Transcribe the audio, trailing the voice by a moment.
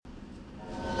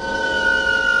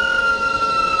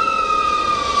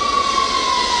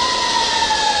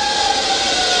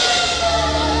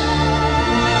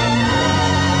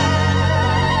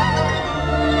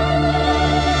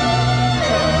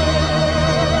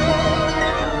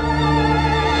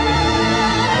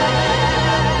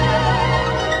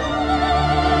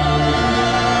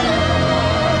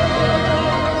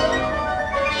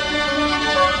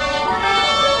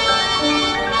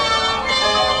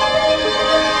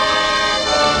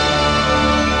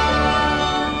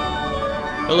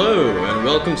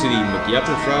welcome to the McYap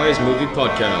and Fries Movie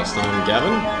Podcast. I'm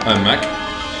Gavin. I'm Mac.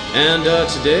 And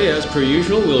today, as per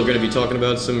usual, we're going to be talking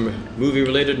about some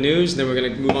movie-related news, then we're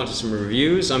going to move on to some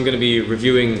reviews. I'm going to be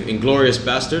reviewing Inglorious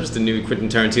Bastards, the new Quentin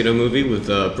Tarantino movie with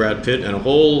Brad Pitt and a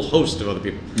whole host of other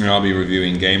people. And I'll be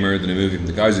reviewing Gamer, the new movie from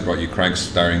the guys who brought you Crank,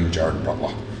 starring Jared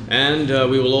Butler. And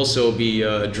we will also be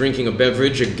drinking a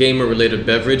beverage, a gamer-related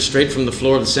beverage, straight from the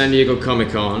floor of the San Diego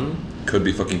Comic-Con. Could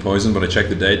be fucking poison, but I checked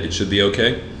the date, it should be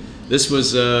okay. This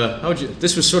was,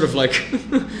 this was sort of like...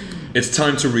 It's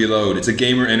time to reload. It's a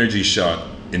gamer energy shot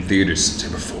in theaters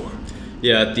September 4.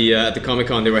 Yeah, at the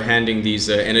Comic-Con, they were handing these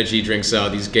energy drinks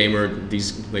out, these gamer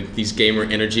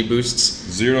energy boosts.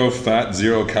 0 fat,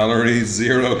 0 calories,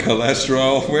 0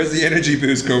 cholesterol. Where's the energy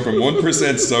boost go from?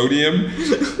 1% sodium,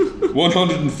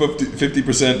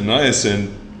 150%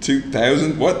 niacin,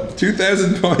 2,000. What?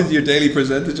 2,000 points your daily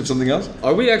percentage of something else?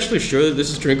 Are we actually sure that this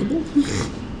is drinkable?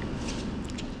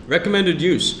 Recommended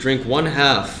use: drink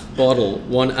 1/2 bottle,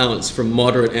 1 ounce for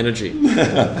moderate energy.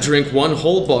 Drink 1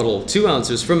 whole bottle, 2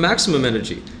 ounces for maximum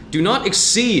energy. Do not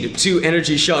exceed 2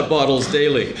 energy shot bottles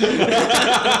daily.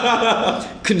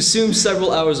 Consume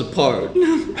several hours apart.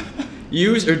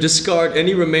 Use or discard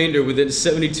any remainder within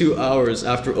 72 hours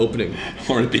after opening.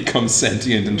 Or it becomes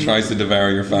sentient and tries to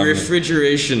devour your family.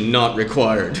 Refrigeration not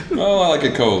required. Oh, I like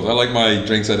it cold. I like my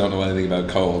drinks I don't know anything about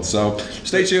cold. So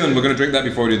stay tuned. We're going to drink that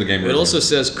before we do the game. It also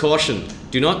says, caution,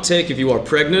 do not take if you are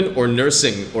pregnant or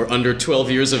nursing or under 12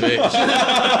 years of age.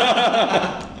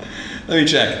 Let me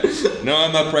check. No,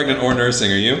 I'm not pregnant or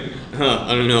nursing. Are you?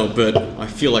 I don't know, but I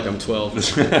feel like I'm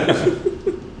 12.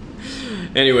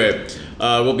 Anyway,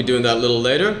 we'll be doing that a little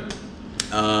later.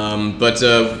 But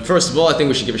first of all, I think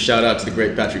we should give a shout out to the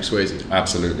great Patrick Swayze.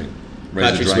 Absolutely.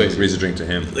 Patrick Swayze. Raise a drink to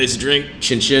him. Raise a drink.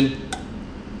 Chin chin.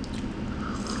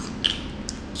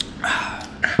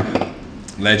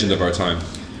 Legend of our time.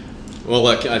 Well,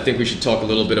 I think we should talk a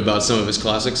little bit about some of his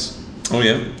classics. Oh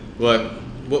yeah.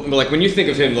 Like when you think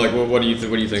of him, like what do you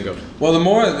think of? Well,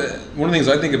 one of the things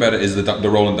I think about it is the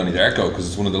role in Donnie Darko, because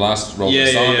it's one of the last roles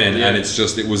I saw him in, and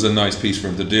it was a nice piece for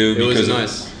him to do because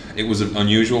it was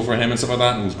unusual for him and stuff like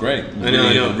that, and it was great. I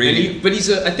know. Really, but he's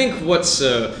I think what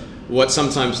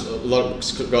sometimes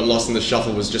got lost in the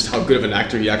shuffle was just how good of an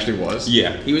actor he actually was.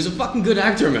 Yeah, he was a fucking good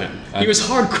actor, man. He was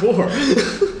hardcore.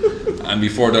 And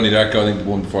before Donnie Darko, I think the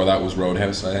one before that was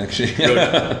Roadhouse.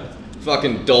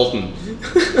 Fucking Dalton.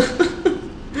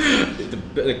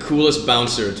 The coolest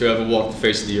bouncer to ever walk the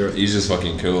face of the earth. He's just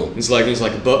fucking cool. He's like when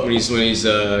he's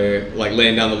like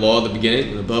laying down the law at the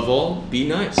beginning, and above all, be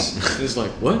nice. And he's like,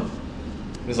 what?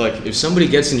 He's like, if somebody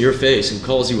gets in your face and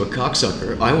calls you a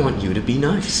cocksucker, I want you to be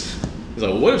nice. He's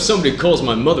like, what if somebody calls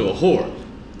my mother a whore?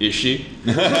 Is she?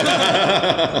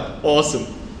 Awesome.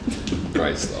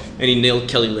 Great stuff. And he nailed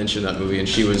Kelly Lynch in that movie, and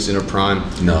she was in her prime.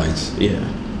 Nice. Yeah,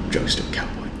 drugstore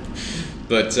cowboy.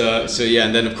 But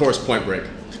and then of course Point Break.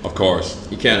 Of course.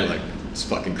 You can't, it's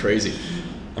fucking crazy.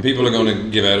 And people are going to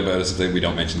give out about us if we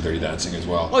don't mention Dirty Dancing as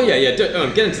well. Oh yeah,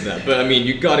 get into that. But I mean,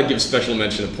 you got to give special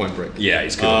mention to Point Break. Yeah,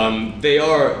 he's good. They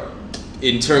are,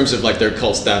 in terms of their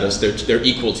cult status, they're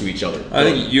equal to each other. I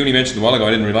think you only mentioned a while ago. I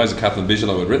didn't realize that Kathleen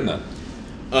Bigelow had written that.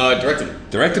 Directed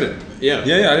it. Directed it. Yeah.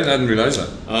 Yeah. I didn't realize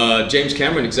that. James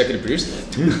Cameron executive produced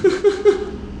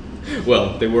it.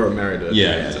 Well, they were married at the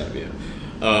time.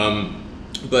 Yeah.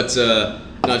 But.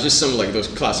 Not just some of those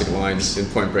classic lines in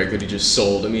Point Break that he just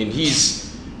sold. I mean,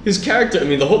 his character. I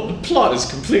mean, the plot is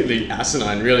completely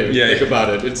asinine, really. When you think about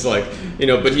it, it's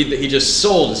but he just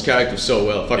sold his character so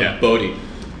well. Fucking Bodhi.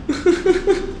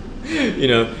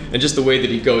 And just the way that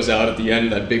he goes out at the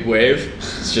end, that big wave,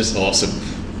 it's just awesome.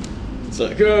 It's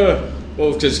like,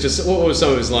 because what was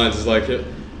some of his lines? It's like,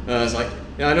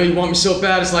 yeah, I know you want me so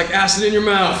bad. It's like acid in your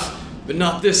mouth, but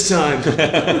not this time.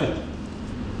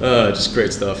 Just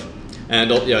great stuff. And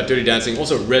Dirty Dancing.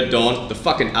 Also Red Dawn, The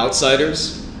fucking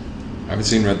Outsiders. I haven't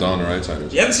seen Red Dawn or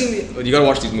Outsiders. You haven't seen you gotta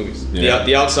watch these movies. Yeah.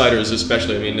 The Outsiders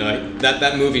especially. I mean,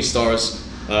 that movie stars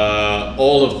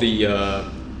all of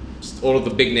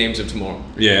the big names of tomorrow.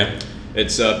 Yeah.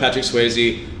 It's Patrick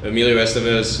Swayze, Emilio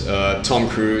Estevez, Tom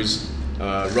Cruise,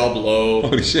 Rob Lowe.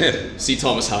 Holy shit. C.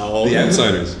 Thomas Howell. The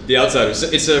Outsiders. The Outsiders.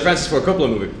 It's a Francis Ford Coppola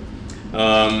movie.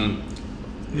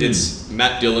 It's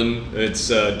Matt Dillon. It's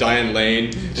Diane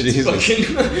Lane. It's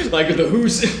fucking the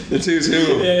Who's. The Who's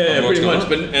Who. Yeah, pretty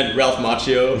much. And Ralph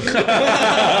Macchio.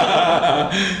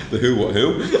 The Who? What?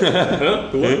 Who? Huh?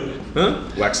 Who? What? Huh?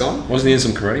 Wax On. Wasn't he in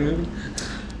some karate movie?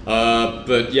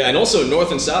 But yeah, and also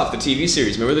North and South, the TV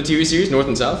series. Remember the TV series North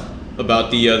and South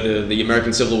about the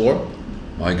American Civil War?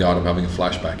 my God, I'm having a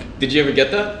flashback. Did you ever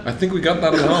get that? I think we got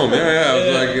that at home. Yeah. It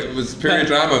was like, it was period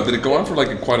drama. Did it go on for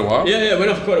like quite a while? Yeah, it went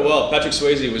on for quite a while. Patrick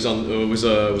Swayze was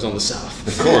on the South.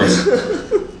 Of course.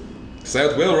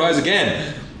 South will rise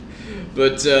again.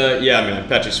 But yeah, man,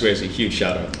 Patrick Swayze, huge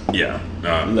shout out. Yeah.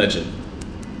 Legend.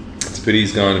 It's a pity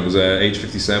he's gone. It was age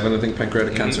 57, I think,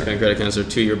 pancreatic cancer. Pancreatic cancer,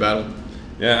 2-year battle.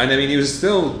 Yeah, and I mean, he was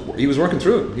working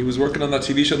through it. He was working on that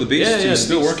TV show, The Beast. He was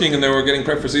still working, and they were getting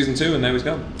prepped for season 2, and now he's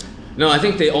gone. No, I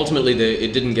think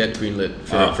it didn't get greenlit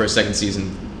for a second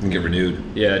season. Didn't get renewed.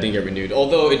 Yeah, it didn't get renewed.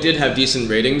 Although it did have decent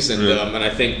ratings, and I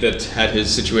think that had his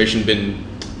situation been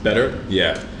better.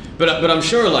 Yeah. But I'm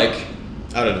sure, like,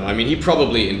 I don't know. I mean, he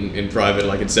probably in private,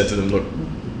 like, had said to them, look,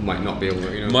 might not be able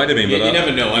to, Might have been, but you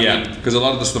never know. I mean, because a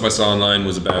lot of the stuff I saw online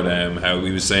was about how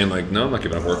he was saying, like, no, I'm not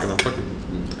giving up working. I'm fucking.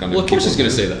 Well, of course he's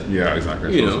gonna say that. Yeah,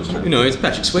 exactly. You know, it's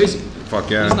Patrick Swayze. Fuck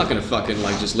yeah. He's not gonna fucking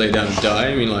like just lay down and die.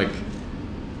 I mean, like,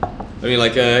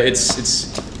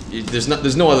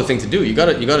 there's no other thing to do. You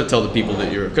gotta tell the people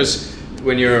that you're, because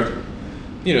when you're,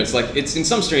 it's like, it's in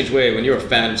some strange way when you're a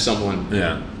fan of someone.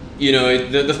 Yeah.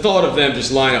 The thought of them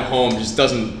just lying at home just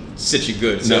doesn't sit you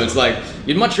good. So it's like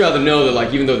you'd much rather know that,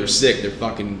 like, even though they're sick, they're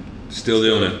fucking still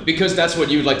doing it, because that's what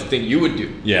you would like to think you would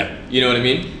do. Yeah. You know what I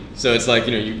mean? So it's like,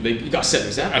 you got to set an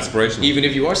example. Aspirational. Even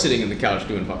if you are sitting in the couch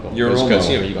doing fuck all. You're a role because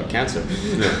model. you got cancer.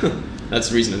 Yeah. That's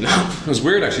reason enough. It was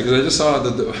weird actually, because I just saw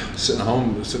sitting at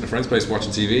home, sitting at a friend's place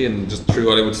watching TV, and just True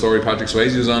Hollywood Story, Patrick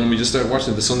Swayze was on, and we just started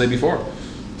watching it the Sunday before.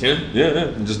 Yeah? Yeah.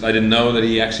 And just I didn't know that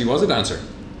he actually was a dancer.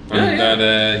 And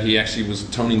that he actually was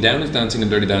toning down his dancing and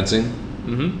Dirty Dancing.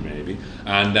 Mm-hmm. Maybe.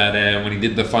 And that when he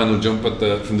did the final jump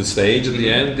from the stage at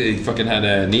the end, he fucking had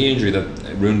a knee injury that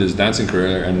ruined his dancing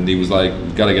career, and he was like,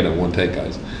 gotta get it one take,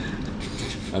 guys.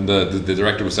 And the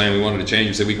director was saying we wanted to change.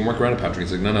 He said, we can work around it, Patrick.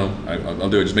 He's like, no, I'll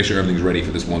do it. Just make sure everything's ready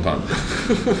for this one time.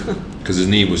 Because his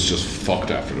knee was just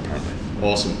fucked after it, apparently.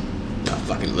 Awesome.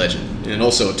 Fucking legend. And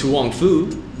also, Tuong Fu.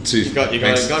 You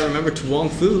gotta remember Tuong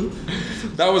Fu.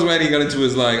 That was when he got into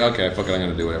his, like, okay, fuck it, I'm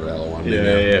gonna do whatever the hell I want.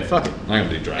 Yeah, fuck it. I'm gonna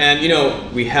do drag.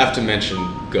 And, we have to mention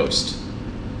Ghost.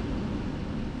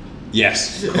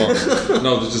 Yes, of course.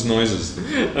 No, there's just noises.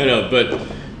 I know, but,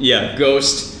 yeah,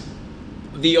 Ghost.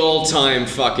 The all-time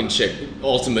fucking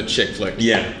ultimate chick flick.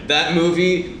 Yeah. That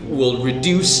movie will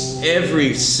reduce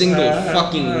every single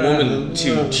fucking woman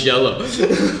to jello.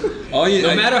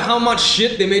 No matter how much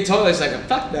shit they may talk, it's like,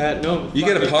 fuck that, no. You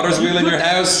get a potter's wheel in your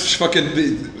house,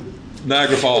 fucking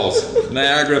Niagara Falls.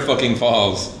 Niagara fucking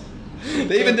Falls.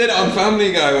 They even did it on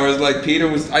Family Guy, where it's like Peter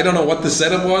was, I don't know what the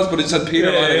setup was, but it said Peter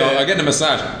I'm getting a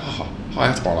massage. Oh,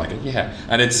 that's more like it, yeah.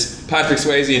 And it's Patrick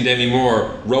Swayze and Demi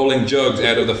Moore rolling jugs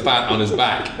out of the fat on his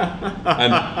back.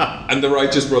 And the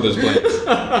Righteous Brothers playing.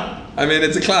 I mean,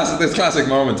 it's a classic. There's classic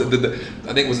moments. I think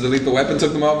it was the Lethal Weapon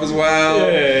took them off as well.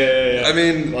 Yeah. I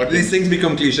mean, these things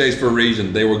become cliches for a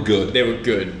reason. They were good.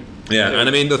 Yeah, and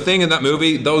I mean, the thing in that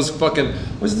movie, those fucking...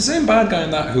 Was it the same bad guy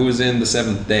in that who was in The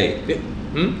Seventh Day?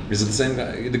 Is it the same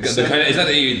guy? The kind of, is that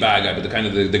the bad guy, but the kind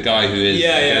of the guy who is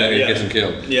gets him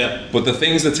killed. Yeah. But the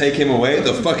things that take him away,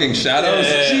 the fucking shadows,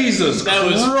 Jesus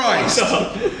Christ!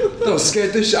 That was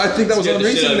scared the shit. I think that was on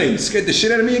recently. Scared the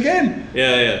shit out of me again.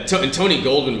 Yeah. And Tony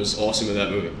Goldwyn was awesome in that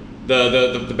movie.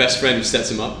 The best friend who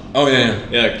sets him up. Oh yeah.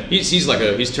 Yeah.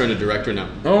 He's turned a director now.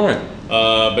 Oh right.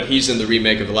 But he's in the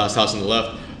remake of The Last House on the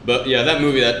Left. But yeah, that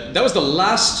movie that was the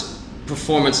last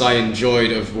performance I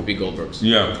enjoyed of Whoopi Goldberg's.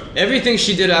 Yeah. Everything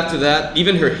she did after that,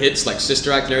 even her hits like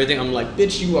Sister Act and everything, I'm like,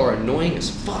 bitch, you are annoying as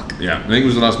fuck. Yeah, I think it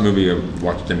was the last movie I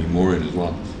watched Demi Moore in as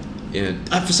well. Yeah,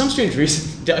 for some strange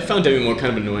reason, I found Demi Moore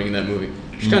kind of annoying in that movie.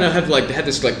 She kind of had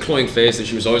this like cloying face, and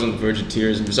she was always on the verge of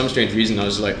tears. And for some strange reason, I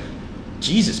was like,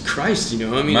 Jesus Christ, I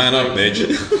mean, man up, bitch.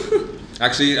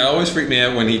 Actually, it always freaked me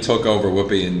out when he took over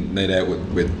Whoopi and made out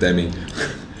with Demi.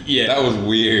 Yeah. That was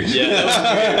weird. Yeah,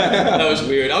 that was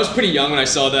weird. I was pretty young when I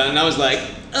saw that, and I was like,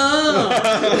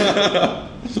 oh.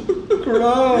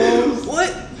 Gross.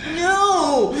 What?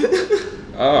 No.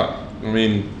 I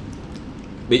mean...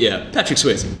 But yeah, Patrick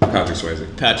Swayze.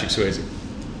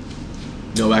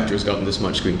 No actor has gotten this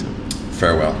much screen time.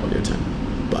 Farewell. Of your time.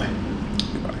 Bye.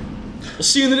 Goodbye. We'll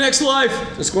see you in the next live.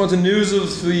 Let's go on to news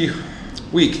of the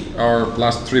week, or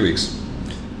last 3 weeks.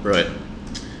 Right.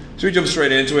 So we jump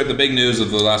straight into it. The big news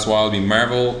of the last while have been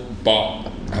Marvel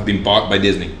have been bought by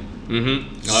Disney.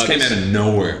 Mm-hmm. This came out of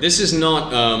nowhere. This is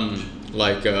not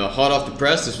hot off the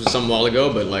press. This was some while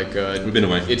ago, but we've been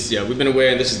away. We've been away,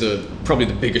 and this is probably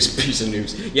the biggest piece of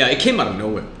news. Yeah, it came out of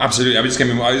nowhere. Absolutely. I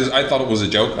thought it was a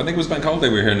joke. I think it was bank holiday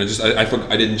we were here, and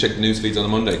I didn't check the news feeds on a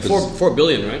Monday. $4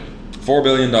 billion, right? $4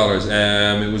 billion.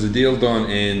 It was a deal done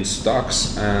in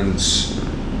stocks and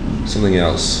something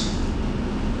else.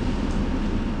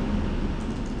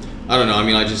 I don't know. I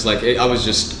mean, I just like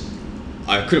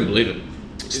I couldn't believe it.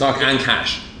 Stock and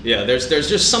cash. Yeah, there's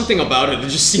just something about it that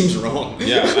just seems wrong.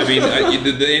 Yeah, I mean,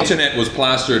 the internet was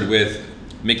plastered with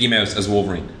Mickey Mouse as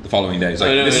Wolverine the following day. It's like,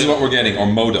 this is what we're getting, or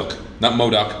Modok. Not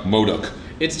Modoc, Modok.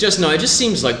 It's just, no, it just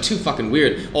seems like too fucking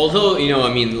weird. Although, you know,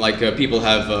 I mean, like, people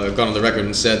have gone on the record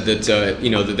and said that,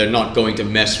 you know, that they're not going to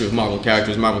mess with Marvel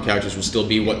characters. Marvel characters will still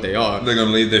be what they are. They're going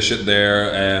to leave their shit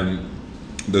there.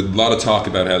 There's a lot of talk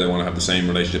about how they want to have the same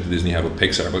relationship that Disney have with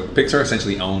Pixar, but Pixar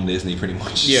essentially own Disney pretty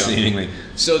much, seemingly.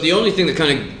 So the only thing that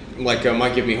kind of, like,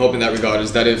 might give me hope in that regard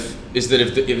is that if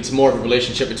it's more of a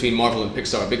relationship between Marvel and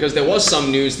Pixar, because there was some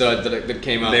news that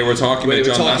came out. They were talking about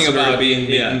John Lasseter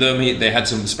meeting them. They had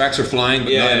some sparks were flying,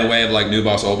 but not in a way of like new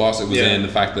boss, old boss. It was in the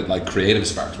fact that like creative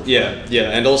sparks were flying. Yeah,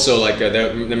 and also like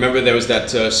remember there was that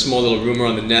small little rumor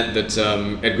on the net that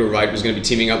Edgar Wright was going to be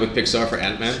teaming up with Pixar for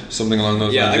Ant-Man. Something along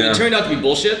those lines. Yeah, I mean, it turned out to be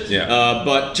bullshit. Yeah.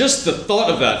 But just the thought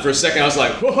of that for a second, I was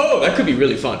like, whoa, that could be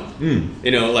really fun.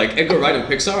 You know, like Edgar Wright and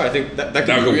Pixar, I think that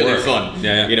could be really fun.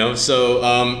 Yeah. You know,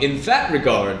 so in that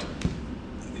regard,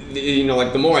 you know,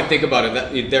 like the more I think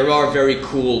about it, there are very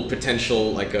cool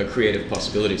potential like creative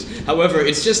possibilities. However, I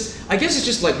guess it's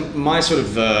just like my sort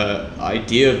of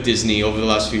idea of Disney over the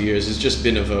last few years has just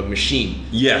been of a machine.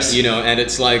 Yes. You know, and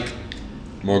it's like,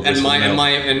 more and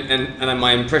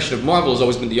my impression of Marvel has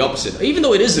always been the opposite. Even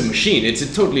though it is a machine, it's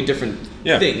a totally different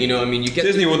thing. You know, I mean,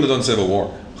 Disney wouldn't have done Civil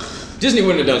War. Disney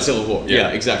wouldn't have done Civil War. Yeah,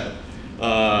 exactly.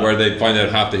 Where they find out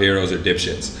half the heroes are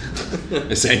dipshits.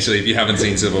 Essentially, if you haven't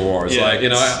seen Civil War, it's like, you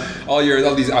know, all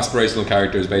these aspirational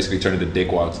characters basically turn into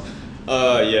dickwads.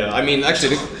 Yeah. I mean,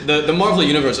 actually, the Marvel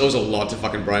Universe owes a lot to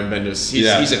fucking Brian Bendis.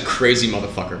 He's a crazy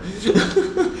motherfucker.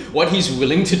 What he's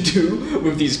willing to do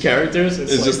with these characters,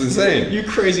 it's like, just insane. You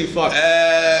crazy fuck.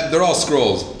 They're all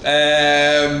Skrulls.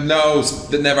 No,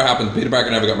 that never happened. Peter Parker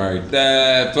never got married.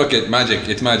 Fuck it, magic.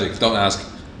 It's magic. Don't ask.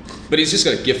 But he's just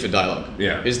got a gift for dialogue.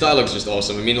 Yeah. His dialogue's just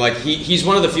awesome. I mean, like, he's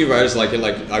one of the few writers, like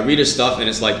I read his stuff and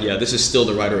it's like, yeah, this is still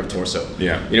the writer of Torso.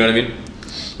 Yeah. You know what I mean?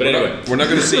 But anyway. We're not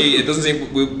going to see, it doesn't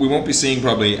seem, we won't be seeing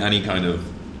probably any kind of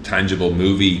tangible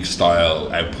movie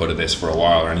style output of this for a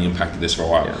while, or any impact of this for a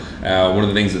while. Yeah. One of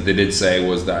the things that they did say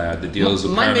was that the deals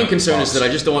with my main concern is that I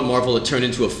just don't want Marvel to turn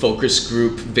into a focus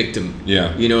group victim.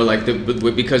 Yeah. You know, like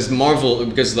because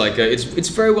it's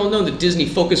very well known that Disney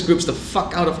focus groups the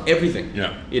fuck out of everything.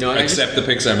 Yeah. You know, except the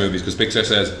Pixar movies, because Pixar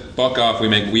says, "Fuck off,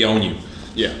 we own you."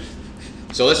 Yeah.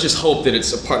 So let's just hope that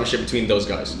it's a partnership between those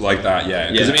guys. Like that,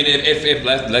 yeah. Because I mean, if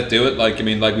let do it, like, I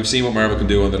mean, like we've seen what Marvel can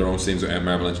do under their own themes with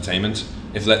Marvel Entertainment.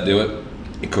 If let do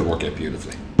it could work out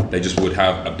beautifully. They just would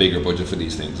have a bigger budget for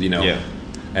these things, you know. Yeah.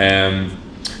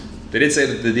 They did say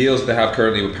that the deals they have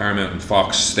currently with Paramount and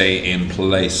Fox stay in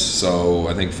place. So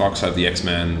I think Fox have the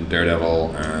X-Men,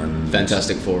 Daredevil, and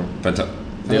Fantastic Four.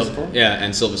 Fantastic Four? Yeah,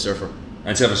 and Silver Surfer.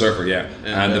 And Silver Surfer, yeah.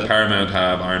 And the Paramount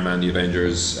have Iron Man, the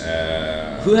Avengers.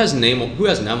 Who has Namor? Who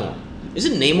has Namor? Is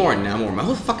it Namor or Namor? My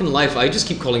whole fucking life, I just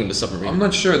keep calling him the Submarine. I'm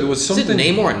not sure. There was something. Is it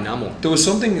Namor or Namor? There was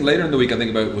something later in the week I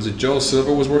think about. Was it Joel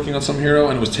Silver was working on some hero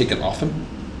and it was taken off him?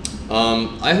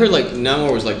 I heard like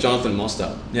Namor was like Jonathan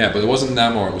Mostow. Yeah, but it wasn't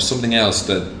Namor. It was something else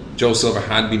that Joel Silver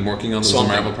had been working on. Swamp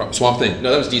Thing.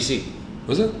 No, that was DC.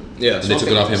 Was it? Yeah, they took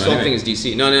it off him. Swamp Thing is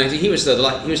DC. No, he was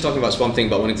talking about Swamp Thing,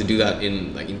 but wanting to do that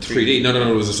in 3D. No.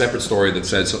 It was a separate story that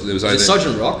said it was either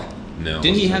Sergeant Rock. No.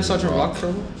 Didn't he have Sergeant Rock for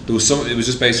a while? There was some. It was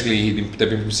just basically they've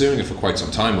been pursuing it for quite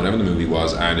some time, whatever the movie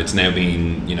was, and it's now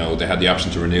been, you know, they had the option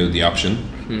to renew the option,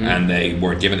 and they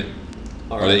weren't given it.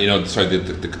 Or they, you know, sorry,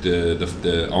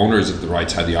 the owners of the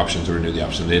rights had the option to renew the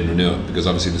option. They didn't renew it because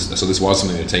obviously this was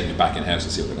something they're taking it back in house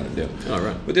and see what they're going to do. All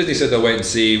right. But Disney said they'll wait and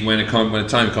see when the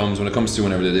time comes, when it comes to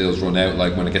whenever the deals run out,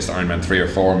 like when it gets to Iron Man 3 or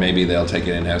 4, maybe they'll take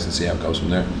it in house and see how it goes from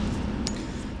there.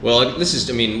 Well, we're just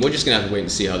gonna have to wait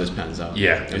and see how this pans out.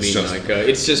 Yeah, but I think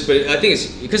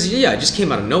it's because it just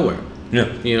came out of nowhere.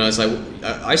 Yeah. You know, it's like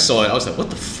I saw it, I was like, what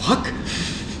the fuck?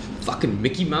 Fucking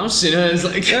Mickey Mouse, you know? It's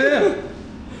like, yeah.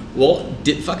 Well,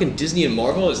 fucking Disney and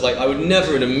Marvel is like, I would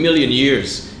never in a million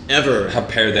years ever have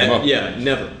paired them up. Yeah,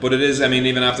 never. But it is, I mean,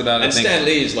 even after that, and Stan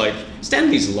Lee's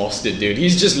lost it, dude.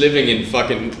 He's just living in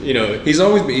fucking, you know. He's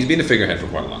been a figurehead for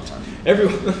quite a long time.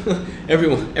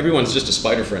 Everyone's just a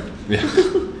spider friend. Yeah.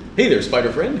 Hey there,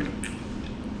 spider friend.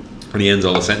 And he ends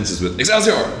all the sentences with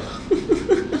Excelsior.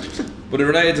 But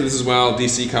related to this as well,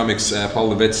 DC Comics,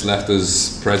 Paul Levitz left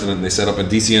as president and they set up a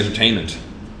DC Entertainment.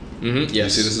 Mm-hmm. Yes. You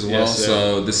see this as well? Yes,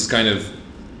 so this is kind of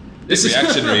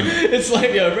reactionary. It's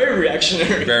like, yeah, very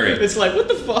reactionary. Very. It's like, what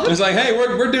the fuck? It's like, hey,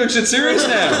 we're doing shit serious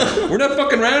now. We're not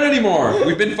fucking around anymore.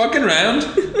 We've been fucking around,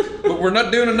 but we're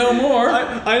not doing it no more.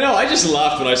 I know. I just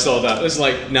laughed when I saw that. It's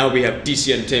like, now we have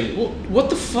DC Entertainment. Well, what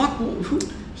the fuck?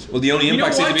 Well, the only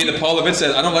impact seems to be that Paul Levitz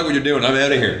said, I don't like what you're doing, I'm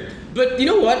out of here. But you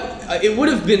know what? It would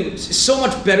have been so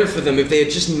much better for them if they had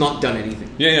just not done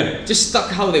anything. Yeah. Just stuck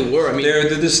how they were. I mean, they're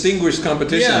the distinguished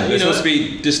competition. They're supposed to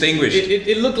be distinguished.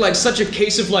 It looked like such a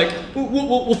case of like,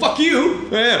 well fuck you.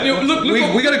 Yeah. Look,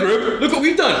 we got a group. Look what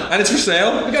we've done. And it's for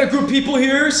sale. We got a group of people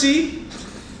here. See,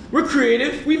 we're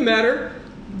creative. We matter.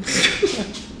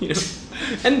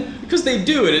 And because they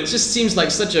do it, it just seems like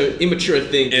such an immature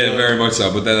thing. Yeah, very much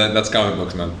so. But that's comic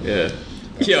books, man. Yeah.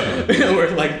 Yeah,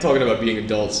 we're like talking about being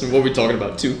adults, and what we're talking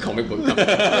about, 2 comic book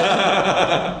companies.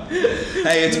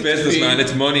 Hey, it's business, man.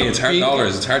 It's money. It's hard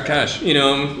dollars. It's hard cash.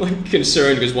 I'm like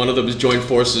concerned because one of them has joined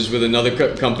forces with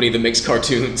another company that makes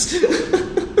cartoons.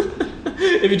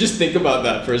 If you just think about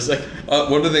that for a second.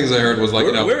 One of the things I heard was like,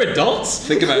 we're adults.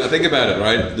 Think about it,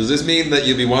 right? Does this mean that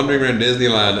you'll be wandering around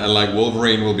Disneyland and like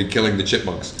Wolverine will be killing the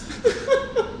chipmunks?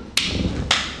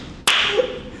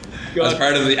 As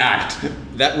part of the act.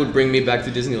 That would bring me back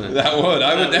to Disneyland. That would.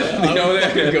 I would definitely go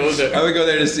there. I would go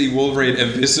there to see Wolverine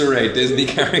eviscerate Disney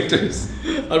characters.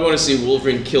 I'd want to see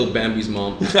Wolverine kill Bambi's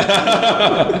mom.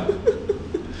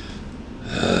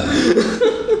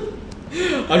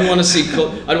 I'd want to see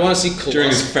Colossus during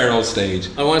his feral stage.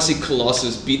 I want to see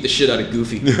Colossus beat the shit out of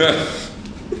Goofy.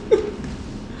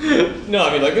 No,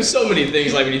 I mean, like, there's so many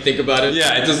things, like, when you think about it.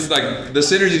 Yeah, it's just, like, the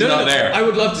synergy's not there. I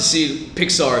would love to see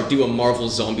Pixar do a Marvel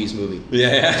Zombies movie.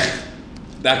 Yeah.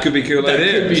 That could be cool. That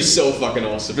could be so fucking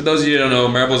awesome. For those of you who don't know,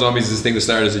 Marvel Zombies is this thing that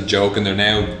started as a joke, and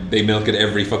they milk it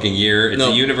every fucking year. It's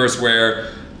a universe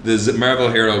where the Marvel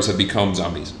heroes have become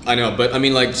zombies. I know, but I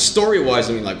mean, like, story-wise,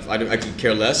 I mean, like, I could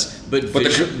care less. But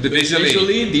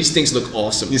visually, these things look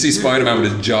awesome. You see Spider-Man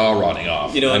with his jaw rotting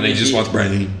off, and he just wants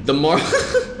brain. The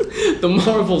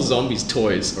Marvel Zombies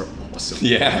toys are awesome.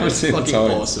 Yeah, they're fucking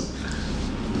awesome.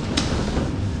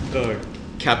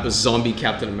 Zombie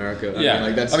Captain America.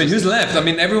 I mean, who's left? I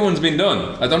mean, everyone's been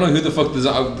done. I don't know who the fuck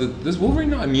does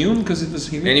Wolverine not immune because it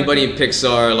was anybody in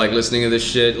Pixar like listening to this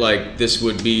shit, like, this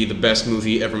would be the best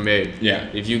movie ever made. Yeah.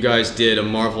 If you guys did a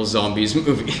Marvel Zombies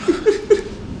movie,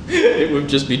 it would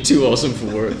just be too awesome for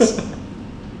words.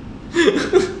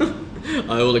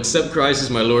 I will accept Christ as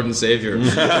my Lord and Savior.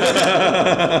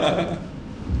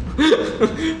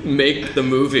 Make the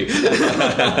movie.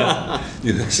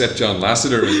 You accept John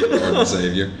Lasseter as your Lord and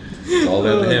Savior. It's all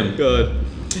down to him. God.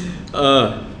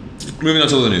 Moving on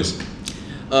to the news.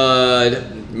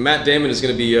 Matt Damon is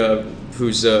going to be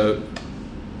who's going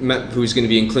to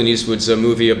be in Clint Eastwood's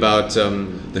movie about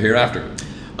the hereafter.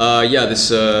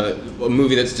 This a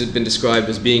movie that's been described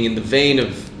as being in the vein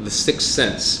of The Sixth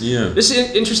Sense. Yeah. This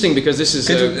is interesting because this is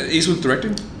Eastwood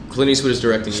directing. Clint Eastwood is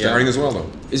directing. Starring as well,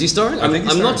 though. Is he starring? I think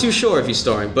he's starring. I'm not too sure if he's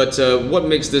starring, but what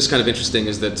makes this kind of interesting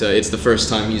is that it's the first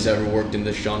time he's ever worked in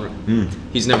this genre.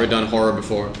 He's never done horror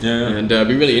before. Yeah. And it'd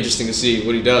be really interesting to see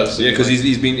what he does. Yeah, because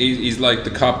he's like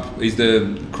the cop. He's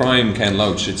the crime Ken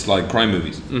Loach. It's like crime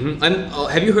movies. Mm-hmm. And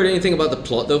have you heard anything about the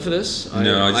plot though for this?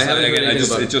 No, I haven't heard anything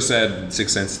about it. It just said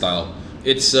Sixth Sense style.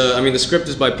 It's I mean, the script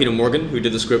is by Peter Morgan, who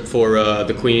did the script for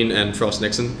The Queen and Frost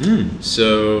Nixon.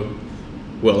 So.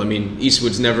 Well, I mean,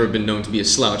 Eastwood's never been known to be a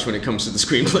slouch when it comes to the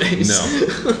screenplays.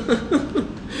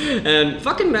 No. And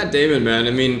fucking Matt Damon, man. I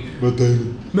mean,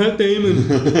 Matt Damon.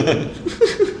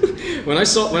 When I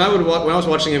was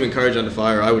watching him in Courage Under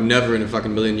Fire, I would never in a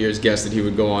fucking million years guess that he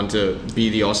would go on to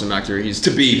be the awesome actor he's to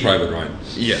be Private Ryan.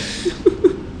 Yeah.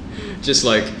 Just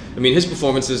like, I mean, his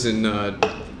performances in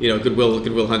Good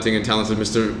Will Hunting and Talented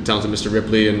Mr.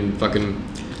 Ripley and fucking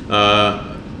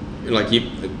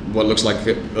what looks like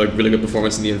a really good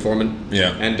performance in The Informant.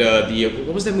 Yeah. And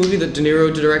what was that movie that De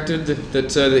Niro directed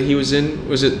that he was in?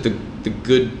 Was it the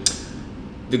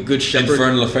Good Shepherd?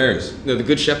 Infernal Affairs. No, The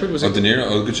Good Shepherd was it? Oh, De Niro.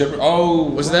 Oh, Good Shepherd. Oh,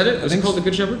 was that it? Was it called The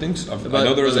Good Shepherd? I think so. I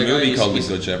know there was a movie called The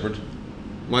Good Shepherd.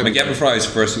 McGavin Fry's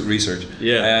first research.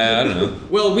 Yeah. I don't know.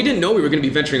 Well, we didn't know we were going to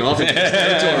be venturing off into this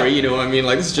territory. I mean,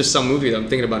 like, this is just some movie that I'm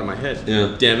thinking about in my head.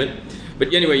 Yeah. Damn it.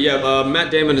 But anyway,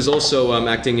 Matt Damon is also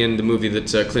acting in the movie that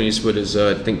Clint Eastwood has,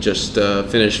 I think, just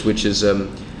finished, which is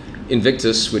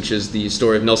Invictus, which is the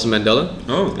story of Nelson Mandela.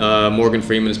 Oh. Morgan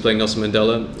Freeman is playing Nelson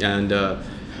Mandela, and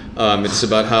it's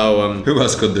about how... who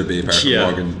else could there be apart from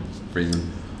Morgan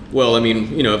Freeman? Well, I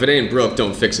mean, if it ain't broke,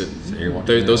 don't fix it.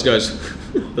 Those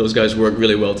guys work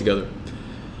really well together.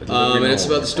 And it's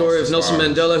about the story of Nelson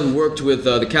Mandela, who worked with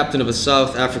the captain of a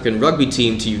South African rugby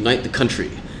team to unite the country.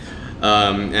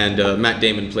 And Matt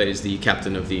Damon plays the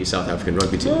captain of the South African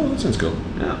rugby team. Oh, that sounds cool.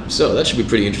 Yeah, so that should be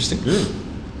pretty interesting. Yeah.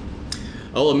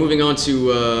 Oh, moving on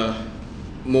to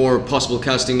more possible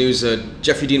casting news,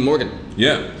 Jeffrey Dean Morgan.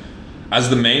 Yeah, as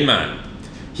the main man.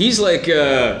 He's like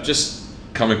just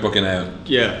comic booking out.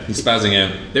 Yeah. He's spazzing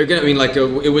out. They're gonna. I mean, like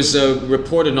it was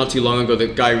reported not too long ago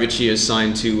that Guy Ritchie is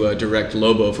signed to direct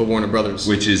Lobo for Warner Brothers,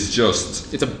 which is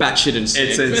just. It's a batshit insane.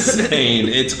 It's insane.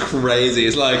 It's crazy.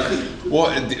 It's like,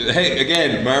 what? Hey,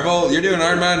 again, Marvel, you're doing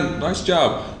Iron Man. Nice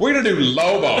job. We're gonna do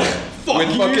Lobo with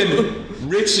fucking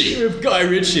Ritchie. With Guy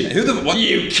Ritchie. Who the? What?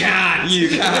 You can't. You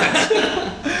can't.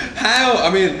 How? I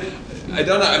mean. I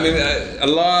don't know. I mean, a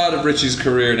lot of Guy Ritchie's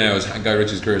career is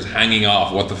hanging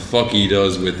off what the fuck he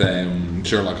does with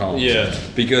Sherlock Holmes. Yeah.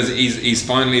 Because he's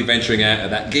finally venturing out of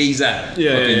that geezer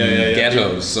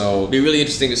ghettos. So it'd be really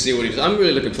interesting to see what he does. I'm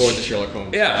really looking forward to Sherlock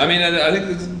Holmes. Yeah, I mean, I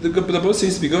think the buzz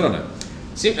seems to be good on it.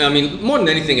 See, I mean, more than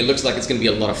anything, it looks like it's going to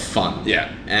be a lot of fun. Yeah.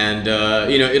 And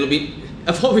it'll be.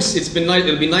 It'll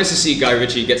be nice to see Guy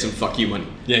Ritchie get some fuck you money.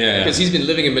 Yeah. Because he's been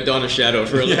living in Madonna's shadow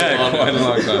for a little while. Quite a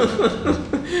long time.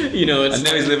 And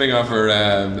now he's living off her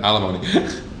alimony.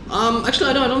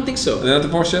 Actually, I don't think so. They're not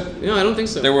divorced yet? No, I don't think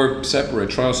so. They were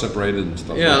trial separated and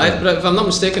stuff. Yeah, but if I'm not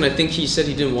mistaken, I think he said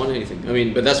he didn't want anything. I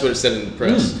mean, but that's what it said in the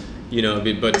press.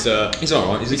 But he's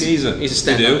all right. He's a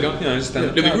stand-up guy. Yeah, he's a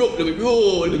stand-up guy. It'll be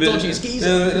raw, it'll be dodgy, he's geezer.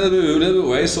 A little bit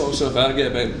way, sort of stuff out.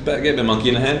 Get a bit monkey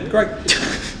in the hand. Great.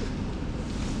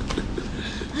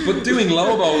 But doing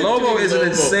Lobo is an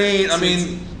insane. I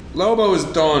mean, Lobo is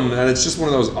done, and it's just one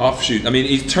of those offshoots. I mean,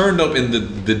 he's turned up in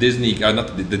the Disney,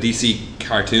 not the DC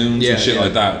cartoons and shit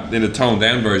like that, in a toned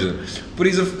down version. But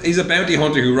he's a bounty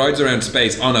hunter who rides around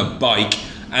space on a bike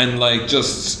and like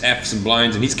just F's and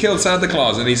blinds, and he's killed Santa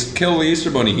Claus and he's killed the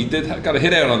Easter Bunny. I got a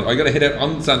hit out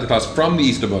on Santa Claus from the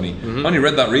Easter Bunny. I only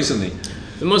read that recently.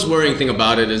 The most worrying thing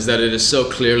about it is that it is so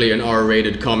clearly an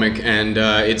R-rated comic, and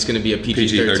it's going to be a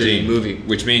PG-13 movie,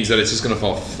 which means that it's just going to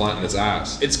fall flat in its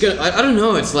ass. It's gonna. I don't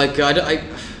know. It's like the kind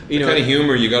of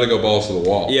humor, you got to go balls to the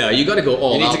wall. Yeah, you got to go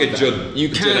all out. You need to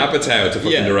get Judd Apatow to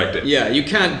fucking direct it. Yeah, you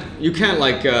can't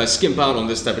like skimp out on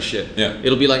this type of shit. Yeah,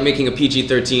 it'll be like making a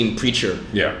PG-13 Preacher.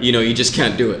 Yeah, you just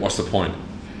can't do it. What's the point?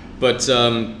 But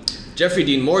Jeffrey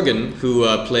Dean Morgan, who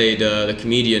played the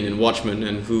comedian in Watchmen,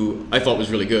 and who I thought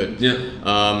was really good. Yeah.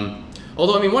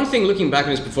 Although, I mean, one thing looking back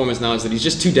on his performance now is that he's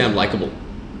just too damn likable.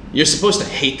 You're supposed to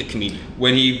hate the comedian.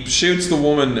 When he shoots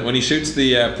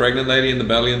the pregnant lady in the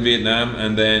belly in Vietnam,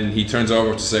 and then he turns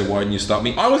over to say, "Why didn't you stop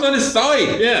me?" I was on his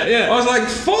side. Yeah. I was like,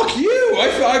 "Fuck you!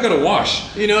 I got a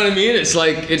wash." You know what I mean? It's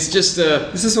like it's just.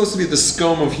 This is supposed to be the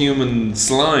scum of human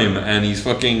slime, and he's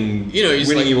fucking he's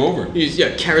winning you over. He's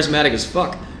charismatic as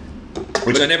fuck.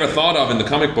 Which I never thought of in the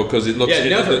comic book because it looks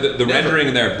the rendering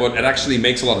in there, but it actually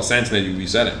makes a lot of sense now you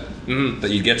said it. Mm-hmm. That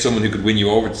you get someone who could win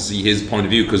you over to see his point of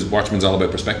view because Watchmen's all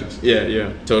about perspectives.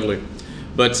 Yeah, totally.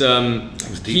 But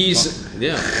he's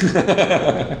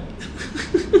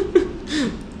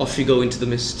off you go into the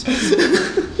mist.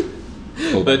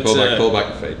 Pull back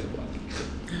the fate.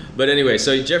 But anyway,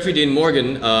 so Jeffrey Dean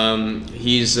Morgan,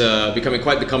 he's becoming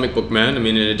quite the comic book man. I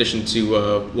mean, in addition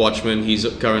to Watchmen, he's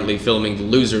currently filming The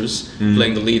Losers,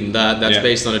 playing the lead in that. That's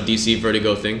based on a DC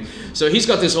Vertigo thing. So he's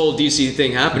got this whole DC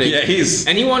thing happening. Yeah,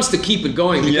 and he wants to keep it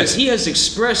going because he has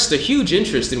expressed a huge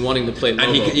interest in wanting to play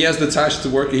Lobo. And he has the tash to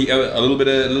work a little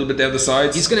bit down the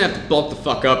sides. He's gonna have to bulk the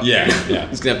fuck up. Yeah.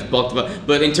 He's gonna have to bulk the fuck.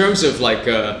 But in terms of like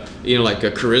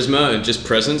charisma and just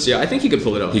presence, I think he could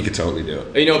pull it off. He could totally do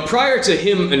it. Prior to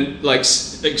him and like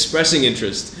expressing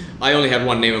interest, I only had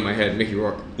one name in my head, Mickey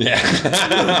Rourke. Yeah.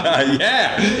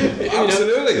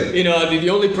 Absolutely. The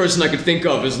only person I could think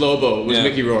of as Lobo was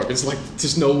Mickey Rourke. It's like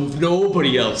there's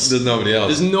nobody else. There's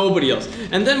nobody else.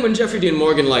 And then when Jeffrey Dean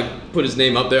Morgan put his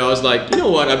name up there, I was like, you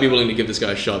know what? I'd be willing to give this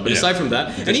guy a shot. But aside from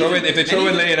that, if they throw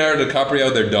in Leonardo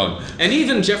DiCaprio, they're done. And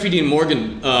even Jeffrey Dean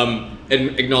Morgan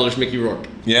acknowledged Mickey Rourke.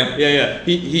 Yeah.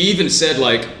 He even said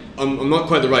like, I'm not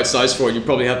quite the right size for it. You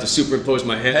probably have to superimpose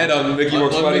my head on Mickey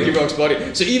Rourke's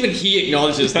body. So even he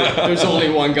acknowledges that there's only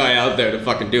one guy out there to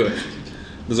fucking do it.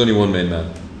 There's only one main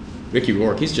man. Mickey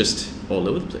Rourke. He's just all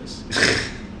over the place.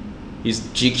 He's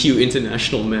GQ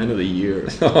International Man of the Year.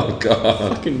 Oh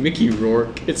God. Fucking Mickey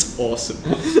Rourke. It's awesome.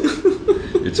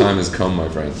 Your time has come, my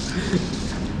friend.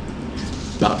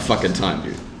 About fucking time,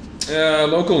 dude.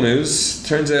 Local news.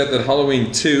 Turns out that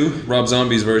Halloween 2, Rob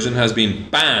Zombie's version, has been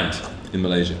banned in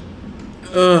Malaysia.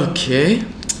 Okay.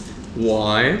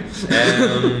 Why?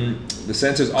 The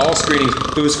censors, all screenings,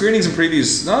 there was screenings and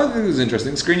previews, I think it was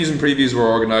interesting, screenings and previews were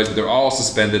organised, but they're all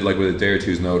suspended with a day or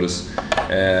two's notice.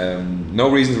 No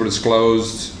reasons were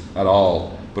disclosed at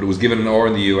all, but it was given an R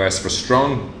in the US for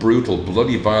strong, brutal,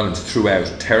 bloody violence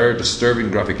throughout, terror, disturbing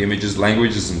graphic images,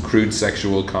 languages and crude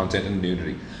sexual content and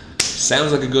nudity.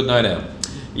 Sounds like a good night out.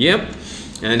 Yep.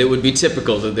 And it would be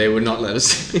typical that they would not let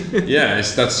us. Yeah,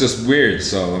 that's just weird.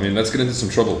 So, I mean, let's get into some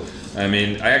trouble. I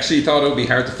mean, I actually thought it would be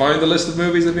hard to find the list of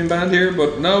movies that have been banned here,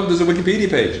 but no, there's a Wikipedia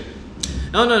page.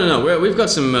 Oh, no. We've got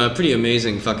some pretty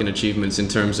amazing fucking achievements in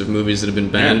terms of movies that have been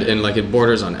banned, and like it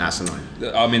borders on asinine.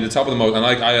 I mean, the top of the most, and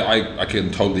I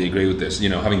can totally agree with this. You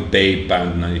know, having Babe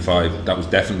banned in '95, that was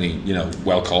definitely, you know,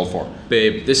 well called for.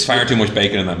 Babe, this far too much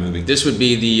bacon in that movie. This would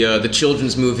be the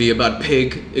children's movie about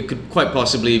Pig. It could quite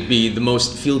possibly be the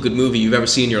most feel-good movie you've ever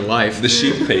seen in your life. The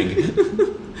Sheep Pig.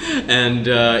 And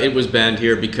it was banned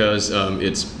here because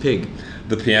it's Pig.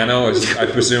 The piano, I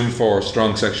presume, for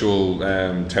strong sexual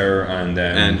terror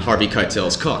and Harvey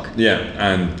Keitel's cock. Yeah,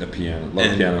 and the piano,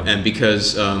 love piano, and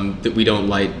because that we don't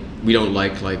like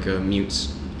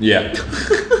mutes. Yeah.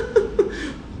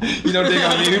 You don't dig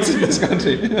on mutes in this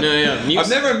country? No, yeah. Mutes, I've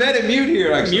never met a mute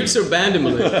here. Actually, mutes are banned in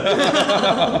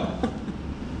Malaysia.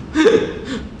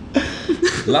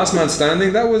 Last Man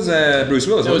Standing, that was Bruce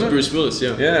Willis, wasn't it? Bruce Willis,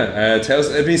 yeah. Yeah,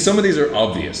 I mean, some of these are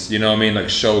obvious, you know what I mean, like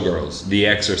Showgirls, The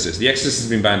Exorcist. The Exorcist has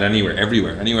been banned everywhere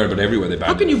but everywhere they banned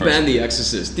it. How can you ban The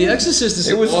Exorcist? The Exorcist is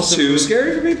It was awesome too movie.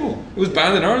 Scary for people. It was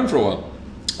banned in Ireland for a while.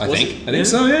 I think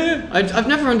so, yeah. I've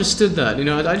never understood that, you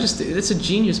know, it's a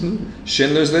genius movie.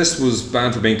 Schindler's List was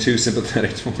banned for being too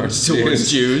sympathetic towards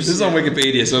Jews. This is on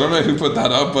Wikipedia, so I don't know who put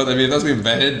that up, but I mean, that's been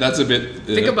banned. That's a bit...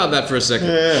 Think about that for a second.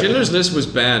 Yeah. Schindler's List was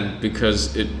banned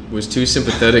because it was too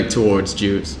sympathetic towards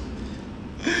Jews.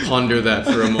 Ponder that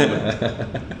for a moment.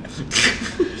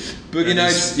 Boogie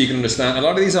Nights, you can understand. A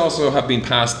lot of these also have been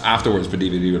passed afterwards for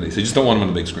DVD release. You just don't want them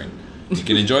on the big screen. You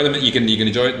can enjoy them. You can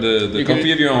enjoy the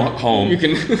comfy of your own home. You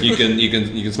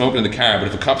can smoke it in the car. But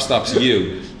if a cop stops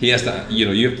you, he has to.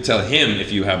 You have to tell him if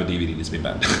you have a DVD that's been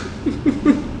banned.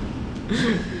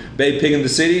 Babe Pig in the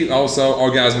City, also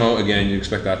Orgasmo. Again, you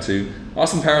expect that too.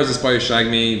 Austin Powers, The Spy Who Shagged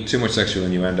Me. Too much sexual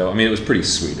innuendo. I mean, it was pretty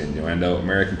sweet innuendo.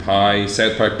 American Pie,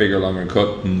 South Park, Bigger, Longer, and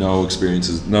Cut. No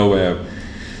experiences. No.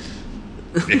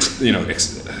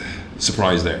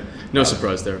 Surprise there. No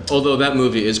surprise there. Although that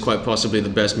movie is quite possibly the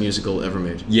best musical ever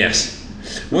made. Yes.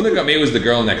 One that got me was The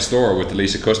Girl Next Door with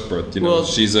Alicia Cuthbert. You know, well,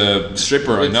 she's a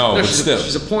stripper, I know, but still.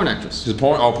 She's a porn actress. She's a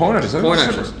porn actress? Porn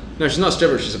actress. No, she's not a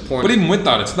stripper, she's a porn But even with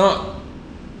that, it's not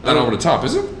that over the top,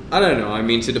 is it? I don't know. I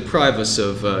mean, to deprive us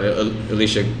of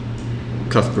Alicia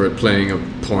Cuthbert playing a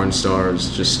porn star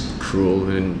is just cruel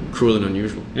and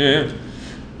unusual. Yeah.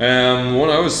 One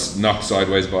I was knocked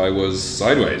sideways by was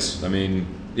Sideways. I mean...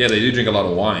 Yeah, they do drink a lot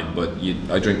of wine, but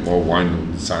I drink more wine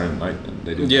than Saturday Night than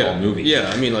they do the whole movie.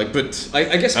 Yeah, I mean, like, but I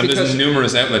guess and because... there's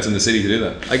numerous outlets in the city to do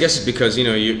that. I guess it's because,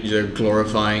 you're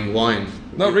glorifying wine.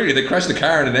 No, really, they crash the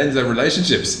car and it ends their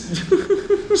relationships.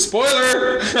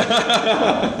 Spoiler!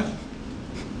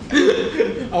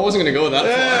 I wasn't going to go that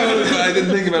far. I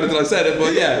didn't think about it until I said it,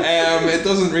 but yeah, it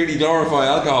doesn't really glorify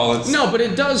alcohol. No, but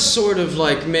it does sort of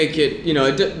like make it,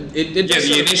 it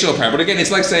the initial part, but again, it's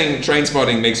like saying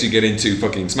Trainspotting makes you get into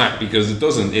fucking smack, because it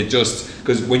doesn't,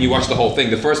 because when you watch the whole thing,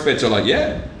 the first bits are like,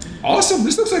 yeah, awesome,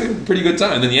 this looks like a pretty good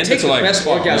time, and then the end bits are like... Take the best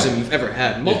orgasm you've ever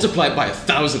had, multiply it by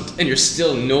 1,000, and you're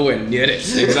still nowhere near it.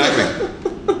 Exactly.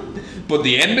 But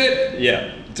the end bit?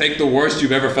 Yeah. Take the worst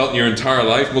you've ever felt in your entire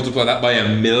life, multiply that by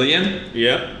 1,000,000,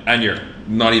 and you're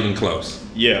not even close.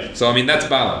 Yeah. So I mean, that's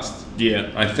balanced. Yeah.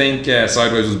 I think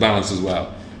Sideways was balanced as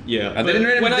well. Yeah. And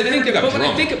when I think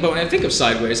of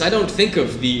Sideways, I don't think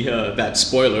of the that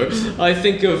spoiler. I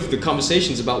think of the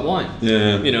conversations about wine.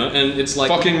 Yeah. And it's like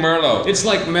fucking Merlot. It's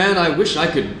like, man, I wish I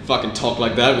could fucking talk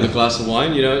like that with a glass of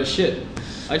wine. Shit.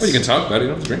 Well, you can talk about it. You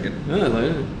don't have to drink it.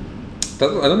 I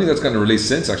don't think that's gotten released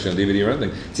since, actually, on DVD or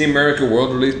anything. Team America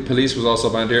World Police was also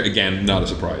banned here. Again, not a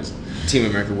surprise. Team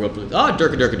America World Police. Ah,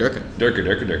 Durka.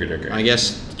 Durka. I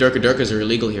guess Durkas are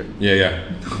illegal here. Yeah.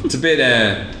 It's a bit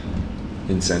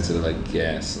insensitive, I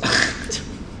guess.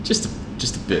 just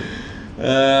a bit.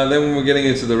 Then we're getting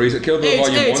into the recent Kill Bill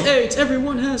Volume 1. AIDS,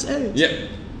 everyone has AIDS. Yep.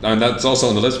 And that's also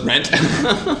on the list. Rent.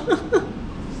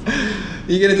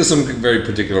 You get into some very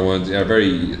particular ones,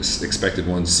 very expected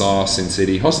ones. Saw, Sin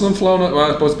City, Hustle and Flow. Well,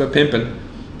 I suppose about pimping.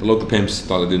 The local pimps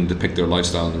thought it didn't depict their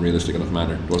lifestyle in a realistic enough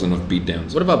manner. There wasn't enough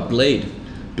beatdowns. What about Blade?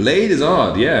 Blade is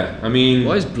odd, yeah. I mean...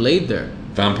 Why is Blade there?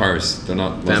 Vampires. They're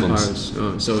not Muslims. Vampires.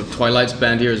 Oh, so Twilight's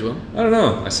banned here as well? I don't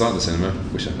know. I saw it in the cinema.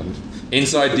 Wish I hadn't.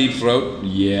 Inside Deep Throat.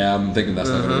 Yeah, I'm thinking that's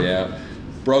not going to be out.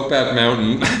 Brokeback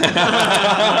Mountain.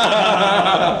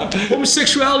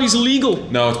 Homosexuality is illegal.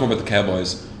 No, it's more about the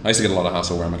cowboys. I used to get a lot of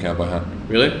hassle wearing my cowboy hat.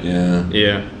 Really? Yeah.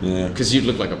 Yeah. Because you'd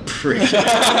look like a prick.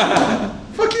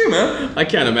 Fuck you, man. I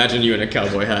can't imagine you in a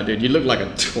cowboy hat, dude. You look like a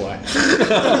twat.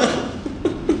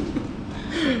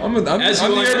 I'm the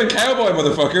urban cowboy,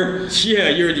 motherfucker. Yeah,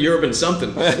 you're the urban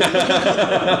something.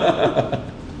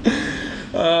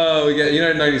 Oh, we get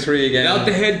United 93 again. Without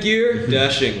the headgear,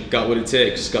 dashing. Got what it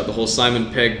takes. Got the whole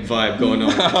Simon Pegg vibe going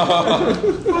on.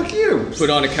 Fuck you.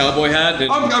 Put on a cowboy hat.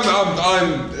 And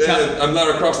I'm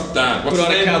Lara Croft's dad. Put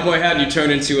on a cowboy hat and you turn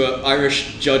into an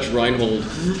Irish Judge Reinhold.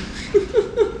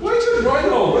 Why Judge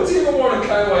Reinhold? What's he even worn a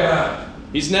cowboy hat?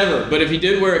 He's never. But if he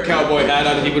did wear a cowboy hat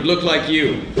on, he would look like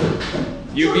you.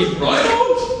 You'd be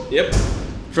Reinhold? Yep.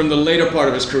 From the later part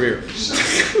of his career.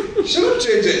 Shut up,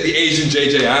 JJ. The Asian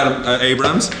JJ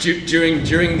Abrams.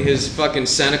 During his fucking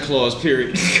Santa Claus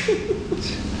period.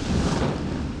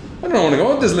 I don't want to go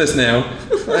with this list now.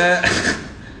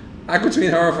 Act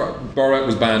Between Horror, Borat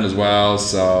was banned as well,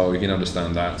 so you can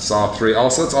understand that. Saw 3,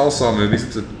 also it's all Saw movies.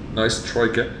 It's a nice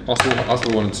troika.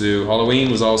 Hospital 1 and 2. Halloween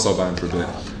was also banned for a bit,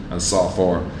 and Saw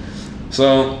 4.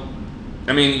 So,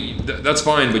 I mean, that's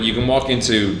fine, but you can walk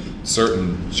into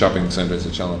certain shopping centres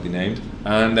that shall not be named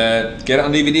and get it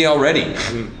on DVD already.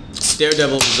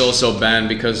 Daredevil was also banned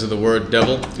because of the word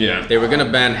devil. Yeah. They were going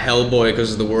to ban Hellboy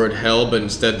because of the word hell, but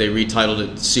instead they retitled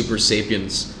it Super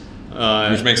Sapiens.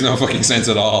 Which makes no fucking sense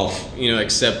at all.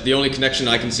 Except the only connection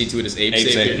I can see to it is Ape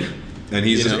Sapien. And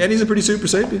he's a pretty super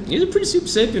sapien. He's a pretty super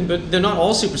sapien, but they're not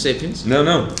all super sapiens. No.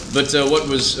 But what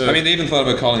was... I mean, they even thought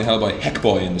about calling Hellboy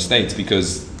Heckboy in the States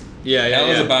because... Hell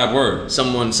is a bad word.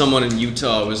 Someone in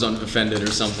Utah was offended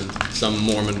or something. Some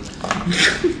Mormon.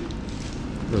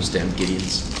 Those damn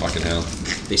Gideons. Fucking hell.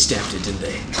 They stamped it, didn't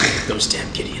they? Those damn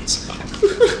Gideons.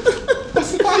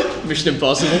 Mission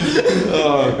Impossible.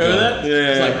 Oh, remember that?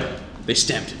 Yeah. It's like, they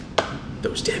stamped it.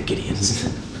 Those damn Gideons.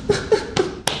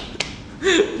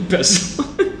 Best.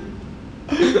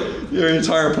 Your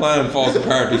entire plan falls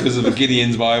apart because of a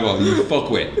Gideon's Bible. You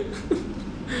fuckwit.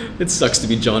 It sucks to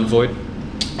be John Voight.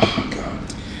 Oh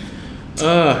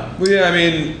god. Well, yeah. I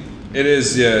mean, it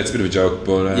is. Yeah, it's a bit of a joke,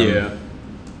 but yeah.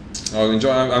 I'll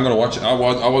enjoy. I'm gonna watch it. I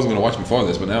wasn't gonna watch it before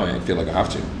this, but now I feel like I have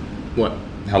to. What?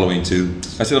 Halloween 2.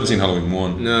 I still haven't seen Halloween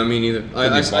 1. No, me neither.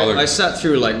 I sat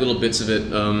through like little bits of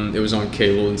it. It was on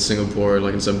cable in Singapore,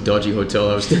 like in some dodgy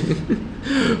hotel I was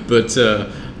staying. But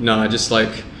no, I just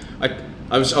like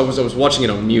I was watching it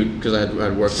on mute because I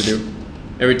had work to do.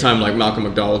 Every time like Malcolm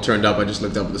McDowell turned up, I just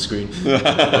looked up at the screen.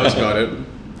 That was about it.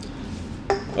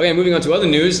 Okay, moving on to other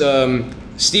news.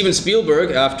 Steven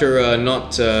Spielberg, after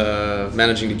not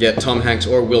managing to get Tom Hanks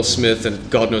or Will Smith, and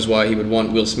God knows why he would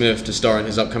want Will Smith to star in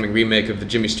his upcoming remake of the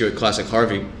Jimmy Stewart classic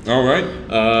Harvey. All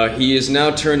right. He is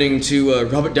now turning to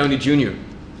Robert Downey Jr.,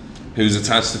 who's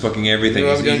attached to fucking everything.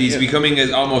 He's becoming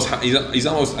he's almost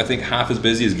I think half as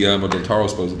busy as Guillermo del Toro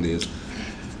supposedly is.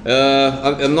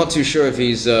 I'm not too sure if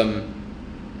he's.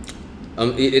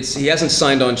 He hasn't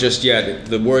signed on just yet.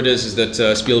 The word is that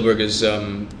Spielberg is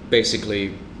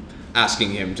basically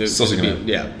asking him to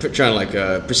trying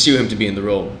to pursue him to be in the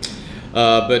role.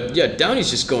 But yeah, Downey's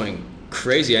just going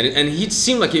crazy, and he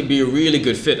seemed like he'd be a really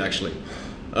good fit actually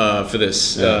for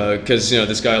this because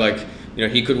this guy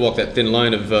he could walk that thin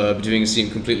line of doing a scene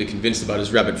completely convinced about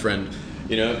his rabbit friend.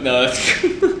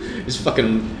 It's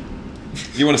fucking.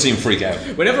 You want to see him freak out.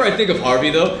 Whenever I think of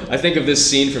Harvey, though, I think of this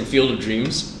scene from Field of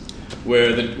Dreams,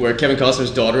 where Kevin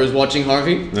Costner's daughter is watching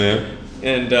Harvey. Yeah.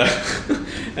 And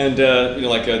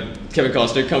Kevin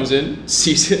Costner comes in,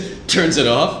 sees it, turns it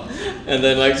off, and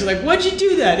then he's like, "Why'd you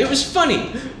do that? It was funny."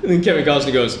 And then Kevin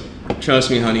Costner goes, "Trust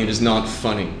me, honey, it is not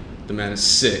funny. The man is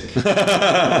sick,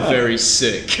 very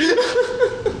sick."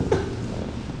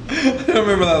 I don't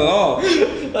remember that at all.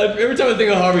 Every time I think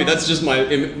of Harvey, that's just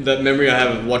that memory I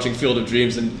have of watching Field of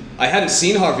Dreams, and I hadn't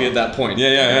seen Harvey at that point.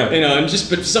 Yeah.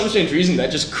 But for some strange reason,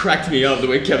 that just cracked me up the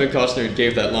way Kevin Costner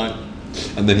gave that line.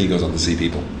 And then he goes on to see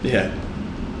people. Yeah.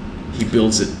 He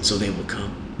builds it so they will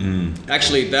come.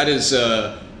 Actually, that is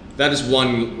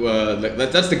one.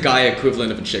 That's the guy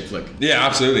equivalent of a chick flick. Yeah,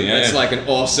 absolutely. Yeah, it's like an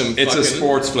awesome. It's a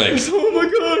sports flick. Oh my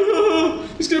god!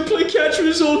 He's gonna play catch with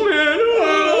his old man.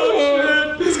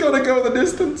 Oh shit! He's gotta go the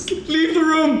distance. Leave the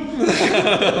room. Get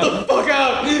the fuck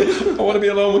out! I want to be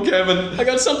alone with Kevin. I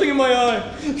got something in my eye.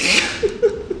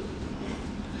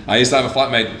 I used to have a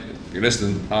flatmate. You're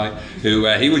listening, hi. Who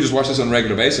he would just watch this on a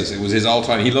regular basis. It was his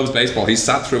all-time. He loves baseball. He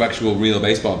sat through actual real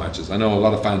baseball matches. I know a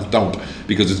lot of fans don't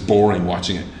because it's boring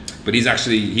watching it. But he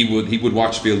would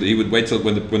watch Field. He would wait till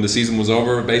when the season was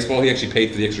over of baseball. He actually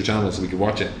paid for the extra channel so we could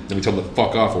watch it. Then we told him to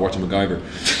fuck off or watching MacGyver.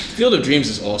 Field of Dreams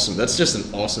is awesome. That's just an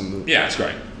awesome movie. Yeah, it's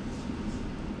great.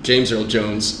 James Earl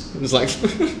Jones. It's like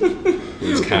with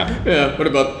his cap. Yeah. What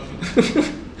about?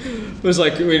 It was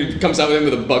like when he comes out with him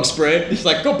with a bug spray. He's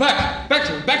like, "Go back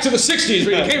to the '60s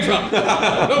where you came from.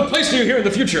 No place for you here in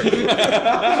the future.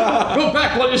 Go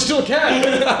back while you still can."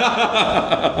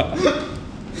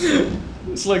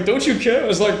 It's like, don't you care?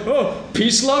 It's like, oh,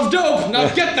 peace, love, dope. Now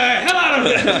get the hell out of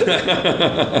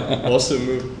here. Awesome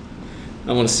move.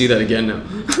 I want to see that again now.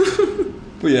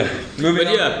 But yeah,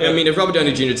 I mean, if Robert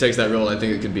Downey Jr. takes that role, I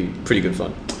think it could be pretty good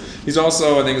fun. He's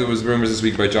also, I think there was rumors this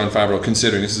week by Jon Favreau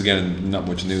considering, this is again not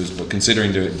much news, but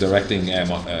considering directing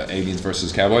Aliens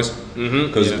vs. Cowboys,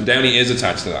 because Downey is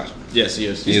attached to that. Yes, he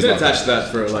is. He's been attached to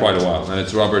that for like quite a while, and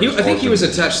it's Robert. I think he was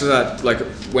attached to that like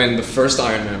when the first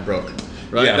Iron Man broke,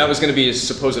 right? Yeah. That was going to be his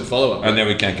supposed follow-up. And then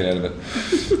we can't get out of it.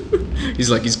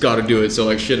 He's like, he's got to do it. So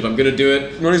like, shit, if I'm going to do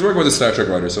it. Well, he's working with the Star Trek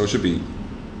writers, so it should be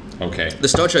okay. The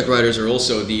Star Trek writers are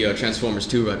also the Transformers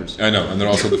 2 writers. I know, and they're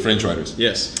also the Fringe writers.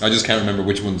 Yes. I just can't remember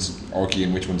which one's Orci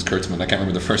and which one's Kurtzman. I can't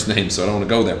remember the first name, so I don't want to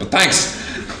go there. But thanks!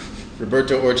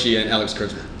 Roberto Orci and Alex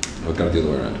Kurtzman. I've got it the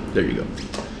other way around. There you go.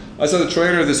 I saw the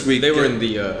trailer this week. They were in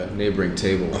the neighboring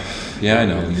table. Yeah, I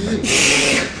know.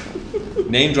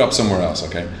 Name drop somewhere else,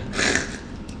 okay?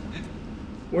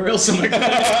 Where else am I going?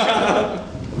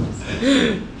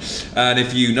 And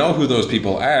if you know who those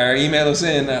people are, email us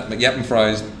in at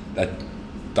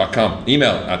mcyapandfries.com.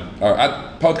 Email at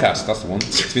podcast, that's the one.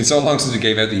 It's been so long since we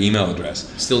gave out the email address.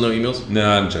 Still no emails? No,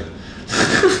 I haven't checked.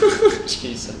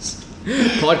 Jesus.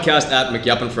 Podcast at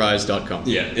mcyapandfries.com.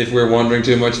 Yeah, if we're wandering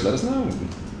too much, let us know.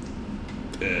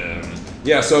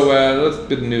 So the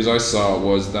bit of news I saw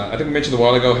was that, I think we mentioned a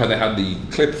while ago how they had the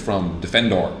clip from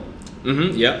Defendor.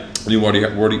 Yeah. New Woody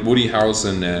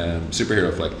Harrelson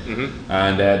superhero flick.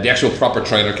 And the actual proper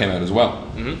trailer came out as well.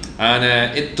 And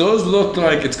it does look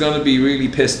like it's going to be really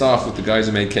pissed off with the guys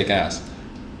who made Kick-Ass.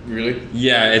 Really?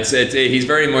 Yeah, he's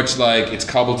very much like, it's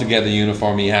cobbled together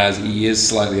uniform he has. He is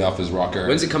slightly off his rocker.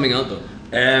 When's it coming out though?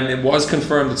 It was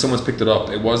confirmed that someone's picked it up.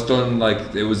 It was done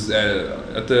at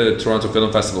the Toronto Film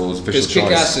Festival. It was official choice. Because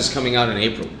Kick-Ass is coming out in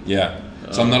April. Yeah.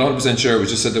 So I'm not 100% sure. It was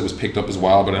just said that it was picked up as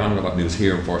well, but I haven't got that news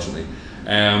here, unfortunately.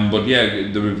 But yeah,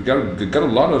 we've got a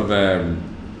lot of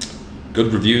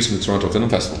good reviews from the Toronto Film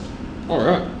Festival. All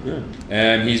right.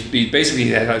 Yeah. He basically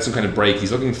had some kind of break.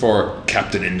 He's looking for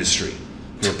Captain Industry,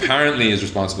 who apparently is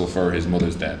responsible for his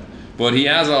mother's death. But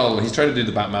he's tried to do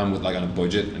the Batman with like on a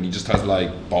budget, and he just has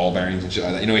like ball bearings and shit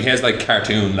like that. You know, he has like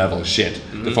cartoon level shit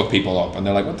to fuck people up, and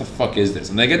they're like, what the fuck is this?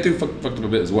 And they get fucked up a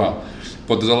bit as well.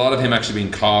 But there's a lot of him actually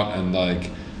being caught and like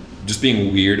just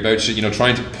being weird about shit, you know,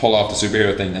 trying to pull off the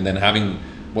superhero thing and then having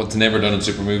what's never done in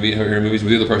superhero movies where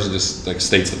the other person just like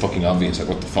states the fucking obvious, like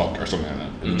what the fuck or something like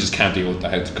that. And he just can't deal with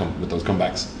how to come with those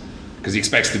comebacks because he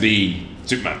expects to be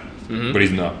Superman, but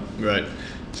he's not. Right.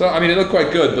 So I mean, it looked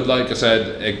quite good, but like I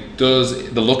said, it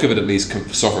does. The look of it at least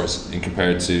suffers in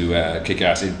compared to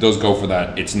Kick-Ass. It does go for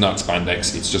that. It's not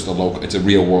spandex. It's just it's a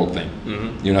real world thing.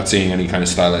 You're not seeing any kind of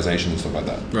stylization and stuff like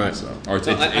that. Right. So, or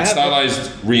it's stylized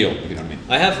real. If you know what I mean.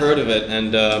 I have heard of it,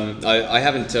 and I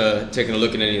haven't taken a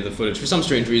look at any of the footage for some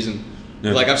strange reason.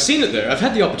 Yeah. Like I've seen it there. I've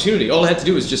had the opportunity. All I had to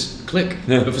do was just click,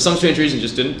 but for some strange reason,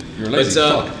 just didn't. You're lazy.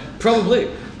 Fuck. Probably.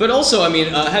 But also, I mean,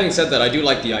 having said that, I do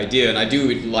like the idea, and I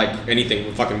do like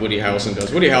anything fucking Woody Harrelson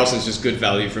does. Woody Harrelson's just good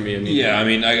value for me. Yeah, I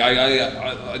mean,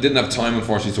 I didn't have time,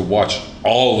 unfortunately, to watch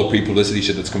all the pre-publicity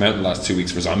shit that's come out in the last 2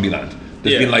 weeks for Zombieland.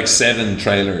 There's been like 7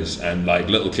 trailers and like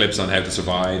little clips on how to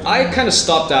survive. I kind of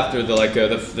stopped after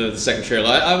the second trailer.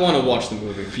 I want to watch the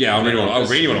movie. Yeah, I really want to watch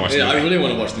the movie. I really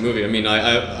want to watch the movie. I mean,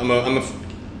 I'm a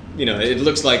you know, it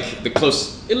looks like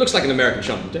it looks like an American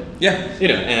Shaun of the Dead. Yeah. You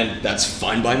know, and that's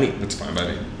fine by me. That's fine by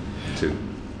me, too.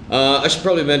 I should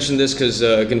probably mention this because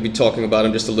I'm going to be talking about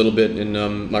him just a little bit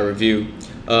in my review.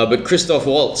 But Christoph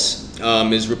Waltz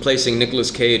is replacing Nicolas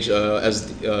Cage as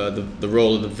the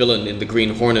role of the villain in The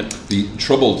Green Hornet. The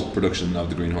troubled production of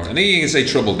The Green Hornet. I think you can say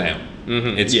troubled now.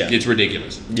 It's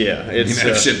ridiculous. Yeah. It's the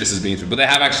amount of shit this has been through. But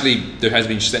there has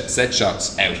been set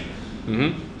shots out.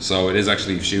 So it is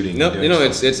actually shooting. No, you know,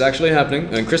 it's actually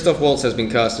happening. And Christoph Waltz has been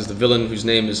cast as the villain, whose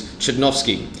name is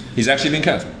Chudnovsky. He's actually been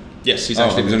cast? Yes, he's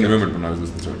actually been cast. I was only rumoured when I was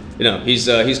listening to it. You know,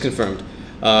 he's confirmed.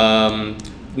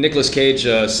 Nicolas Cage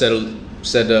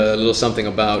said a little something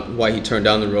about why he turned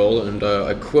down the role, and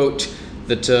I quote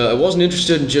that I wasn't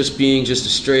interested in just being a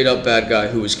straight up bad guy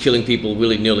who was killing people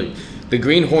willy-nilly. The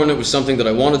Green Hornet was something that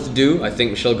I wanted to do. I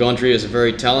think Michel Gondry is a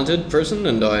very talented person,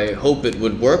 and I hope it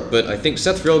would work, but I think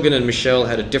Seth Rogen and Michel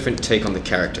had a different take on the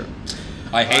character.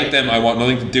 I hate them, I want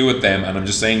nothing to do with them, and I'm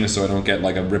just saying this so I don't get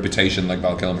like a reputation like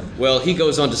Val Kilmer. Well, he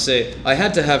goes on to say, I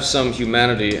had to have some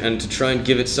humanity and to try and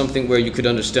give it something where you could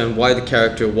understand why the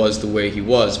character was the way he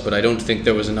was, but I don't think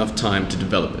there was enough time to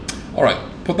develop it. Alright,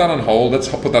 put that on hold. Let's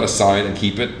put that aside and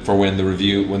keep it for when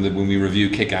we review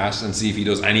Kick-Ass and see if he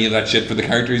does any of that shit for the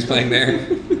character he's playing there.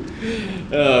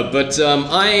 But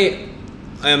I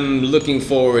am looking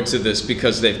forward to this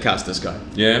because they've cast this guy.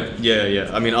 Yeah. Yeah.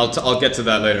 I mean, I'll get to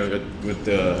that later with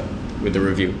the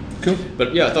review. Cool.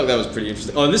 But yeah, I thought that was pretty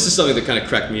interesting. Oh, and this is something that kind of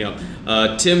cracked me up.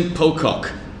 Tim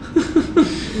Pocock.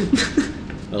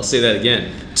 I'll say that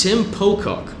again. Tim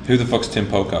Pocock. Who the fuck's Tim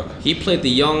Pocock? He played the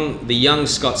young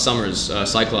Scott Summers,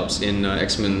 Cyclops in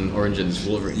X-Men Origins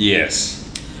Wolverine. Yes.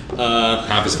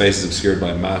 Half his face is obscured by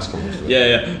a mask. Almost.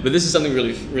 Yeah. But this is something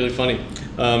really, really funny.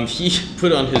 He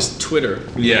put on his Twitter.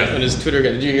 Yeah. On his Twitter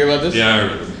account. Did you hear about this? Yeah, I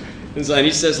remember. And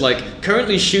he says, like,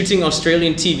 currently shooting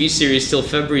Australian TV series till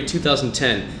February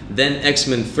 2010, then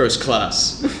X-Men First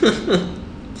Class.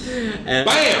 And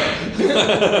BAM!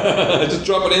 Just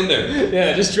drop it in there.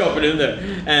 Yeah, just drop it in there.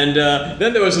 And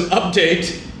then there was an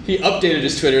update. He updated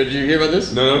his Twitter. Did you hear about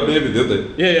this? No, maybe did they?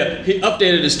 Yeah. He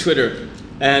updated his Twitter.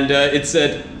 And it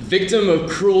said, victim of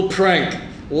cruel prank.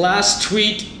 Last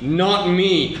tweet, not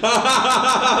me.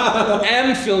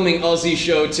 Am filming Aussie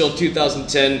show till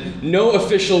 2010. No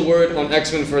official word on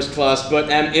X-Men First Class, but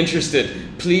am interested.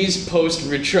 Please post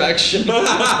retraction. You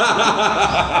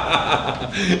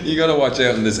gotta watch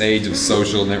out in this age of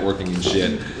social networking and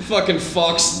shit. Fucking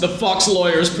Fox, the Fox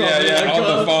lawyers probably. Yeah, on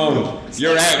the phone.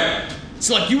 You're out. It's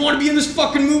like, you want to be in this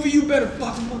fucking movie? You better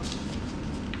fucking.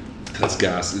 That's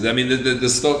gas. I mean, the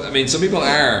stuff. I mean, some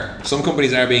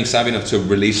companies are being savvy enough to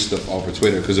release stuff over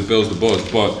Twitter because it builds the buzz.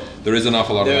 But there is an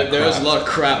awful lot of that there crap. is a lot of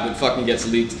crap that fucking gets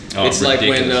leaked. Oh, it's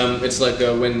ridiculous. like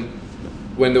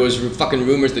when there was fucking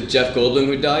rumors that Jeff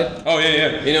Goldblum had died. Oh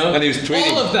yeah. You know, and he was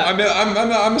tweeting. All of that.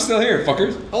 I'm still here,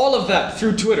 fuckers. All of that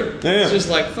through Twitter. Yeah. It's just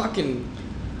like fucking.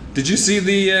 Did you see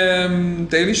the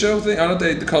Daily Show thing? Oh,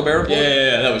 the Colbert Report?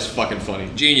 Yeah, that was fucking funny.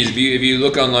 Genius. If you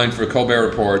look online for a Colbert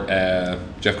Report,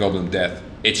 Jeff Goldblum death,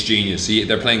 it's genius.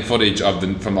 They're playing footage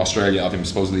from Australia of him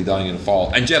supposedly dying in a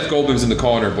fall, and Jeff Goldblum's in the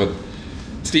corner, but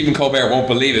Stephen Colbert won't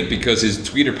believe it because his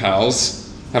Twitter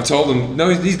pals have told him, no,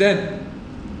 he's dead.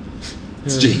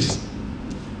 It's genius.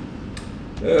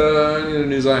 Any other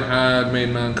news I had?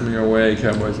 Main Man coming our way,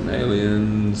 Cowboys and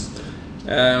Aliens.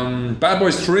 Bad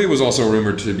Boys 3 was also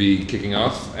rumoured to be kicking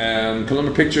off.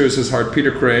 Columbia Pictures has hired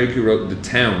Peter Craig, who wrote The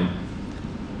Town,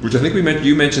 which I think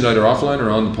you mentioned either offline or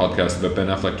on the podcast about Ben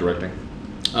Affleck directing.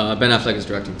 Ben Affleck is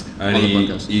directing and on the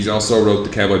podcast. He's also wrote the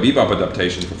Cowboy Bebop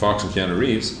adaptation for Fox and Keanu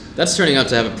Reeves. That's turning out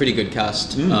to have a pretty good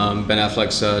cast. Ben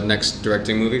Affleck's next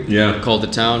directing movie, called The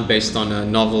Town, based on a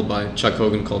novel by Chuck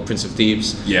Hogan called Prince of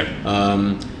Thieves. Yeah.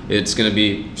 It's going to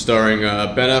be starring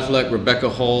Ben Affleck, Rebecca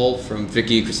Hall from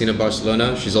Vicky Cristina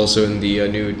Barcelona. She's also in the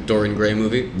new Dorian Gray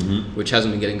movie, which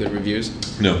hasn't been getting good reviews.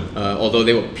 No. Although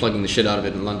they were plugging the shit out of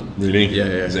it in London. Really? Yeah.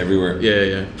 It's everywhere.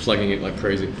 Yeah. Plugging it like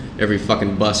crazy. Every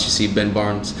fucking bus you see Ben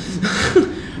Barnes.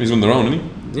 He's on their own,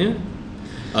 isn't he? Yeah.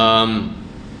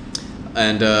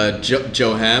 And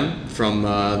Joe Hamm from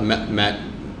Mad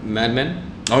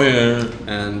Men. Oh yeah.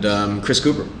 And Chris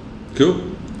Cooper. Cool.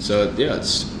 So yeah,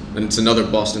 it's another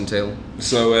Boston tale.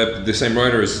 So the same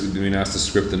writer is being asked to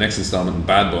script the next installment in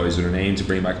Bad Boys with an aim to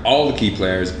bring back all the key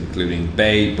players, including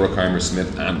Bay, Bruckheimer,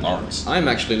 Smith, and Lawrence. I'm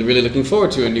actually really looking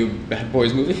forward to a new Bad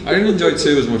Boys movie. I didn't enjoy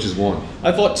 2 as much as 1.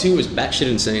 I thought 2 was batshit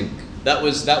insane. That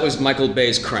was Michael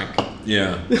Bay's Crank.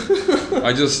 Yeah.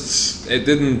 It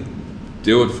didn't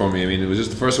do it for me. I mean, it was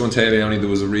just the first one, Taylor, only there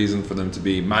was a reason for them to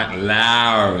be Matt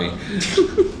Lowry.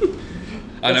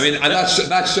 And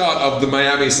that shot of the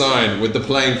Miami sign with the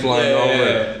plane flying over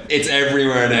it, it's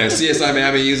everywhere now. CSI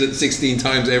Miami use it 16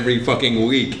 times every fucking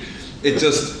week.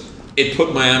 It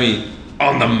put Miami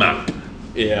on the map.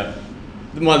 Yeah.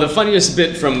 Well, the funniest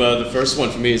bit from the first one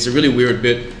for me, it's a really weird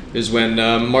bit, is when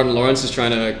Martin Lawrence is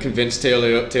trying to convince Teo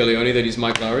Leone that he's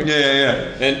Mike Lowry.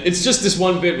 Yeah. And it's just this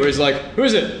one bit where he's like, who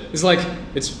is it? He's like,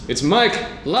 it's Mike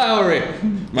Lowry.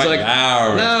 Mike like,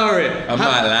 Lowry. I'm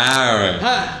Mike Lowry.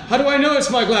 How do I know it's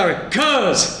Mike Lowry?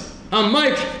 'Cause I'm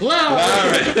Mike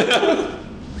Lowry.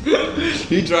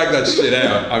 He dragged that shit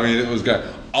out. I mean, it was good.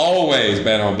 Always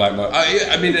bet on Black Lowry.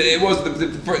 I mean, it was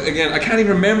again. I can't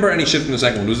even remember any shit from the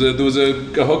second one. There was a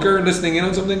hooker listening in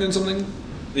on something and something.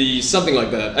 Something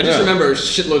like that. I just remember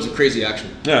shitloads of crazy action.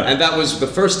 Yeah. And that was the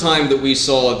first time that we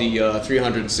saw the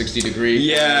 360 degree.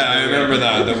 Yeah, I remember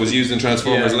that. That was used in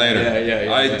Transformers later.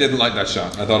 Yeah. I didn't like that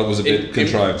shot. I thought it was a bit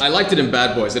contrived. I liked it in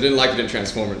Bad Boys. I didn't like it in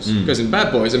Transformers. Because in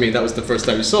Bad Boys, I mean, that was the first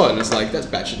time you saw it, and it's like, that's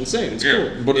batshit insane. It's cool.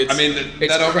 But it's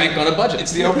Crank on a budget.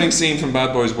 It's the opening scene from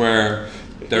Bad Boys where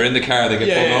they're in the car, they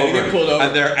get pulled over,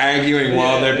 and they're arguing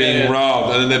while they're being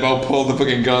robbed, and then they both pull the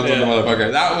fucking guns on the motherfucker.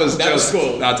 That was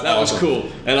cool. That was cool.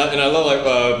 And I love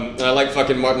I like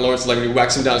fucking Martin Lawrence, like when he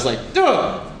whacks him down, it's like,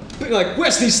 duh! Like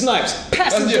Wesley Snipes,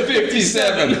 passenger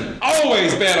 57.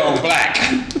 Always bet on black.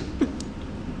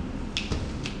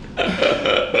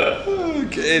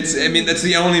 I mean, that's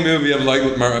the only movie I've liked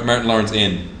with Martin Lawrence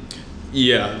in.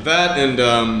 Yeah, that and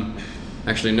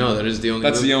actually no, that is the only.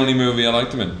 That's the only movie I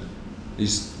liked him in.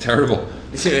 He's terrible.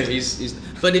 Yeah,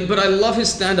 but I love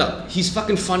his stand-up. He's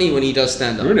fucking funny when he does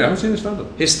stand-up. Really, I haven't seen his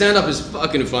stand-up. His stand-up is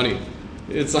fucking funny.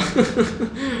 It's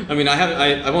I mean,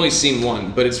 I've only seen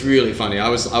one, but it's really funny. I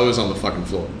was on the fucking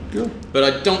floor. Good. But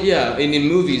I don't. Yeah, in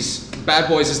movies, Bad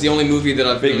Boys is the only movie that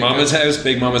I've. Big Mama's House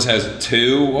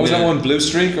 2. What was that one? Blue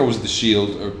Streak, or was it The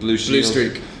Shield or Blue Shield? Blue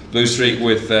Streak. Blue Streak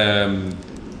with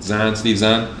Steve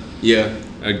Zahn. Yeah.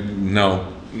 No.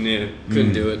 Yeah,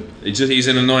 couldn't do it. He's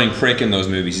an annoying prick in those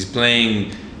movies. He's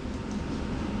playing.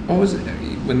 What was it?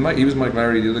 He was Mike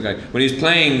Lowry, the other guy. When he was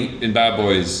playing in Bad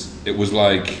Boys, it was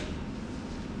like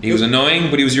he was annoying,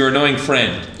 but he was your annoying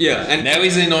friend. Yeah, and now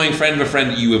he's an annoying friend of a friend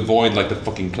that you avoid like the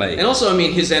fucking plague. And also, I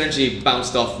mean, his energy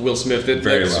bounced off Will Smith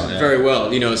very well. Very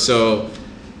well, you know. So,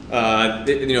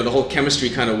 the whole chemistry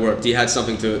kind of worked. He had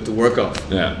something to work off.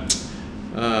 Yeah.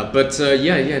 Now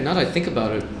that I think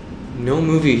about it, no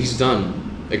movie he's done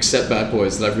except Bad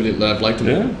Boys that I've liked him.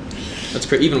 Yeah. That's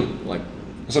crazy. Even like.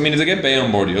 So I mean, if they get Bay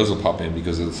on board, he will pop in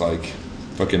because it's like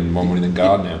fucking more money than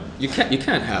God now. You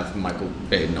can't have Michael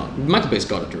Bay not. Michael Bay's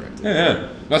got to direct. Yeah.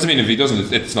 That's, I mean, if he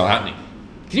doesn't, it's not happening.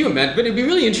 Can you imagine? But it'd be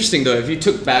really interesting though if you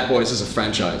took Bad Boys as a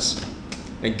franchise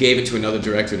and gave it to another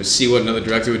director to see what another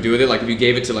director would do with it. Like if you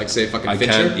gave it to like say fucking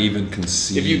Fincher. I can't even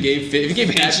conceive. If you gave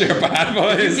Fincher Bad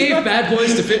Boys. If you gave Bad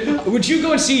Boys to Fincher, would you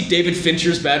go and see David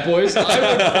Fincher's Bad Boys? I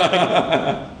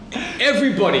would.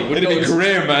 Everybody would. It'd be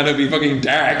grim, man. It'd be fucking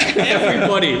dark.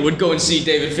 Everybody would go and see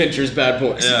David Fincher's Bad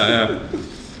Boys. Yeah.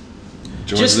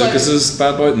 George Lucas's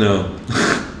Bad Boys? No.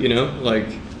 You know, like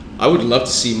I would love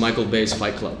to see Michael Bay's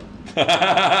Fight Club.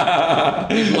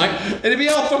 It'd be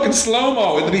all fucking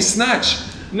slow-mo. It'd be Snatch.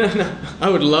 No. I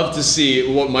would love to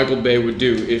see what Michael Bay would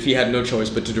do if he had no choice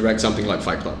but to direct something like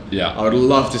Fight Club. Yeah. I would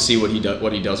love to see what he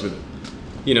does with it.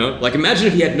 You know, like imagine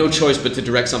if he had no choice but to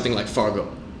direct something like Fargo.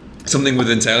 Something with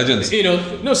intelligence. You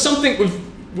know, no, something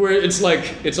where it's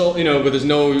like it's all, you know, where there's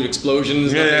no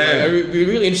explosions. Yeah. It'd be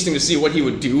really interesting to see what he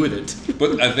would do with it.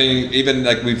 But I think even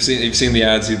like you've seen the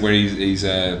ads where he's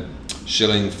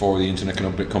shilling for the internet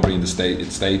company in the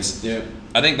States. Yeah.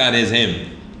 I think that is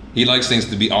him. He likes things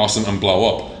to be awesome and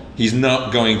blow up. He's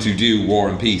not going to do War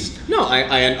and Peace. No,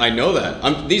 I know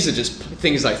that. These are just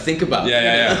things I think about.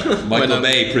 Yeah. Michael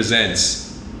Bay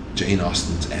presents Jane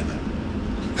Austen's Emma.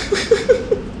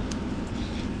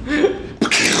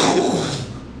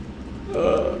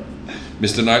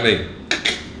 Mr. Knightley,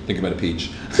 think about a peach.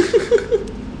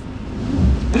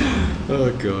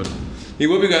 Oh God. He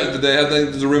will be. They had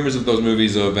the rumors of those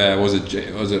movies of was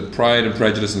it Pride and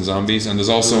Prejudice and Zombies, and there's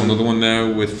also another one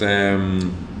now with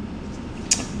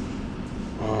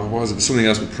what was it? Something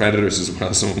else with Predators as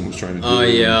well. Someone was trying to do. Oh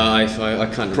yeah, I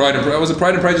can't. Pride and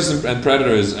Prejudice and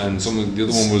Predators, and something. The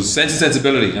other one was Sense and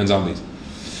Sensibility and Zombies.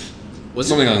 Was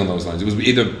something along those lines. It was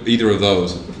either of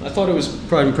those. I thought it was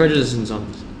Pride and Prejudice and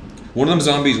Zombies. One of them's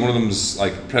zombies, one of them's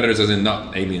like predators, as in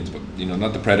not aliens, but you know,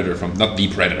 not the predator,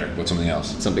 but something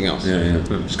else. Something else. Yeah.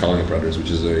 Just calling it predators, which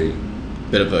is a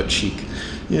bit of a cheek.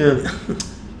 Yeah.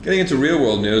 Getting into real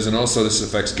world news, and also this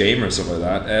affects gamers and stuff like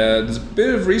that. There's a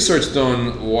bit of research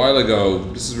done a while ago.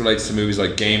 This relates to movies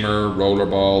like Gamer,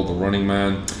 Rollerball, The Running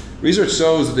Man. Research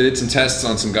shows that they did some tests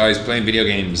on some guys playing video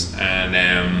games, and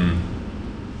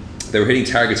they were hitting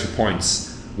targets for points.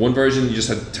 One version you just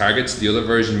had targets, the other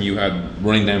version you had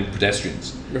running down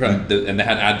pedestrians. Right. And they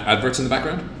had adverts in the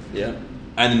background. Yeah.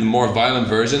 And in the more violent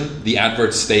version, the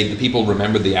adverts stayed, the people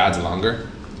remembered the ads longer.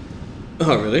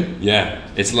 Oh, really? Yeah.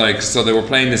 It's like, so they were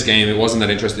playing this game, it wasn't that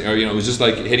interesting, or, you know, it was just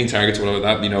like hitting targets or whatever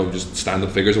like that, you know, just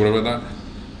stand-up figures or whatever like that.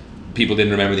 People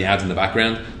didn't remember the ads in the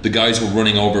background. The guys who were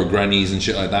running over grannies and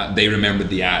shit like that, they remembered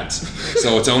the ads.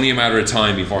 So it's only a matter of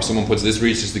time before someone puts this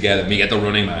research together and we get The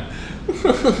Running Man.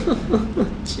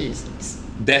 Jesus.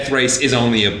 Death Race is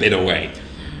only a bit away.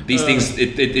 These things,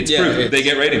 it's proof. They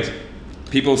get ratings.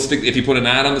 People if you put an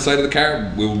ad on the side of the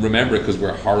car, we'll remember it because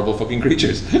we're horrible fucking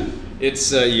creatures.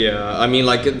 It's I mean,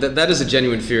 like that is a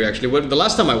genuine fear actually. The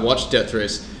last time I watched Death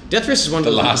Race is one of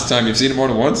the last time you've seen it more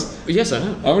than once? Yes, I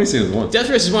have. I've only seen it once. Death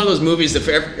Race is one of those movies that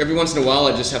for every once in a while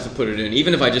I just have to put it in,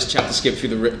 even if I just have to skip through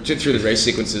the race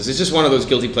sequences. It's just one of those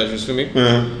guilty pleasures for me.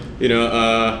 Yeah. You know,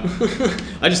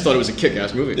 I just thought it was a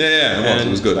kick-ass movie. Yeah, it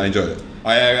was good. I enjoyed it.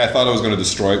 I thought I was going to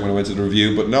destroy it when I went to the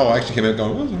review, but no, I actually came out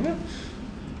going, well, yeah.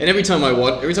 And every time I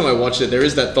watch it, there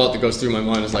is that thought that goes through my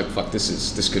mind. It's like, fuck,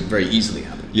 this could very easily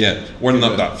happen. Yeah, we're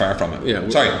not that far from it. Yeah,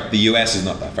 sorry, the US is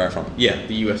not that far from it. Yeah,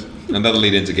 the US. And that'll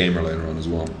lead into Gamer later on as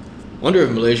well. I wonder if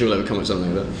Malaysia will ever come with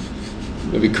something like that.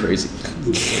 That'd be crazy.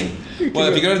 Well,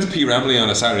 if you go to P. Ramley on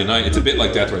a Saturday night, it's a bit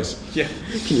like Death Race. Yeah.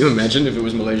 Can you imagine if it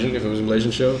was Malaysian? If it was a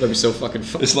Malaysian show, that'd be so fucking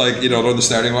fun. It's like, they're on the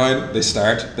starting line. They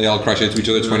start. They all crash into each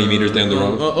other 20 meters down the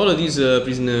road. All of these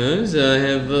prisoners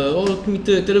have all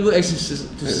committed terrible acts to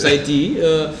society,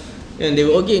 and they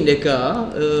will all get in their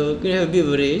car. Gonna have a bit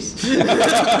of a race.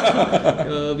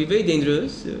 Be very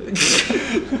dangerous.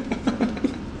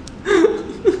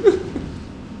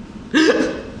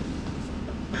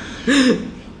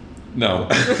 No.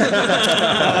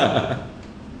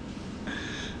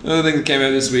 Another thing that came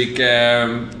out this week,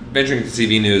 venturing into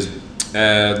TV news,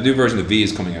 the new version of V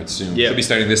is coming out soon. Yeah. Should be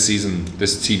starting this season,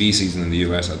 this TV season in the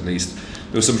US at least.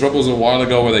 There was some troubles a while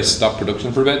ago where they stopped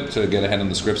production for a bit to get ahead on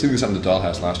the scripts. I think this happened to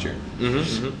Dollhouse last year.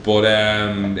 But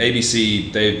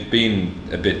ABC, they've been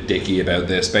a bit dicky about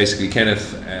this. Basically,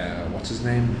 what's his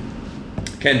name?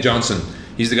 Ken Johnson.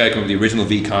 He's the guy who came up with the original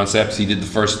V concept. He did the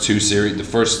first two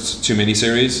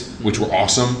miniseries, which were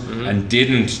awesome, and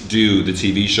didn't do the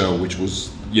TV show, which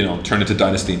was, turned into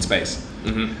Dynasty in Space.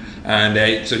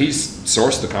 And so he's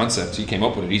sourced the concept. He came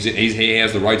up with it. He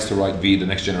has the rights to write V: The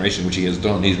Next Generation, which he has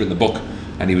done. He's written a book,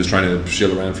 and he was trying to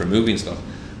shill around for a movie and stuff.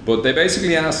 But they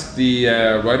basically asked the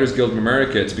Writers Guild of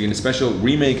America to begin a special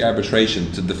remake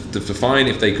arbitration to define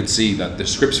if they could see that the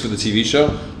scripts for the TV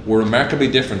show were remarkably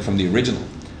different from the original,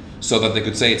 so that they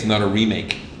could say it's not a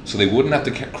remake. So they wouldn't have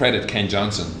to credit Ken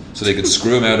Johnson, so they could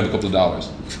screw him out of a couple of dollars.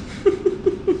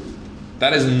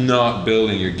 That is not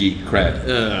building your geek cred.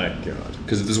 Oh, God.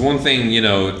 Because if there's one thing,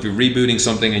 if you're rebooting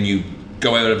something and you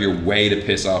go out of your way to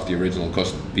piss off the original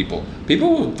people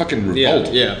will fucking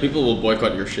revolt. Yeah, people will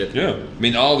boycott your shit. Yeah. I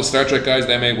mean, all the Star Trek guys,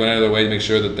 they went out of their way to make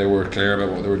sure that they were clear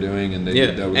about what they were doing. And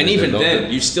and even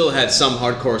then, you still had some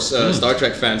hardcore Star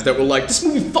Trek fans that were like, this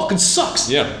movie fucking sucks.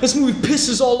 Yeah. This movie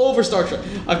pisses all over Star Trek.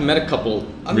 I've met a couple.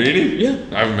 Really? Yeah.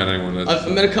 I haven't met anyone that... I've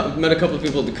met a couple of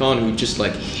people at the con who just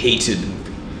like hated,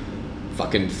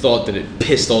 fucking thought that it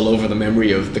pissed all over the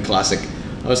memory of the classic.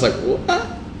 I was like, what?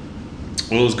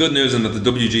 Well, it was good news in that the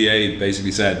WGA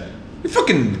basically said, you're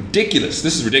fucking ridiculous.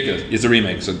 This is ridiculous. It's a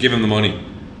remake, so give him the money.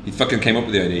 He fucking came up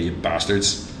with the idea, you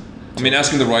bastards. I mean,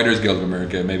 asking the Writers Guild of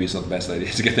America, maybe it's not the best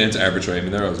idea to get them to arbitrate. I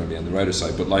mean, they're always going to be on the writer's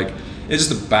side, but like, it's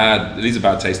just it leaves a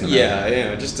bad taste in the mouth.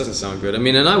 Yeah, it just doesn't sound good. I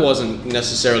mean, and I wasn't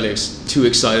necessarily too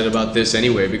excited about this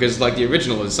anyway, because like the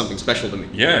original is something special to me.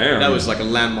 Yeah. That was like a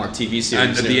landmark TV series.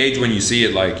 And at the age when you see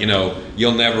it, like,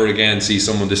 you'll never again see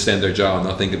someone distend their jaw and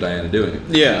not think of Diana doing it.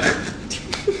 Yeah.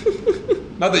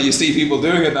 Not that you see people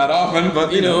doing it that often, but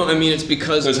I mean, it's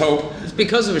because there's hope. It's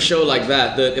because of a show like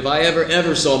that if I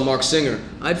ever saw Mark Singer,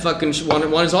 I'd fucking want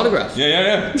his autograph.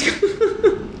 Yeah.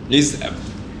 He's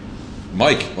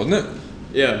Mike, wasn't it?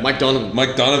 Yeah, Mike Donovan.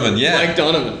 Mike Donovan, yeah. Mike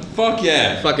Donovan. Fuck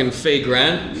yeah. Fucking Faye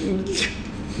Grant.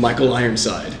 Michael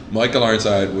Ironside. Michael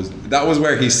Ironside was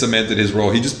where he cemented his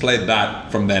role. He just played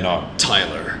that from then on.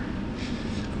 Tyler.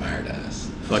 I'm a hard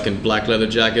ass. Fucking black leather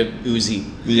jacket, Uzi.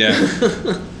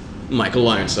 Yeah. Michael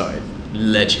Ironside.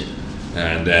 Legend.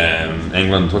 And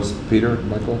England, what's Peter?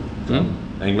 Michael?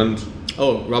 England.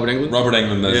 Oh, Robert Englund? Robert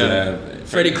Englund as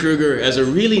Freddy Krueger as a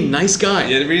really nice guy.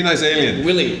 Yeah, a really nice alien.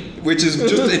 Willie. Which is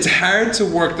just, it's hard to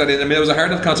work that in. I mean, it was a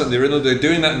hard enough concept in the original. They're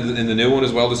doing that in the new one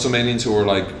as well. There's some aliens who are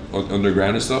like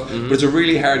underground and stuff. But it's a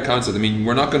really hard concept. I mean,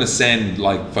 we're not going to send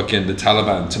like fucking the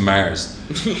Taliban to Mars.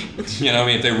 You know what I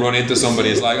mean? If they run into somebody,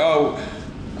 it's like, oh,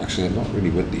 actually, I'm not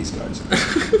really with these guys.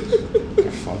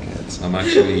 They're fuckheads. I'm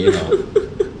actually,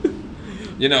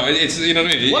 it's, you know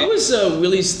what I mean? What was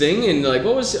Willie's thing in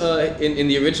what was in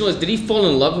the original? Did he fall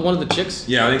in love with one of the chicks?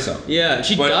 Yeah, I think so. Yeah,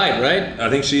 she died, right? I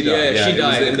think she died. Yeah, she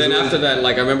died. And then after that,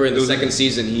 I remember in the second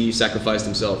season, he sacrificed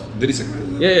himself. Did he sacrifice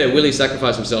himself? Yeah, Willie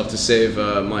sacrificed himself to save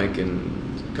Mike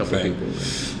and a couple of people.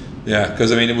 Yeah,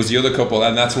 because I mean, it was the other couple,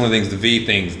 and that's one of the things, the V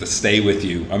things, that stay with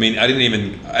you. I mean,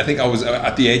 I think I was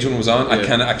at the age when it was on, I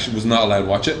kind of actually was not allowed to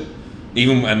watch it.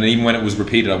 Even when it was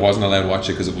repeated, I wasn't allowed to watch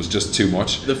it because it was just too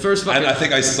much. The first fucking... And I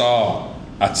think I saw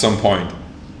at some point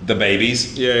the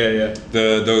babies. Yeah.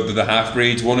 The half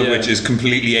breeds, one of which is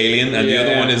completely alien, and the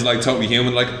other one is like totally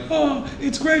human. Like, oh,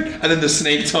 it's great. And then the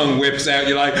snake tongue whips out.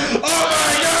 You're like, oh my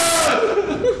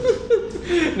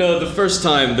god! No, the first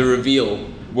time the reveal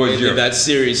in that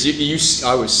series,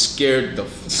 I was scared the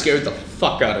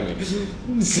fuck out of me.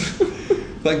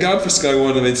 Thank God for Sky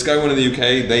One. I mean, Sky One in the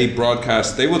UK,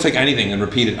 they will take anything and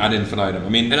repeat it ad infinitum. I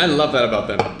mean, and I love that about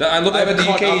them. I love that about the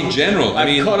UK in general.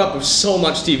 I've caught up with so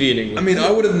much TV in England. I mean,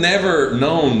 I would have never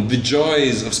known the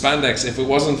joys of spandex if it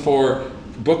wasn't for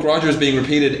Buck Rogers being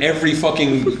repeated every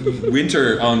fucking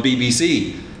winter on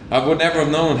BBC. I would never have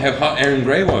known how hot Erin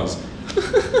Grey was.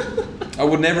 I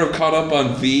would never have caught up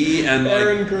on V and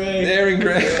Erin Grey. Erin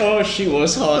Grey. Oh, she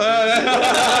was hot.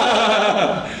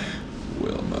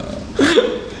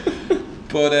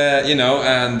 But you know,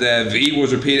 and V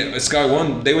was repeated. Sky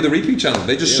One, they were the repeat channel.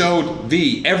 They just showed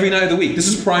V every night of the week. This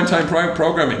is primetime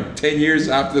programming. 10 years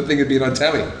after the thing had been on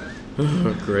telly.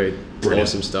 Great. Brilliant.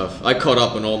 Awesome stuff. I caught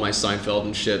up on all my Seinfeld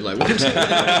and shit. Like,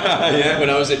 yeah.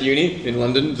 When I was at uni in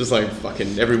London, just like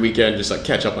fucking every weekend, just like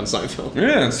catch up on Seinfeld.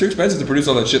 Yeah, it's too expensive to produce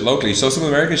all that shit locally. So some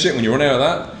American shit, when you run out of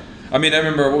that. I mean, I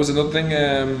remember, what was another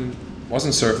thing?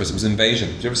 Wasn't Surface, it was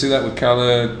Invasion. Did you ever see that with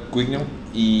Carla Guigno?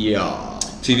 Yeah.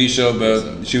 TV show,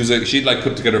 but she'd like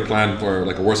put together a plan for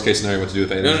like a worst case scenario what to do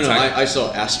with aliens. No. I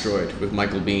saw Asteroid with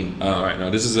Michael Biehn. Oh right, no,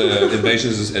 this is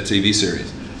Invasion is a TV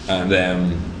series, and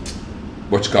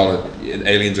what you call it,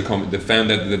 aliens are coming. They found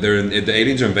that the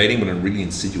aliens are invading, but in a really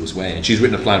insidious way. And she's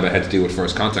written a plan about how to deal with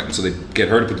first contact. So they get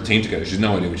her to put the team together. She's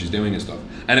no idea what she's doing and stuff.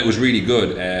 And it was really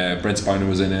good. Brent Spiner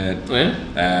was in it. Oh, yeah?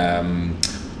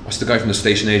 What's the guy from The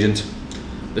Station Agent?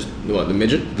 The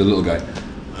midget? The little guy.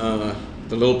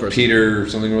 The little person. Peter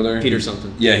something or other. Peter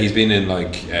something. Yeah, he's been in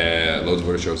like loads of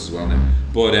other shows as well now.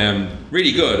 But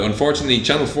really good. Unfortunately,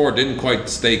 Channel 4 didn't quite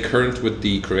stay current with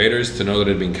the creators to know that it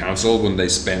had been cancelled when they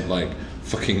spent like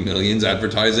fucking millions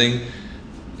advertising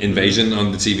Invasion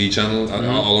on the TV channel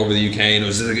all over the UK, and it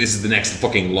was like, this is the next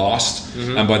fucking Lost.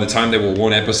 And by the time they were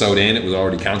one episode in, it was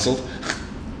already cancelled.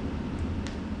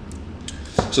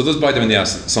 So it does bite them in the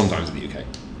ass sometimes in the UK.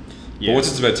 Yeah. But once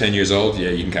it's about 10 years old, yeah,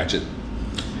 you can catch it.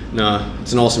 Nah,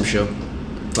 it's an awesome show.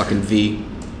 Fucking V.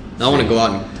 I want to go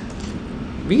out and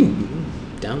we can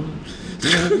download.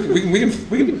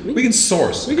 we can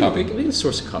source a copy. We can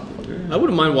source a copy. I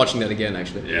wouldn't mind watching that again,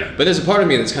 actually. Yeah. But there's a part of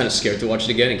me that's kind of scared to watch it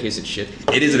again in case it's shit.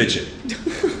 It is a bit shit.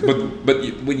 but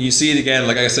when you see it again,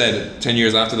 like I said, 10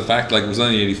 years after the fact, like it was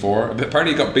only 84.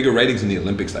 Apparently, it got bigger ratings in the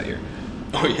Olympics that year.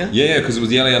 Oh yeah. Yeah, because it was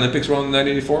the LA Olympics were on in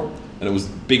 1984, and it was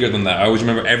bigger than that. I always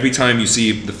remember every time you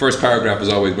see the first paragraph was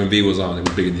always when V was on, it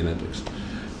was bigger than the Olympics.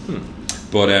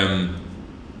 But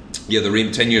yeah,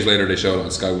 10 years later they showed it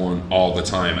on Sky One all the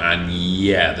time, and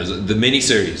yeah, the mini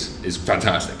series is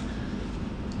fantastic.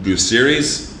 The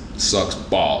series sucks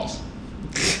balls.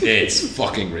 It's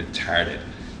fucking retarded.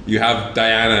 You have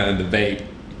Diana and the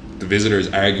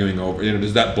visitors arguing over,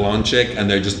 there's that blonde chick, and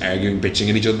they're just arguing,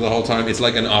 bitching at each other the whole time. It's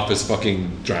like an office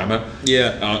fucking drama.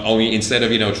 Yeah. Only instead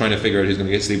of trying to figure out who's going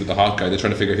to get sleep with the hot guy, they're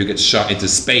trying to figure out who gets shot into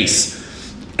space.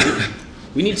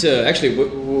 We need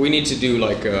to do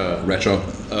like a retro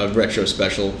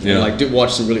special. Yeah. And like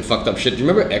watch some really fucked up shit. Do you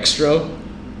remember Extra?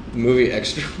 The movie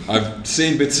Extra? I've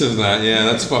seen bits of that. Yeah,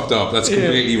 that's fucked up. That's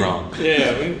completely wrong.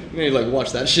 Yeah, we need to like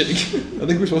watch that shit again. I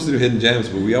think we're supposed to do hidden gems,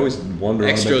 but we always wander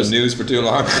on about the news for too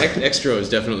long. Extra is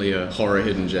definitely a horror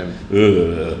hidden gem.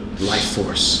 Life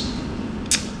Force.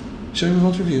 Shall we move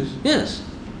on to reviews? Yes.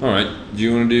 Alright, do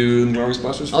you want to do Inglorious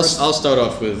Bastards first? I'll start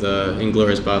off with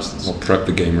Inglorious Bastards. I'll prep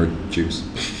the gamer juice.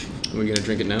 Are we going to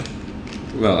drink it now?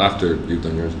 Well, after you've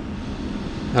done yours.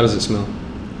 How does it smell?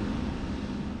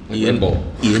 Like Red Bull.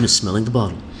 Ian is smelling the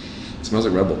bottle. It smells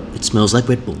like Red Bull. It smells like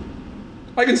Red Bull.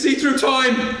 I can see through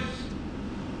time!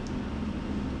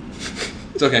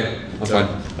 It's okay. I'm fine.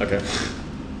 Okay.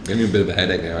 Gave me a bit of a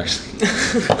headache now, actually.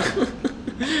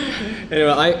 Anyway,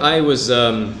 I was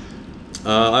in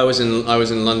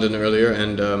London earlier,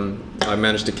 and I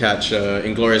managed to catch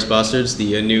Inglorious Bastards,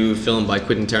 the new film by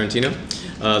Quentin Tarantino,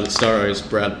 that stars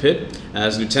Brad Pitt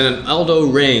as Lieutenant Aldo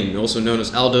Rain, also known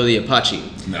as Aldo the Apache.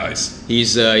 Nice.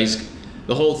 He's the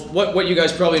whole what you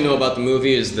guys probably know about the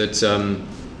movie is that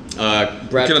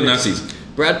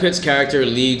Brad Pitt's character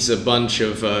leads a bunch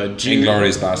of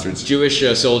Inglorious Bastards, Jewish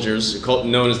soldiers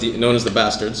known as the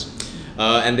Bastards,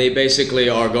 and they basically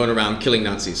are going around killing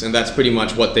Nazis, and that's pretty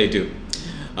much what they do.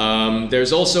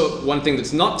 There's also one thing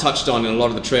that's not touched on in a lot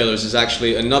of the trailers is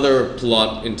actually another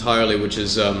plot entirely, which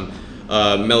is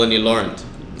Melanie Laurent,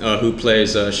 who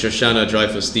plays Shoshana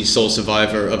Dreyfus, the sole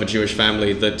survivor of a Jewish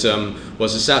family that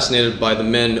was assassinated by the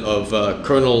men of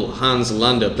Colonel Hans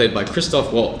Landa, played by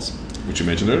Christoph Waltz. Which you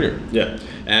mentioned earlier. Yeah,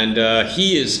 and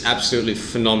he is absolutely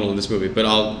phenomenal in this movie, but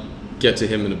I'll get to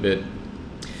him in a bit.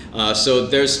 So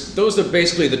those are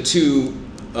basically the two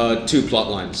plot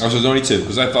lines. Oh, so there's only two?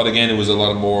 Because I thought again it was a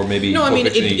lot more maybe. No, I mean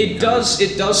it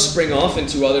does spring off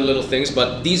into other little things,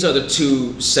 but these are the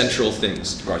two central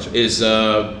things. Gotcha. Is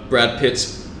Brad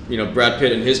Pitt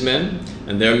and his men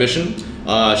and their mission,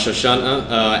 Shoshana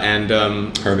and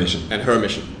her mission. And her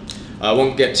mission. I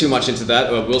won't get too much into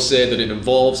that. We'll say that it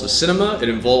involves a cinema. It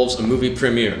involves a movie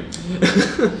premiere.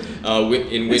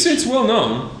 In which it's well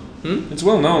known. It's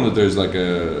well known that there's like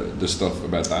there's stuff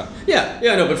about that. Yeah,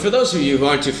 no. But for those of you who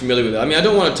aren't too familiar with it, I mean, I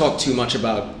don't want to talk too much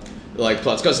about like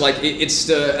plots, because like it's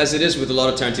as it is with a lot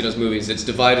of Tarantino's movies, it's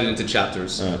divided into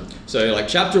chapters. So like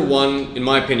chapter 1, in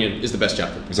my opinion, is the best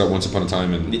chapter. Is that Once Upon a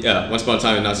Time in? Yeah, Once Upon a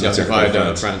Time in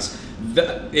Nazi-occupied France.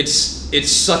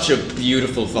 It's such a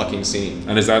beautiful fucking scene.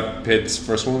 And is that Pitt's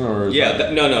first one, or?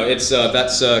 No, it's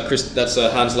that's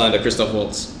Hans Landa, Christoph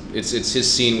Waltz. It's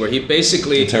his scene where he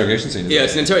basically interrogation scene. Yeah,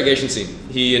 it's an interrogation scene.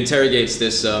 He interrogates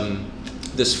this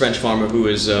this French farmer who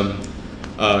is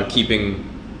keeping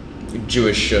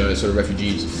Jewish sort of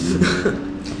refugees,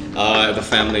 the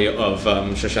family of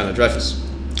Shoshana Dreyfus,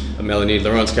 Melanie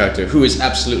Laurent's character, who is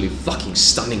absolutely fucking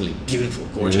stunningly beautiful,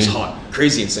 gorgeous, hot,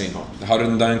 crazy, insane hot. Hotter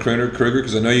than Diane Kruger?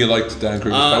 Because I know you liked Diane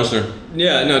Kruger's poster.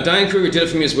 Yeah, no, Diane Kruger did it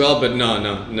for me as well, but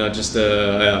no, just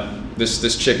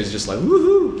this chick is just like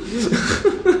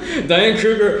woohoo. Diane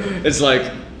Kruger is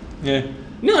like, yeah.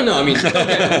 No, I mean,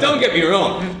 don't get me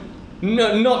wrong.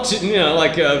 No, not to,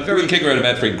 like very. You wouldn't kick her out of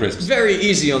bed for eating crisps. Very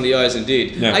easy on the eyes,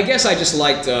 indeed. Yeah. I guess I just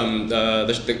liked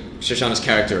the Shoshana's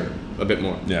character a bit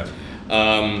more. Yeah.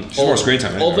 She's more screen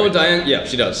time. Although Diane, yeah,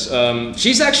 she does.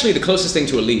 She's actually the closest thing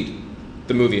to a lead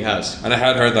the movie has. And I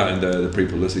had heard that in the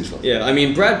pre-publicity stuff. Yeah, I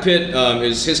mean, Brad Pitt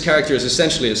his character is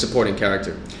essentially a supporting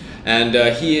character. And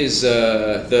he is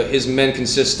his men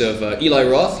consist of Eli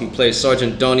Roth, who plays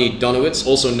Sergeant Donnie Donowitz,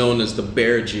 also known as the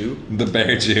Bear Jew. The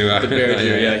Bear Jew. The Bear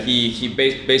Jew. Yeah. He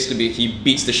basically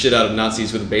beats the shit out of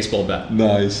Nazis with a baseball bat.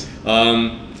 Nice.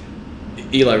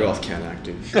 Eli Roth can't act,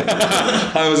 dude.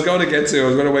 I was going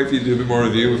to wait for you to do a bit more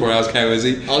review before I ask how is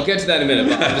he. I'll get to that in a minute,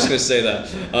 but I'm just going to say that.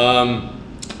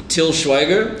 Till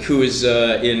Schweiger, who is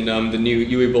in the new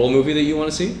Uwe Boll movie that you want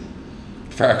to see.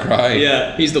 Far Cry.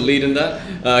 Yeah, he's the lead in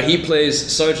that. He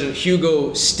plays Sergeant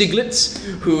Hugo Stiglitz,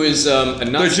 who is a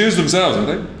Nazi. They're Jews themselves,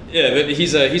 aren't they? Yeah, but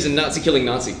he's a Nazi killing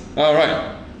Nazi. Oh,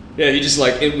 right. Yeah, he just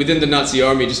like within the Nazi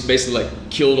army, just basically like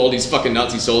killed all these fucking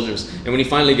Nazi soldiers. And when he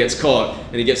finally gets caught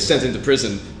and he gets sent into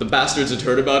prison, the bastards had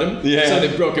heard about him, so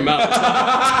they broke him out.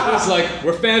 It's like,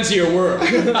 we're fans of your work.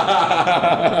 Genius.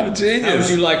 How would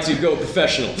you like to go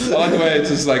professional? I like the way it's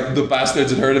just like the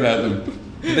bastards had heard about them.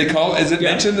 They call? Is it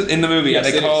mentioned in the movie?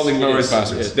 Yes, they call Inglorious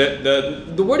Bastards.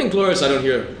 The word Inglorious I don't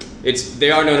hear.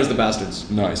 They are known as the bastards.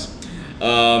 Nice.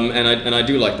 And I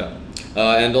do like that.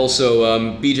 And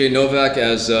also B.J. Novak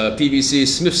as PVC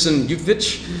Smithson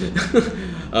Yukvich.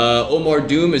 Omar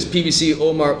Doom as PVC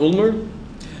Omar Ulmer.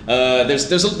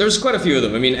 There's quite a few of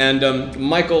them. I mean, and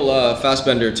Michael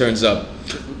Fassbender turns up.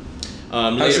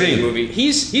 Later in the movie.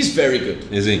 He's very good.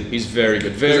 Is he? He's very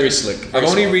good. Very slick. I've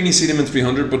only really seen him in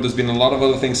 300, but there's been a lot of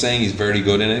other things saying he's very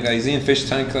good in it. Is he in Fish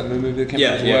Tank, that new movie that came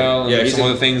out as well? Yeah, he's some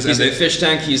other things. He's in Fish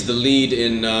Tank. He's the lead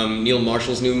in Neil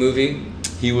Marshall's new movie.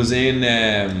 He was in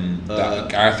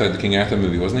the King Arthur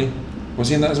movie, wasn't he? Was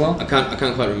he in that as well? I can't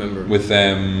quite remember. With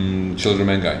Children of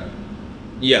Men guy.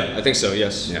 Yeah, I think so.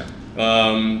 Yes. Yeah.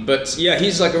 But yeah,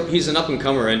 he's an up and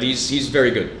comer, and he's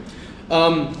very good.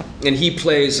 And he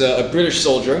plays a British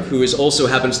soldier who also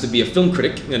happens to be a film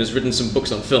critic and has written some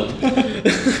books on film.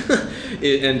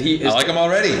 And I like him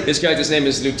already. His character's name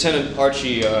is Lieutenant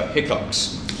Archie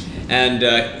Hickox. And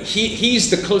he's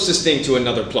the closest thing to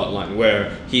another plot line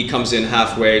where he comes in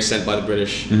halfway, sent by the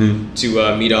British,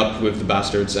 to meet up with the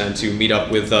bastards and to meet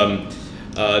up with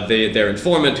their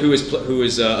informant, who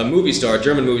is a movie star,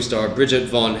 German movie star, Bridget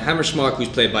von Hammersmark, who's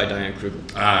played by Diane Kruger.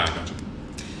 Ah, gotcha.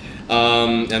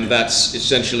 And that's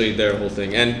essentially their whole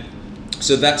thing. And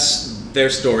so that's their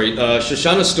story.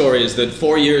 Shoshana's story is that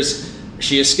 4 years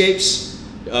she escapes.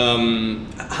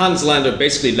 Hans Landa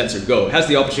basically lets her go. Has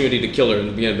the opportunity to kill her in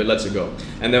the beginning, but lets her go.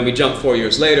 And then we jump 4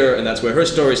 years later, and that's where her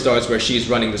story starts, where she's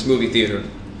running this movie theater.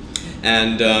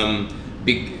 And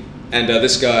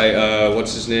this guy,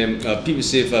 what's his name?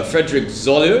 PVC Frederick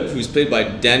Zoller, who's played by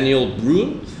Daniel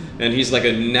Brühl. And he's like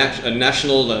a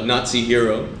national Nazi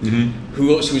hero,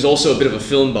 who's also a bit of a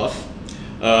film buff.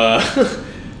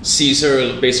 Sees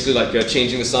her basically like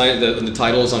changing the sign, the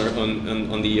titles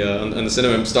on the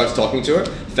cinema, and starts talking to her,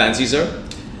 fancies her,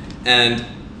 and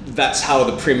that's how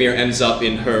the premiere ends up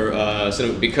in her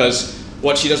cinema. Because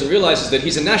what she doesn't realize is that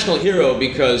he's a national hero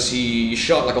because he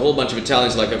shot like a whole bunch of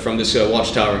Italians from this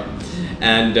watchtower,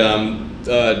 and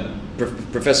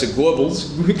Professor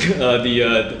Goebbels,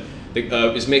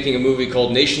 is making a movie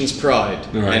called Nation's Pride,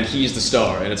 and he's the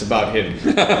star, and it's about him.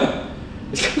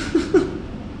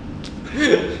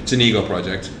 It's an ego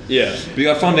project. Yeah. But you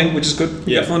got funding, which is good.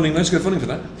 You got funding. Let's get funding for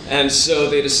that. And so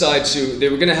they decide they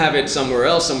were going to have it somewhere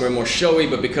else, somewhere more showy,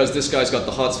 but because this guy's got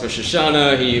the hots for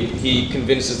Shoshana, he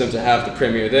convinces them to have the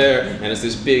premiere there, and it's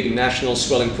this big national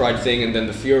swelling pride thing, and then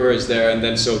the Fuhrer is there, and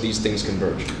then so these things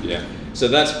converge. Yeah. So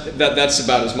that's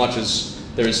about as much as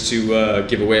there is to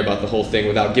give away about the whole thing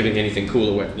without giving anything cool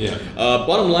away. Yeah.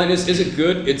 Bottom line is it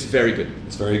good? It's very good.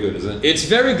 It's very good, is it? It's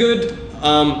very good,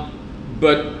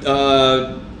 but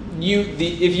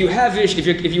if you have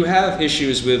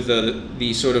issues with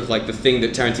the sort of like the thing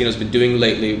that Tarantino's been doing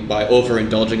lately by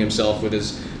overindulging himself with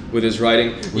his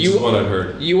writing, which is what I've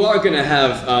heard. You are going to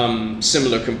have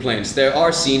similar complaints. There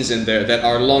are scenes in there that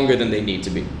are longer than they need to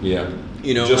be. Yeah.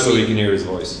 You know, just so you can hear his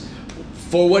voice.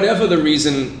 For whatever the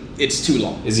reason, it's too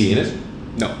long. Is he in it?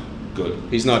 No. Good.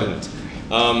 He's not in it.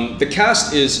 The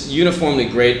cast is uniformly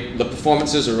great. The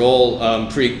performances are all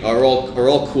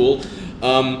cool.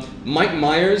 Mike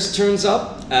Myers turns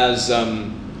up as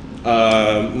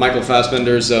Michael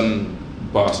Fassbender's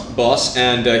boss,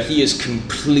 and he is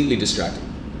completely distracting.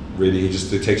 Really,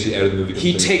 he takes you out of the movie.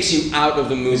 He takes you out of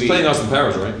the movie. He's playing Austin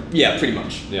Powers, right? Yeah, pretty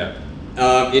much. Yeah.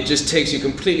 It just takes you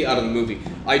completely out of the movie.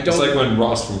 It's like when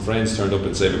Ross from Friends turned up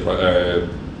in Saving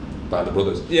Band of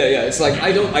Brothers. Yeah. It's like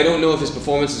I don't know if his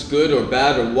performance is good or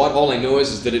bad or what. All I know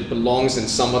is that it belongs in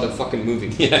some other fucking movie.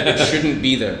 Yeah. It shouldn't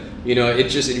be there. You know,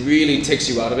 it really takes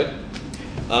you out of it.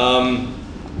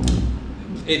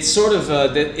 It's sort of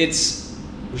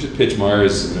We should pitch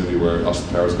Myers a movie where Austin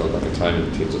Powers goes back in time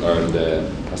and teams Ireland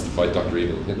has to fight Dr.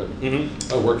 Evil.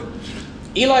 That'll work.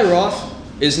 Eli Roth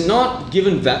is not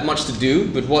given that much to do,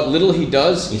 but what little he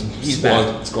does, he's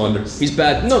bad. Squanders. He's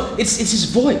bad. No, it's his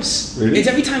voice. Really? It's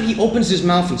every time he opens his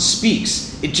mouth and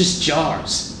speaks, it just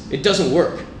jars. It doesn't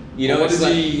work. You know, what is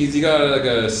he? Has he got like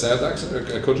a South accent or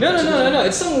a country accent? No.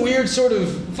 It's some weird sort of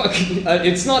fucking.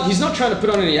 It's not. He's not trying to put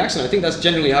on any accent. I think that's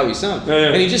generally how he sounds.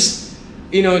 Yeah. And he just,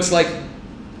 it's like,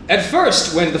 at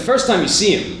first, the first time you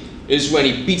see him is when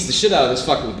he beats the shit out of this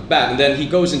fucker with the bat, and then he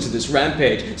goes into this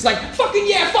rampage. It's like fucking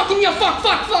yeah, fuck,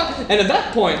 fuck. And at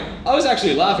that point, I was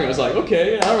actually laughing. I was like,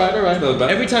 okay, yeah, all right.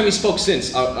 Every time he spoke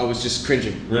since, I was just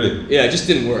cringing. Really? Yeah, it just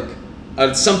didn't work.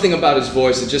 Something about his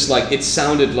voice, it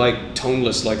sounded like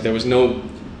toneless, like there was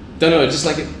just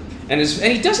like it, and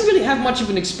he doesn't really have much of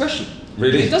an expression.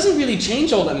 Really? It doesn't really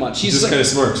change all that much. He just kind of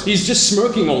smirks. He's just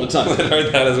smirking all the time. I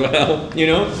heard that as well. You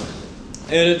know,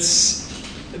 and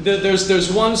there's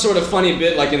one sort of funny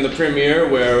bit like in the premiere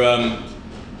where,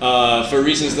 for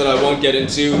reasons that I won't get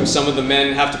into, some of the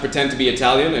men have to pretend to be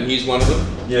Italian, and he's one of them.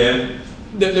 Yeah.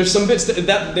 There's some bits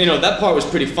that part was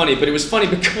pretty funny, but it was funny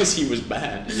because he was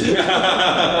bad.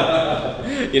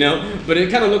 But it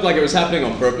kind of looked like it was happening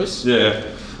on purpose. Yeah.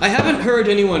 I haven't heard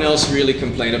anyone else really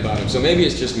complain about him, so maybe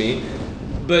it's just me.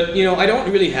 But I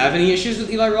don't really have any issues with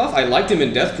Eli Roth. I liked him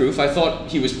in Death Proof. I thought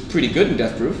he was pretty good in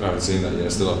Death Proof. I haven't seen that yet. I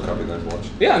still haven't copied that to watch.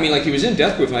 Yeah, I mean, like he was in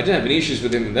Death Proof, and I didn't have any issues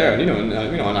with him in there. And and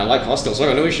I like Hostel, so I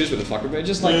got no issues with the fucker. But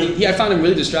just like I found him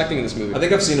really distracting in this movie. I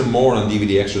think I've seen him more on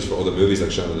DVD extras for other movies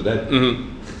like Shaun of the Dead.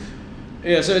 Mm-hmm.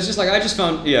 Yeah, so it's just like I just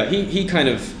found he kind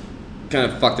of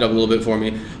fucked it up a little bit for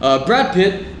me. Brad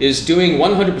Pitt is doing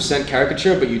 100%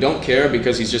 caricature, but you don't care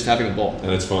because he's just having a ball.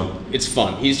 And it's fun. It's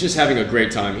fun. He's just having a great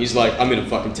time. He's like, I'm in a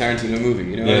fucking Tarantino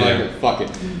movie, fuck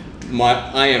it.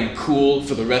 I am cool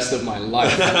for the rest of my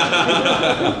life.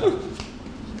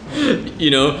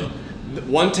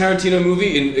 One Tarantino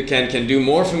movie can do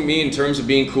more for me in terms of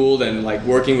being cool than like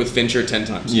working with Fincher 10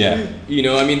 times. Yeah.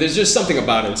 There's just something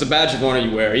about it. It's a badge of honor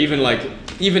you wear, even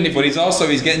if. But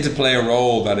he's getting to play a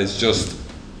role that is just,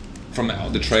 from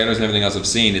the trailers and everything else I've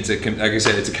seen, like I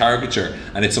said, it's a caricature,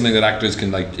 and it's something that actors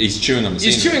can he's chewing on the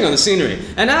scenery. He's chewing on the scenery,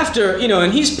 and after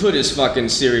and he's put his fucking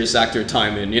serious actor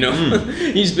time in.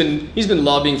 He's been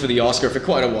lobbying for the Oscar for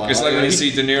quite a while. It's like when you see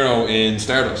De Niro in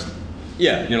Stardust.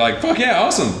 Yeah. You're like, fuck yeah,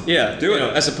 awesome. Yeah. Do it.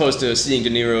 As opposed to seeing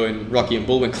De Niro in Rocky and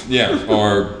Bullwinkle. Yeah.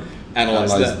 Or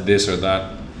analyze this or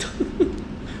that.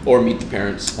 Or Meet the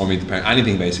Parents.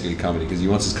 Anything basically comedy, because he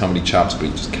wants his comedy chops, but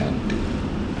he just can't do it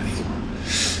anymore.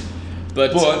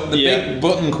 But the big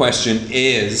button question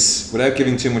is, without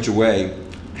giving too much away,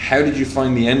 how did you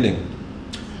find the ending?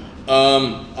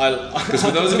 Because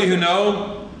for those of you who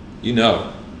know, you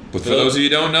know. But for those of you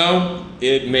who don't know,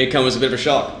 it may come as a bit of a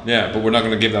shock. Yeah, but we're not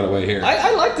going to give that away here.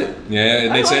 I liked it. Yeah,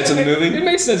 it made sense in the movie? It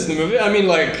made sense in the movie. I mean,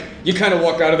 like, you kind of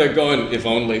walk out of there going, if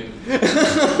only.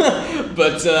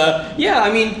 But,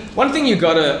 one thing you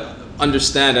got to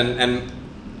understand, and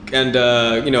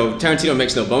Tarantino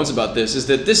makes no bones about this, is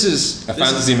that this is a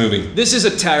fantasy movie. This is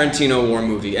a Tarantino war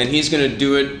movie, and he's going to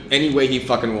do it any way he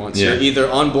fucking wants. Yeah. You're either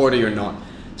on board or you're not.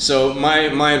 So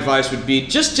my advice would be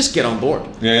just get on board.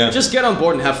 Yeah. Just get on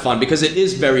board and have fun, because it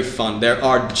is very fun. There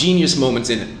are genius moments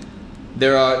in it.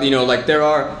 There are,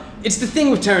 it's the thing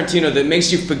with Tarantino that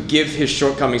makes you forgive his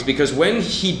shortcomings, because when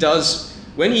he's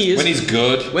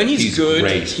good,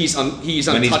 great. he's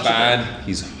untouchable. When he's bad,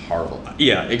 he's horrible.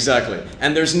 Yeah, exactly.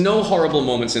 And there's no horrible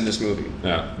moments in this movie.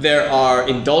 Yeah. There are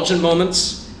indulgent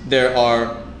moments. There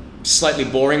are slightly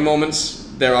boring moments.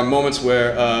 There are moments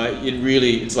where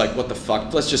it's like, what the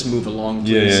fuck? Let's just move along,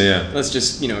 please. Yeah. Let's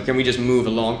just, can we just move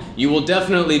along? You will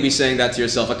definitely be saying that to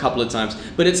yourself a couple of times,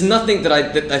 but it's nothing that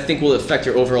I think will affect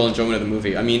your overall enjoyment of the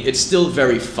movie. I mean, it's still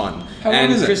very fun. How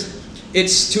long is it?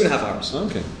 It's 2.5 hours.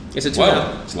 Okay. It's a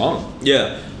 2.5. It's long.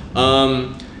 Yeah.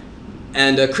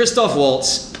 And Christoph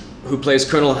Waltz, who plays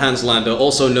Colonel Hans Landa,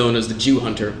 also known as the Jew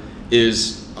Hunter,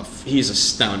 he's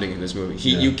astounding in this movie.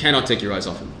 You cannot take your eyes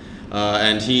off him.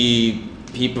 And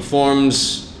he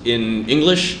performs in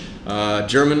English,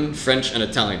 German, French, and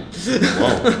Italian.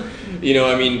 Wow.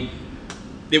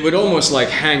 It would almost like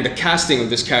hang. The casting of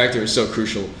this character is so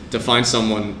crucial to find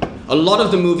someone. A lot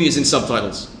of the movie is in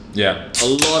subtitles. Yeah. A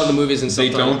lot of the movies in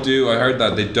subtitles. I heard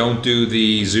that, they don't do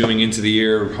the zooming into the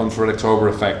ear, Hunt for Red October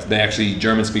effect. They actually,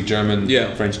 German speak German,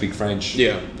 French speak French.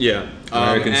 Yeah.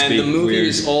 American and speak the movie weird.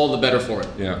 is all the better for it.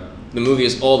 Yeah. The movie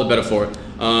is all the better for it.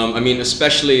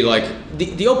 Especially like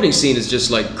the opening scene is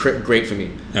just like great for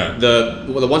me. Yeah.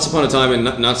 The Once Upon a Time in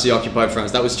Nazi-occupied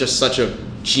France, that was just such a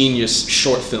genius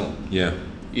short film. Yeah.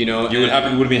 You would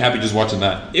have been happy just watching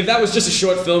that. If that was just a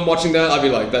short film, watching that, I'd be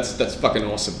like, that's fucking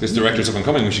awesome. This director's up and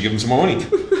coming. We should give him some more money.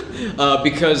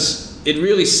 Because it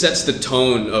really sets the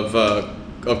tone of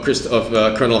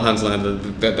Colonel Hans Landa,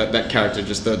 that character,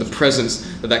 just the presence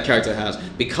that character has.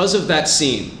 Because of that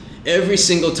scene, every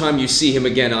single time you see him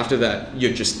again after that,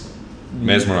 you're just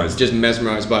mesmerized. Just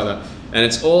mesmerized by that, and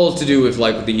it's all to do with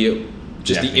like the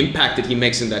impact that he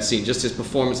makes in that scene, just his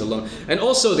performance alone, and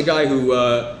also the guy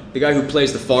who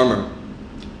plays the farmer,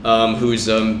 who's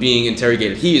being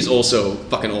interrogated. He is also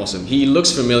fucking awesome. He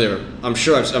looks familiar. I'm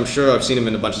sure I've seen him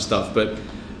in a bunch of stuff, but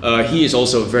he is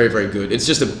also very, very good. It's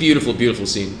just a beautiful, beautiful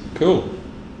scene. Cool.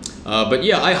 But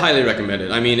yeah, I highly recommend it.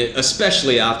 I mean,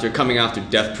 especially coming after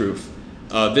Death Proof.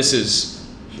 This is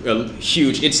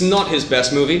huge. It's not his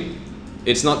best movie.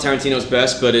 It's not Tarantino's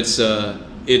best, but it's a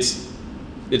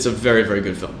very, very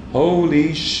good film.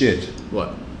 Holy shit.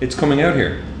 What? It's coming out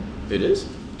here. It is?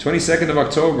 22nd of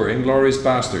October, Inglorious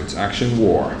Bastards, Action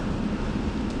War.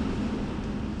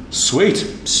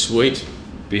 Sweet.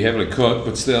 Be heavily cut,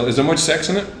 but still. Is there much sex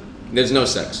in it? There's no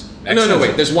sex. Excellent. No,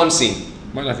 wait. There's one scene.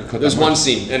 Might like to cut There's that one much.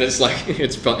 scene, and it's like,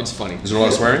 it's funny. Is there a lot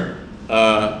of swearing?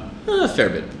 A fair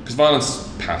bit. Because violence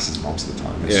passes most of the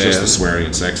time. It's just the swearing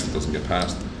and sex that doesn't get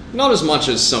passed. Not as much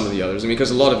as some of the others. I mean,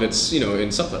 because a lot of it's,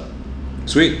 in subtitle.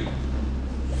 Sweet.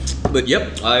 But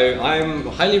yep, I'm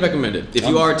highly recommend it. If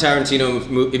you are a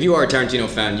Tarantino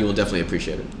fan, you will definitely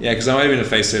appreciate it. Yeah, because I might have been a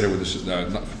face sitter with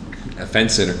a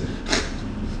fence sitter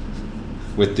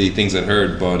with the things I'd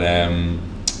heard, but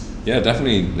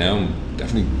definitely now I'm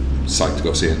definitely psyched to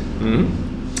go see it.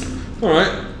 Mm-hmm. All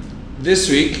right, this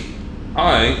week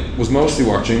I was mostly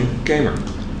watching Gamer.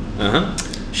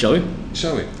 Shall we?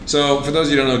 So, for those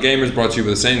of you who don't know, Gamer's brought to you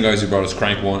by the same guys who brought us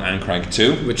Crank 1 and Crank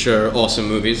 2. Which are awesome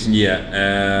movies.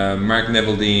 Yeah, Mark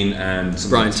Neville-Dean and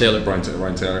Brian Taylor. Brian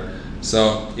Taylor.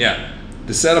 So, yeah,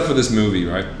 the setup for this movie,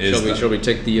 right, is Shall we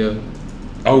take the...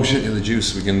 Oh shit, the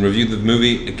juice. We can review the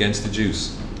movie against the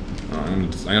juice. I'm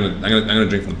gonna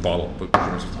drink from the bottle, but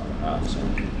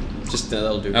just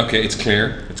that'll do. Okay, it's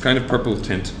clear. It's kind of purple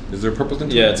tint. Is there a purple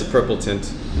tint? Yeah, it's a purple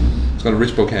tint. It's got a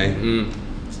rich bouquet.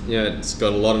 Yeah, it's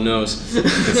got a lot of nose. It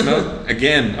smells.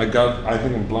 Again, I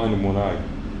think I'm blind in one eye.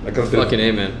 I got fucking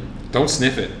A, man. Don't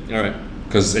sniff it. All right.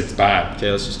 Because it's bad.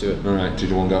 Okay, let's just do it. All right, 3,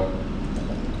 2, 1, go.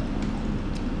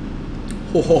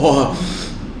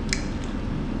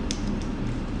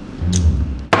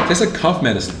 Tastes like cough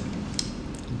medicine.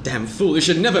 Damn fool! You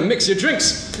should never mix your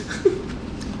drinks.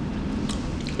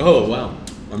 Oh wow.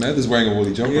 My mouth is wearing a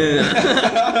woolly jumper.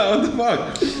 Yeah. What the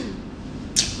fuck?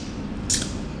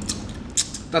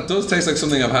 That does taste like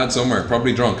something I've had somewhere,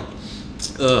 probably drunk.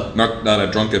 Not that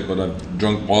I've drunk it, but I've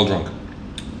drunk all drunk.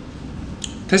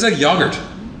 Tastes like yogurt.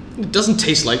 It doesn't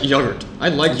taste like yogurt. I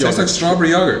like yogurt. Tastes like strawberry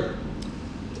yogurt.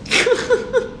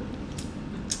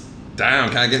 Damn,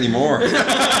 can't get any more.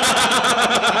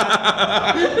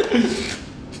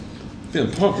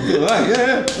 Feeling pumped. Feeling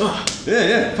that,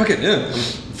 yeah. Fuck it, yeah. I'm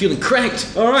feeling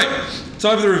cranked. All right,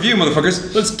 time for the review,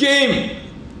 motherfuckers. Let's game.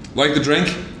 Like the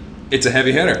drink, it's a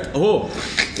heavy hitter. Oh,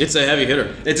 it's a heavy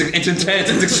hitter. It's intense.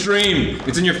 It's extreme.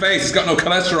 It's in your face. It's got no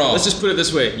cholesterol. Let's just put it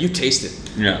this way: you taste it.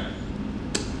 Yeah.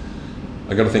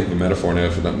 I got to think of a metaphor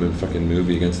now for that fucking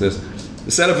movie against this.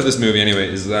 The setup of this movie, anyway,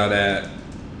 is that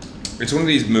it's one of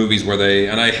these movies where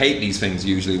and I hate these things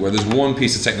usually, where there's one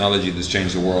piece of technology that's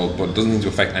changed the world, but it doesn't seem to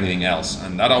affect anything else.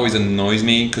 And that always annoys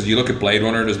me, because you look at Blade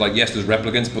Runner, there's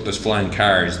replicants, but there's flying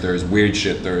cars, there's weird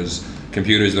shit, there's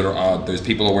computers that are odd. There's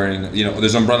people are wearing,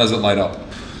 there's umbrellas that light up.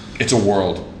 It's a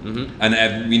world,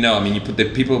 and we know. I mean,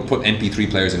 people put MP3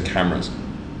 players in cameras.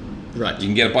 Right.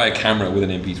 You can buy a camera with an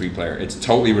MP3 player. It's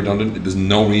totally redundant. There's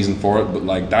no reason for it, but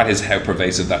like that is how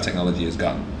pervasive that technology has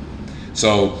gotten.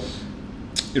 So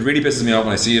it really pisses me off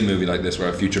when I see a movie like this, or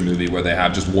a future movie where they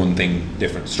have just one thing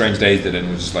different. Strange Days did it, and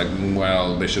it was just like,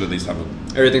 well, they should at least have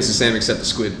a... Everything's the same except the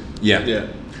squid. Yeah.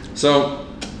 So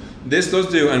this does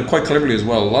do, and quite cleverly as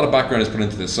well, a lot of background is put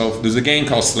into this. So there's a game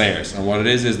called Slayers, and what it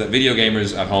is that video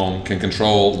gamers at home can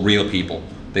control real people.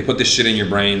 They put this shit in your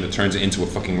brain that turns it into a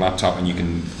fucking laptop, and you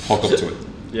can hook up to it.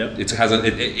 Yeah. It has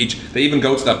they even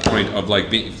go to that point of like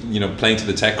playing to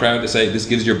the tech crowd to say this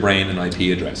gives your brain an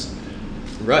IP address.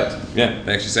 Right. Yeah,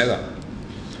 they actually say that.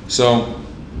 So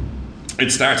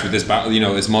it starts with this battle,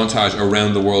 this montage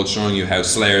around the world showing you how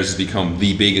Slayers has become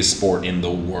the biggest sport in the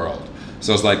world.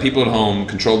 So it's like people at home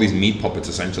control these meat puppets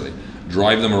essentially,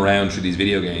 drive them around through these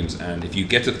video games, and if you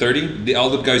get to 30, all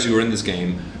the guys who are in this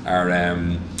game are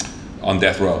on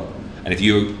death row, and if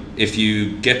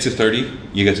you get to 30,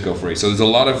 you get to go free. So there's a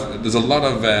lot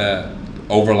of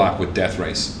overlap with Death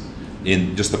Race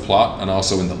in just the plot and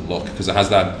also in the look, because it has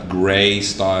that grey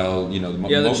style. The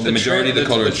majority of the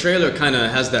colors. The trailer kind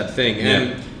of has that thing,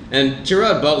 and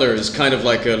Gerard Butler is kind of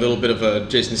like a little bit of a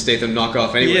Jason Statham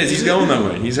knockoff. Anyway, he is. He's going that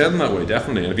way. He's heading that way,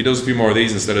 definitely. And if he does a few more of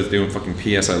these instead of doing fucking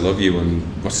P.S. I Love You and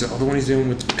what's the other one he's doing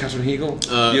with Catherine Hegel?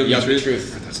 The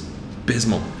Truth. That's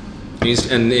abysmal. He's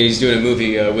doing a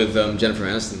movie with Jennifer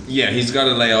Aniston. Yeah, he's got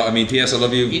to lay out. I mean, P.S. I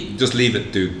Love You. Just leave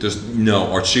it, dude. Just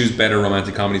no, or choose better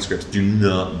romantic comedy scripts. Do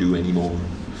not do any more.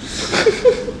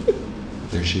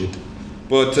 They're shit.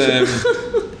 But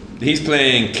he's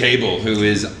playing Cable, who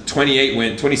is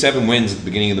 27 wins at the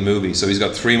beginning of the movie. So he's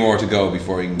got 3 more to go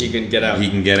before he can get out.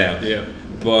 Yeah.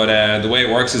 But the way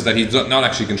it works is that he's not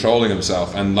actually controlling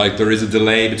himself, and like there is a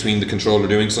delay between the controller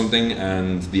doing something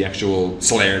and the actual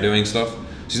Slayer doing stuff.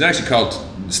 So he's actually called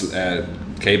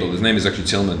Cable. His name is actually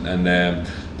Tillman, and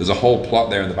there's a whole plot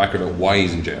there in the background about why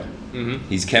he's in jail. Mm-hmm.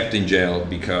 He's kept in jail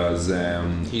because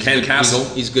Ken Castle.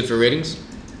 He's good for ratings.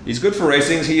 He's good for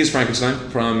ratings. He is Frankenstein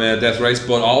from Death Race,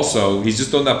 but also he's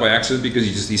just done that by accident because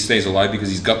he stays alive because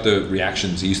he's got the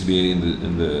reactions. He used to be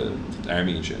in the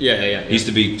army and shit. Yeah. He used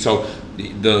to be some of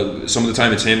the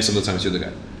time it's him, some of the time it's the other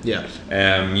guy.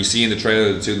 Yeah. You see in the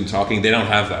trailer the two of them talking. They don't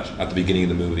have that at the beginning of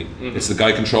the movie. Mm-hmm. It's the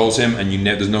guy controls him, and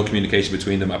there's no communication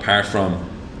between them apart from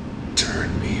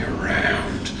turn me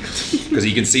around. Because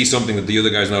he can see something that the other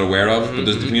guy's not aware of, but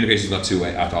the communication's not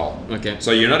two-way at all. Okay.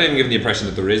 So you're not even given the impression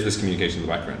that there is this communication in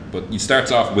the background. But it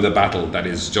starts off with a battle that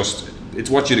is it's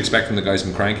what you'd expect from the guys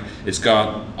from Crank. It's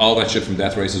got all that shit from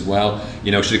Death Race as well.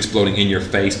 Shit exploding in your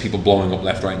face, people blowing up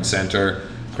left, right, and center,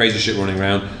 crazy shit running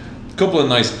around. A couple of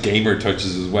nice gamer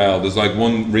touches as well. There's like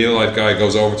one real-life guy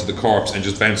goes over to the corpse and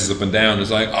just bounces up and down.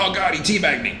 It's like, oh god, he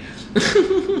teabagged me.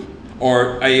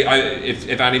 Or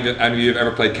if any of you have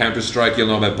ever played Counter-Strike, you'll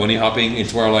know about bunny hopping.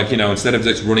 It's where instead of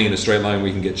just running in a straight line where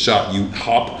you can get shot, you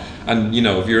hop. And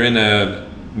if you're in a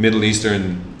Middle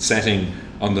Eastern setting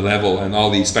on the level and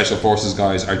all these special forces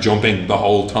guys are jumping the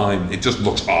whole time, it just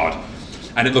looks odd.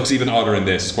 And it looks even odder in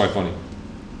this. It's quite funny.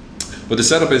 But the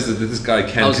setup is that this guy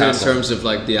Ken Castle. How's it in terms of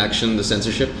like the action, the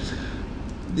censorship?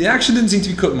 The action didn't seem to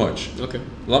be cut much. Okay.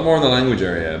 A lot more in the language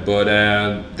area, but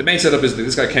the main setup is that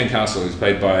this guy Ken Castle, who's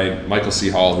played by Michael C.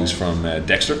 Hall, who's from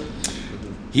Dexter.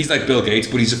 He's like Bill Gates,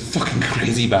 but he's a fucking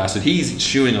crazy bastard. He's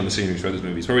chewing on the scenery throughout this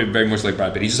movie. He's probably very much like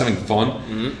Brad Pitt. He's just having fun.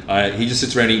 Mm-hmm. He just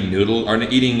sits around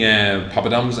eating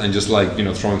poppadoms and just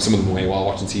throwing some of them away while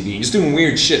watching TV. He's just doing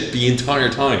weird shit the entire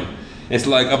time. It's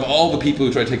like, of all the people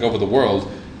who try to take over the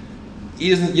world,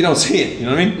 you don't see it. You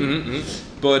know what I mean? Mm-hmm.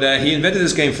 But he invented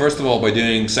this game first of all by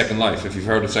doing Second Life. If you've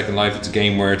heard of Second Life, it's a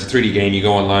game where it's a 3D game. You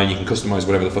go online, you can customize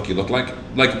whatever the fuck you look like a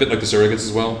bit like the Surrogates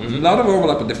as well. Mm-hmm. A lot of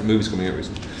overlap with different movies coming out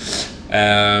recently.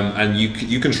 And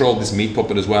you control this meat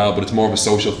puppet as well, but it's more of a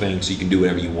social thing, so you can do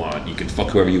whatever you want. You can fuck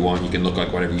whoever you want. You can look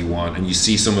like whatever you want, and you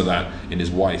see some of that in his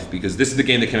wife because this is the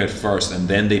game that came out first, and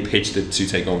then they pitched it to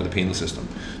take over the penal system.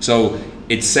 So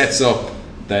it sets up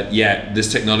that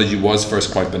this technology was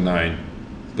first quite benign,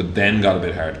 but then got a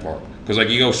bit hardcore.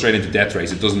 Because you go straight into Death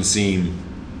Race, it doesn't seem,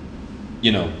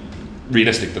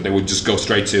 realistic that they would just go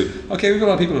straight to, okay, we've got a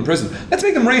lot of people in prison, let's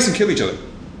make them race and kill each other.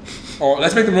 Or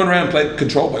let's make them run around and play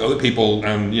controlled by other people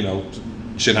and,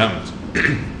 shit happens.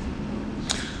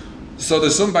 So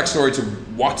there's some backstory to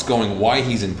why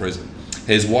he's in prison.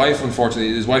 His wife,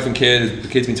 unfortunately, and kid, the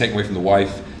kid's been taken away from the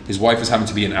wife. His wife is having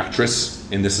to be an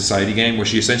actress in this society game where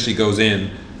she essentially goes in,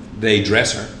 they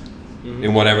dress her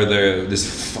in whatever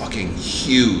this fucking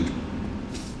huge...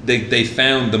 They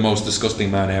found the most disgusting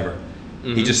man ever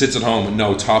He just sits at home with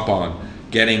no top on,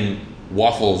 getting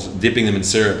waffles, dipping them in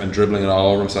syrup and dribbling it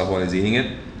all over himself while he's eating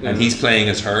it. And he's playing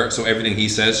as her, so everything he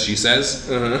says, she says.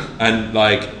 And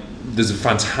like, there's a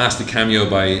fantastic cameo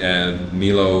by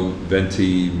Milo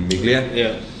Ventimiglia.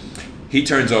 Yeah. He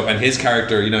turns up and his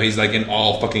character, he's like in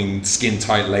all fucking skin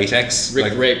tight latex. Rick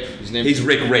like, Rape. His name. He's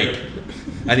Rick Rape.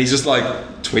 And he's just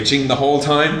like twitching the whole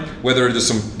time, whether there's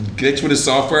some glitch with his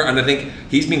software. And I think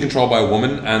he's being controlled by a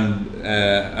woman, and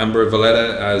Amber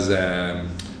Valletta as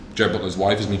Jared Butler's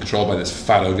wife is being controlled by this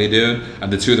fat ugly dude,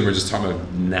 and the two of them are just talking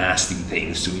about nasty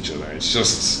things to each other. It's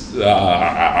just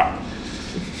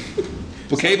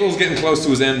But Cable's getting close to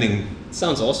his ending.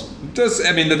 Sounds awesome. Those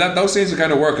scenes will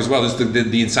kind of work as well. There's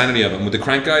the insanity of it. And with the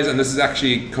crank guys, and this is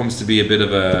actually comes to be a bit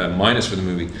of a minus for the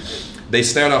movie. They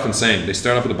start off insane. They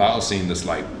start off with a battle scene that's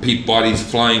like bodies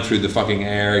flying through the fucking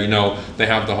air. They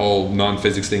have the whole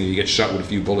non-physics thing. You get shot with a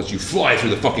few bullets, you fly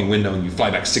through the fucking window and you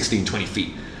fly back 16, 20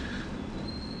 feet.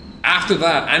 After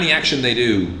that, any action they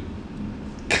do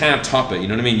can't top it. You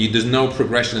know what I mean? There's no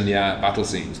progression in the battle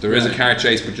scenes. There is a car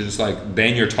chase, but you're just like,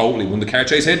 then you're totally, when the car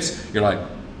chase hits, you're like,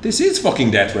 this is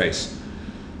fucking Death Race.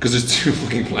 Because there's two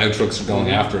fucking plow trucks going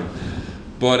after him.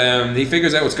 But he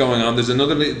figures out what's going on. There's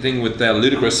another thing with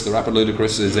Ludacris, the rapper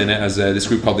Ludacris is in it as this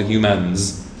group called the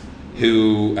Humans,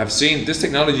 who have seen this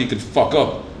technology could fuck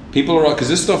up. People are, because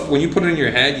this stuff, when you put it in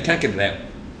your head, you can't get it out.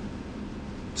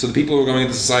 So the people who are going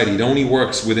into society, it only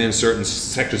works within certain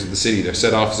sectors of the city. They're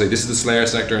set off to say, this is the Slayer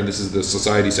sector and this is the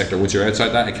society sector. Once you're outside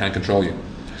that, it can't control you.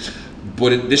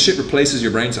 But this shit replaces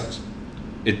your brain cells.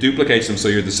 It duplicates them so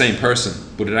you're the same person,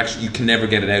 but you can never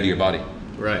get it out of your body.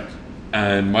 Right.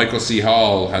 And Michael C.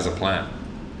 Hall has a plan.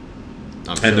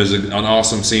 And there's an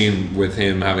awesome scene with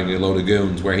him having a load of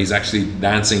goons where he's actually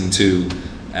dancing to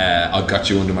I've Got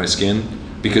You Under My Skin,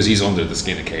 because he's under the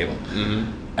skin of Cable.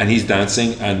 And he's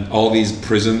dancing, and all these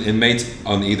prison inmates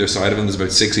on either side of him, there's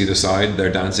about 6 either side,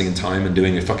 they're dancing in time and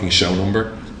doing a fucking show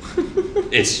number.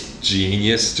 It's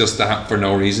genius, just to for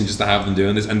no reason, just to have them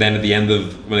doing this. And then at the end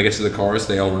of, when they get to the chorus,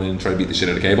 they all run in and try to beat the shit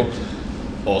out of Cable.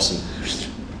 Awesome.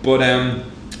 But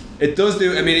it does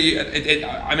do, I mean,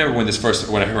 I remember when I first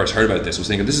heard about this, I was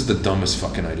thinking, this is the dumbest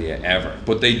fucking idea ever.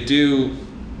 But they do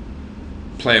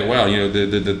play it well.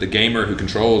 The gamer who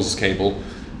controls Cable,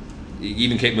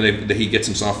 even Cable, when he gets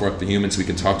some software up to humans so we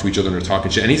can talk to each other and they're talking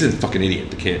shit. And he's a fucking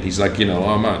idiot, the kid. He's like,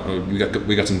 oh man,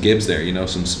 we got some Gibbs there,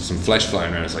 some flesh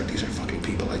flying around. It's like, these are fucking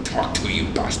people I talk to, you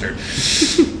bastard.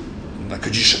 Like,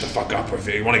 could you shut the fuck up? Or if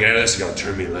you want to get out of this, you gotta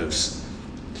turn me loose.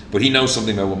 But he knows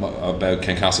something about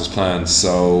Ken Castle's plans,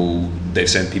 so they've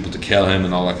sent people to kill him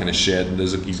and all that kind of shit. And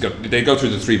they go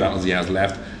through the 3 battles he has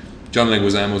left. John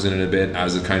Leguizamo's in it a bit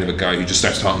as a kind of a guy who just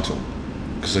starts talking to him.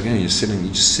 Because again, you're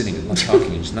just sitting, you're not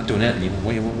talking, you're just not doing anything.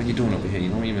 What are you doing over here? You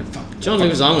know what I mean? Fuck. John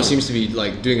Leguizamo seems to be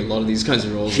like doing a lot of these kinds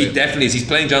of roles. He definitely is. He's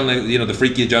playing the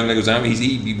freaky John Leguizamo.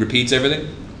 He repeats everything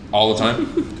all the time.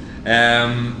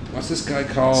 What's this guy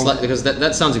called? Because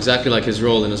that sounds exactly like his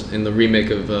role in the remake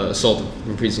of Assault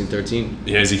from Precinct 13.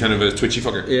 Yeah, is he kind of a twitchy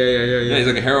fucker? Yeah. He's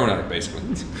like a heroin addict, basically.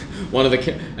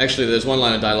 Actually, there's one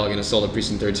line of dialogue in Assault of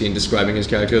Precinct 13 describing his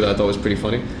character that I thought was pretty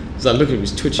funny. He's like, look at him,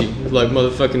 he's twitchy. Like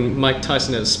motherfucking Mike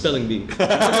Tyson had a spelling bee.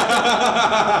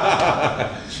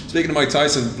 Speaking of Mike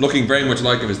Tyson, looking very much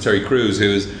like him is Terry Crews, who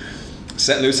is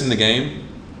set loose in the game.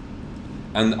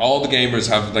 And all the gamers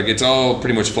have, like, it's all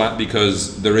pretty much flat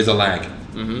because there is a lag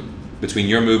between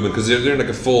your movement, because they're like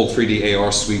a full 3D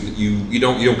AR suite that you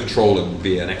don't control them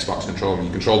via an Xbox controller. You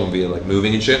control them via like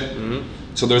moving and shit.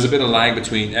 So there's a bit of lag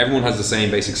between. Everyone has the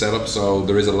same basic setup, so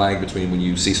there is a lag between when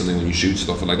you see something, when you shoot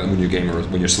stuff like that,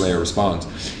 when your Slayer responds.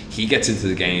 He gets into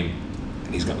the game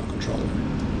and he's got no control.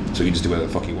 So he just do whatever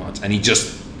the fuck he wants, and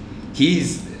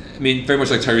he's very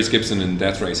much like Tyrese Gibson in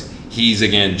Death Race. He's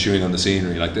again chewing on the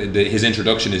scenery. Like his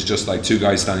introduction is just like 2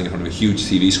 guys standing in front of a huge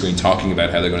TV screen talking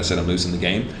about how they're going to set him loose in the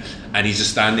game, and he's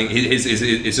just standing.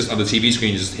 It's just on the TV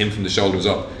screen, just him from the shoulders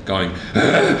up, going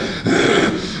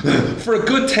for a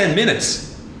good 10 minutes.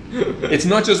 It's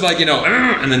not just like and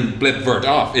then vert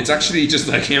off. It's actually just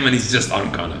like him, and he's just, I'm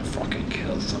gonna fucking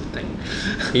kill something.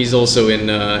 He's also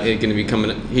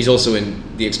he's also in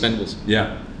The Expendables.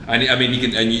 Yeah. And I mean,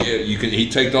 he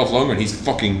takes off longer, and he's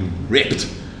fucking ripped.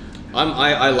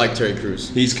 I like Terry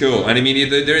Crews. He's cool, and I mean,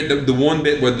 the one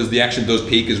bit where the action does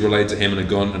peak is related to him and a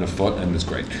gun and a foot, and it's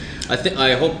great.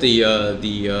 I hope the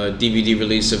DVD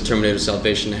release of Terminator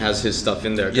Salvation has his stuff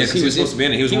in there. Yeah, because he was supposed to be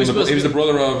in it. He was the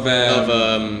brother of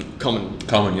Common.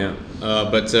 Common, yeah.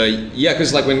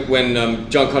 Because like when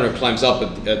John Connor climbs up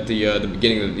at the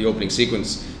beginning of the opening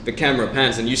sequence, the camera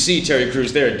pans and you see Terry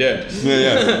Crews there dead.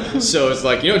 Yeah. So it's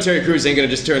like, Terry Crews ain't gonna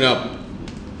just turn up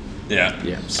Yeah.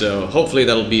 Yeah. So hopefully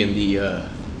that'll be in the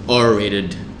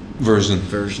R-rated version.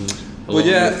 Along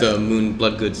with Moon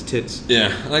Bloodgood's tits.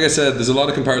 Yeah, like I said, there's a lot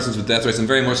of comparisons with Death Race, and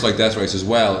very much like Death Race as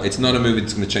well. It's not a movie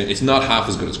that's going to change. It's not half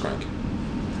as good as Crank.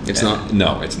 It's not?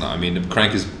 No, it's not. I mean,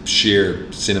 Crank is sheer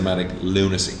cinematic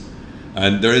lunacy.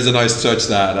 And there is a nice touch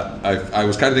that I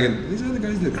was kind of thinking, these are the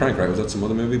guys who did Crank, right? Was that some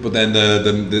other movie? But then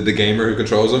the gamer who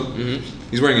controls him,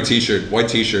 he's wearing a t-shirt, white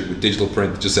t-shirt with digital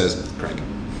print that just says Crank.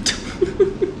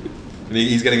 And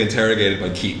he's getting interrogated by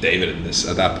Keith David in this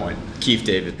at that point. Keith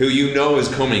David, who you know is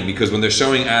coming, because when they're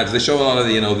showing ads, they show a lot of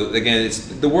again, it's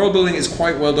the world building is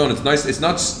quite well done. It's nice. It's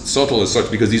not subtle as such,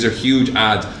 because these are huge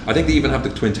ads. I think they even have the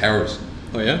Twin Towers.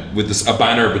 Oh yeah, with a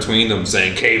banner between them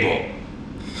saying "Cable,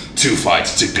 2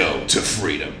 fights to go to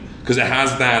freedom," because it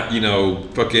has that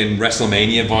fucking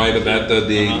WrestleMania vibe about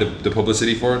the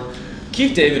publicity for it.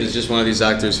 Keith David is just one of these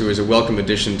actors who is a welcome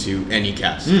addition to any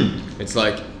cast. It's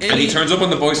like... And he turns up on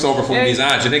the voiceover for these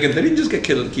ads. You're thinking, they didn't just get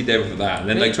Keith David for that. And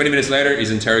then 20 minutes later,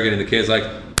 he's interrogating the kids like,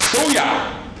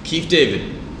 booyah! Keith David.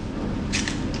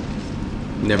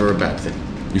 Never a bad thing.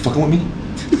 You fucking with me?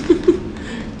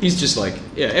 He's just like...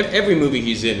 Yeah, every movie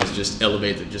he's in is just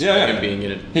elevated just by him being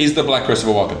in it. He's the Black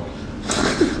Christopher Walken.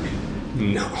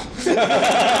 No.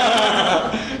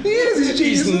 He is.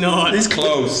 He's not. He's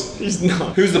close. He's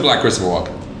not. Who's the Black Christopher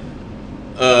Walken?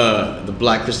 The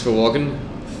Black Christopher Walken?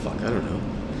 Fuck, I don't know.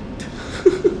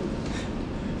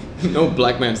 No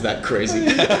black man's that crazy.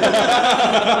 Only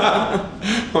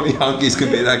honkies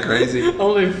can be that crazy.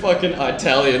 Only fucking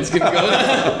Italians can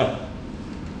go.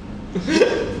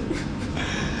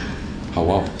 Oh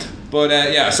wow.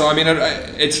 But so I mean,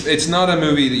 it's not a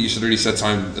movie that you should really set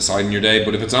time aside in your day.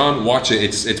 But if it's on, watch it.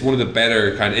 It's one of the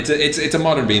better kind. It's a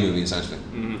modern B movie essentially,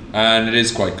 and it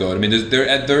is quite good. I mean,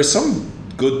 there are some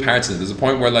good parts in it. There's a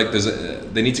point where like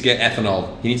they need to get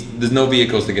ethanol. There's no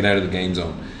vehicles to get out of the game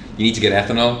zone. You need to get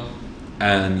ethanol,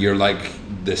 and you're like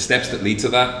the steps that lead to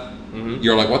that.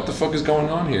 You're like, what the fuck is going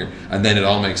on here? And then it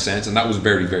all makes sense, and that was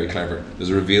very, very clever. There's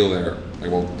a reveal there. I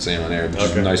won't say it on air, but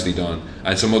it's nicely done,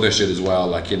 and some other shit as well.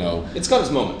 Like it's got its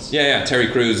moments. Yeah. Terry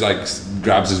Crews like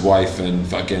grabs his wife and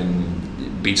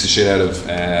fucking beats the shit out of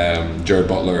Jared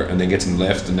Butler, and then gets him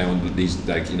left. And then these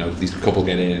these couple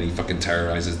get in, and he fucking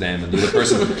terrorizes them. And the other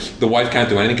person, the wife can't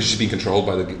do anything because she's being controlled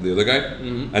by the other guy,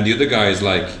 and the other guy is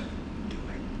like.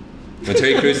 When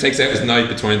Terry Crews takes out his knife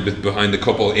behind the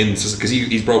couple because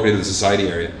he's broken into the society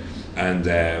area, and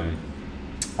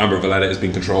Amber Valletta is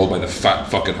being controlled by the fat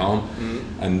fucking home,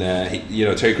 and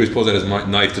Terry Crews pulls out his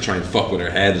knife to try and fuck with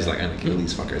her head. Is like, I'm gonna kill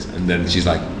these fuckers, and then she's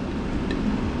like,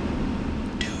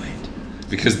 do it,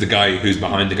 because the guy who's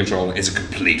behind the controller is a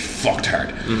complete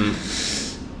fucktard.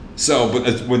 So,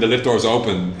 but when the lift doors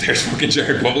open, there's fucking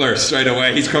Jared Butler straight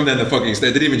away. He's come down the fucking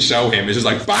stairs. They didn't even show him. It's just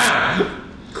like BAM!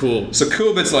 Cool. So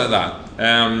cool bits like that.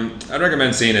 I'd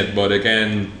recommend seeing it, but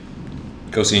again,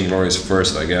 go see Inglorious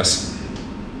first, I guess.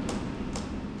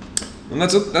 And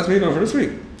that's it. That's me going for this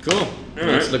week. Cool.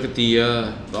 Let's look at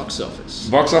the box office.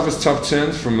 Box office top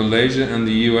 10 from Malaysia and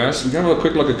the US. We're going to have a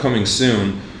quick look at coming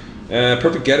soon.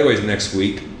 Perfect Getaways next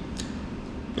week.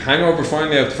 Hangover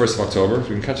finally out the 1st of October, so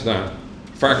we can catch that.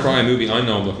 Far Cry, a movie I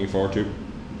know I'm looking forward to,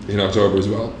 in October as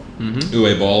well.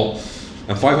 Uwe Ball.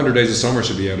 And 500 Days of Summer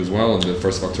should be out as well on the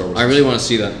 1st of October. I really want to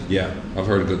see that. Yeah, I've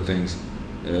heard good things.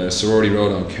 Sorority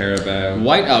Road I don't care about.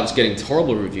 Whiteout's getting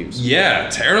terrible reviews. Yeah,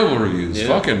 terrible reviews. Yeah.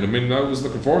 Fucking, I mean, I was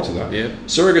looking forward to that. Yeah.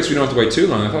 Surrogates, we don't have to wait too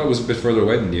long. I thought it was a bit further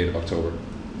away than the 8th of October.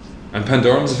 And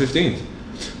Pandorum's the 15th.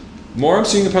 More I'm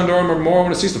seeing the Pandorum, or more I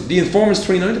want to see stuff. The Informer's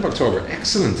 29th of October.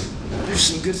 Excellent. There's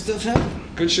some good stuff happening.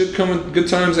 Good shit coming. Good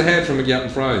times ahead from McGat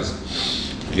and Fries.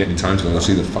 If you get any time to go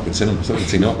see the fucking cinema, so I can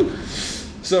see up.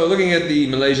 So, looking at the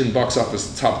Malaysian box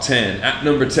office top 10, at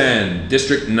number 10,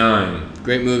 District 9.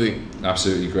 Great movie.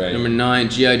 Absolutely great. Number 9,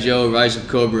 G.I. Joe, Rise of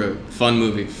Cobra. Fun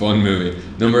movie. Fun movie.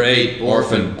 Number 8,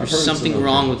 Orphan. There's something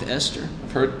wrong with Esther.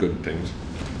 I've heard good things.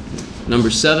 Number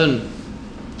 7,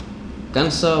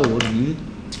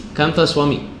 Kanta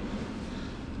Swami.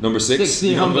 Number 6,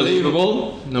 The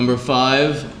Unbelievable. Number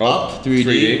 5, Up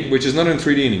 3D. Which is not in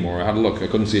 3D anymore. I had a look. I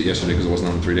couldn't see it yesterday because it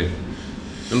wasn't on 3D.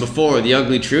 Number 4, The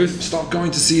Ugly Truth. Stop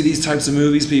going to see these types of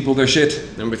movies, people. They're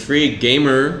shit. Number 3,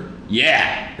 Gamer.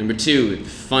 Yeah. Number 2,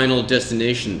 Final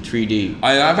Destination 3D.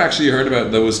 I've actually heard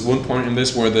about, there was one point in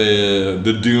this where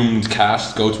the doomed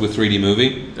cast go to a 3D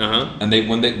movie, and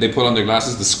when they put on their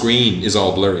glasses, the screen is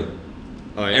all blurry.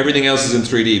 Oh, yeah. Everything else is in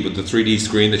 3D, but the 3D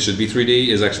screen that should be 3D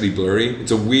is actually blurry.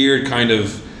 It's a weird kind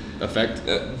of effect,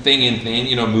 thing in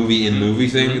thing, movie in movie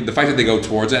thing. The fact that they go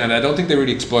towards it, and I don't think they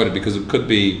really exploit it, because it could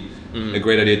be a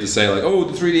great idea to say like, oh,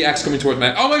 the 3D act's coming towards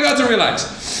me. Oh my God, it's a real act.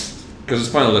 Because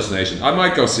it's Final Destination. I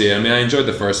might go see it. I mean, I enjoyed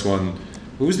the first one.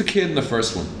 Who was the kid in the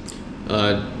first one?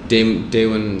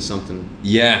 Daewon something.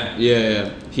 Yeah.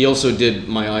 Yeah. He also did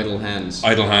My Idle Hands.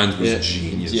 Idle Hands was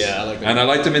genius. Yeah, I like that. And I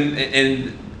liked him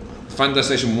in Final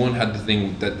Destination 1 had the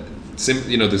thing that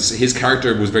his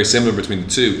character was very similar between the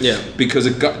two. Yeah. Because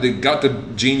it got the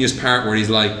genius part where he's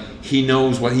like, he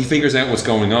figures out what's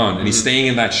going on, and he's staying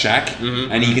in that shack,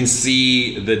 and he can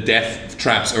see the death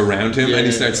traps around him, and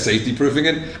he starts safety proofing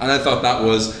it. And I thought that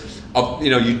was,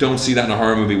 you don't see that in a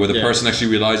horror movie where the person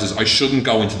actually realizes, I shouldn't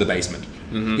go into the basement.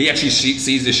 He actually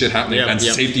sees this shit happening and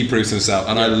safety proofs himself,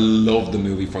 and I love the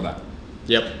movie for that.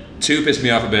 2 pissed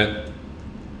me off a bit.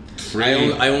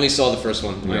 3, I only saw the first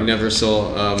one. I never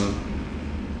saw.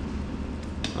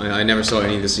 I never saw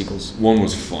any of the sequels. 1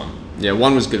 was fun. Yeah,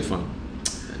 1 was good fun.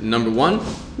 Number 1,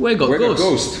 Where Got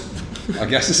Ghost. I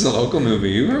guess this is a local movie.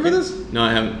 You remember this? No,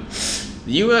 I haven't.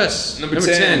 The US. Number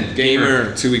 10,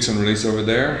 Gamer. 2 weeks on release over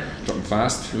there. Dropping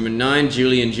fast. Number 9,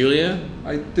 Julie and Julia.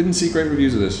 I didn't see great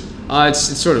reviews of this.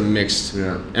 It's sort of mixed.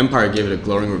 Yeah. Empire gave it a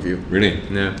glowing review. Really?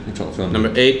 Yeah. Film.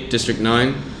 Number 8, District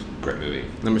 9. Great movie.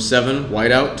 Number 7,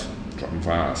 Whiteout. Dropping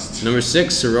fast. Number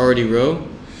 6, Sorority Row.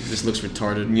 This looks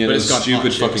retarded. Yeah, but it's got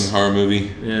stupid fucking horror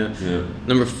movie. Yeah.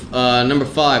 Number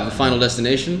 5, The Final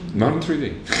Destination. Not in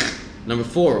 3D. Number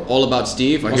 4, All About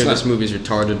Steve. I hear this movie's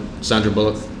retarded. Sandra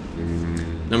Bullock.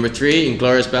 Number 3,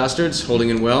 Inglorious Bastards, holding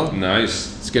in well.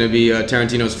 Nice. It's going to be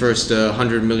Tarantino's first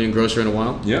 100 million grosser in a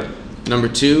while. Yeah. Number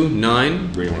 2,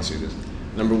 9. Really want to see this.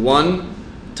 Number 1,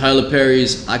 Tyler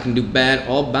Perry's I Can Do Bad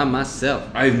All By Myself.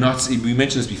 I have not seen, we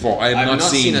mentioned this before, I have not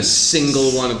seen a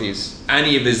single one of these.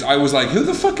 Any of his, I was like, who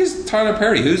the fuck is Tyler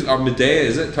Perry? Medea,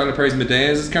 is it? Tyler Perry's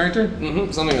Medea is his character?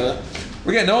 Something like that.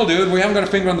 We're getting old, dude. We haven't got a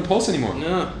finger on the pulse anymore.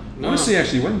 No. I want to see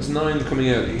actually, when's 9 coming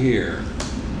out here?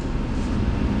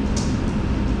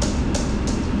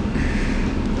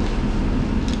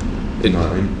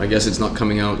 I guess it's not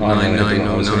coming out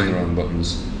 9909. Wrong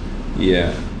buttons.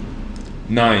 Yeah.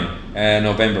 9.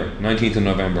 November. 19th of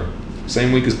November.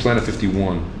 Same week as Planet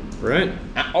 51. Right.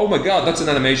 Oh my god, that's an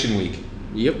animation week.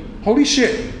 Yep. Holy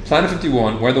shit. Planet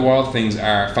 51, Where the Wild Things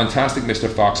Are, Fantastic Mr.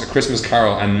 Fox, A Christmas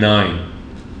Carol, and 9.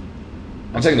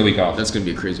 I'm taking the week off. That's going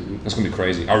to be a crazy week. That's going to be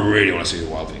crazy. I really want to see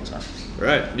The Wild Things Are.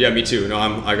 Right. Yeah, me too. No,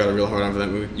 I got a real hard on for that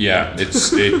movie. Yeah,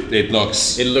 it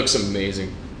looks... It looks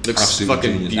amazing. Looks absolutely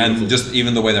fucking genius. beautiful. And just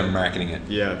even the way they're marketing it.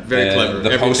 Yeah, very clever.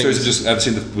 The posters, I've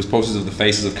seen was posters of the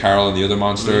faces of Carol and the other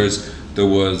monsters. There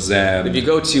was... if you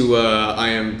go to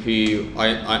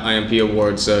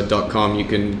IMPawards.com, you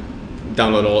can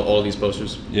download all these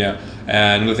posters. Yeah.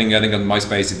 Another thing I think on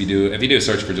MySpace, if you do a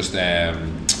search for just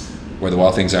Where the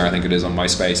Wild Things Are, I think it is on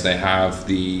MySpace, they have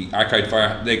the Arcade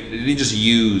Fire. They didn't just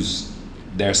use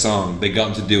their song, they got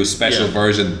them to do a special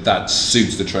version that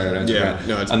suits the trailer.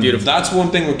 No, it's beautiful. That's one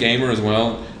thing with Gamer as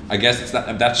well. I guess it's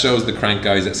that shows the Crank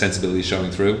guys that sensibility showing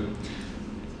through.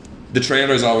 The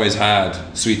trailers always had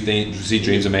Sweet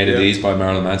Dreams Are Made of These by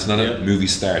Marilyn Manson on it. The movie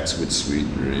starts with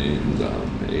Sweet Dreams Are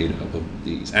Made of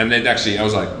These. And it actually, I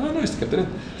was like, oh nice, they kept it in.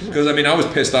 Because I mean, I was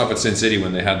pissed off at Sin City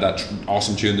when they had that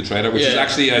awesome tune in the trailer, which is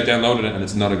actually, I downloaded it and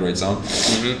it's not a great song.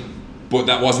 But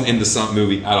that wasn't in the song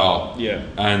movie at all. Yeah.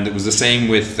 And it was the same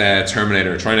with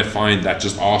Terminator, trying to find that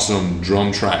just awesome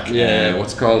drum track.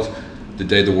 What's it called? The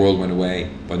Day the World Went Away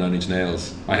by 9 Inch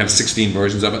Nails. I have 16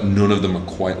 versions of it. None of them are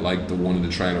quite like the one in the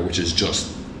trailer, which is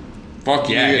just fuck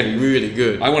yeah. Really, really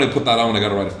good. I want to put that on when I got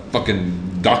to write a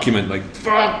fucking document like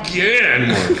fuck yeah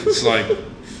anymore. It's like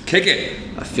kick it.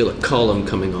 I feel a column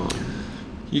coming on.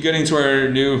 You getting to our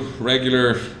new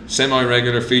regular,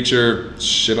 semi-regular feature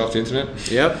shit off the internet?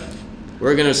 Yep.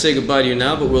 We're gonna say goodbye to you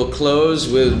now, but we'll close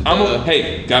with.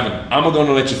 Hey, Gavin, I'm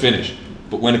gonna let you finish.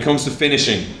 But when it comes to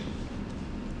finishing,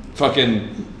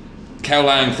 fucking Cao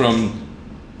Lang from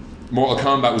Mortal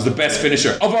Kombat was the best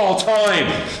finisher of all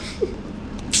time.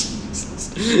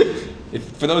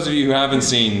 For those of you who haven't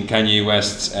seen Kanye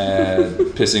West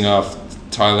pissing off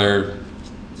Tyler.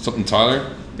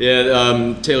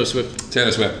 Yeah, Taylor Swift.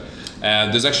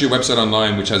 There's actually a website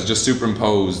online which has just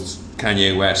superimposed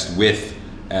Kanye West with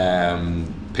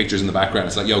pictures in the background.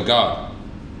 It's like, yo, God,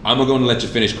 I'm going to let you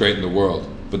finish creating the world,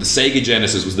 but the Sega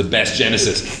Genesis was the best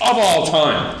Genesis of all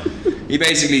time. He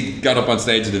basically got up on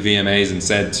stage at the VMAs and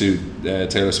said to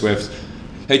Taylor Swift,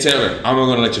 hey Taylor, I'm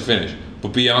going to let you finish,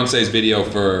 but Beyonce's video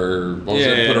for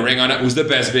Put a Ring on It was the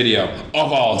best video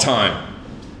of all time.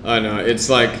 I know, it's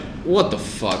like, what the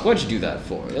fuck? What'd you do that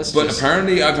for?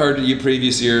 Apparently, I've heard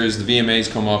previous years the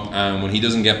VMAs come up, and when he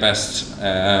doesn't get best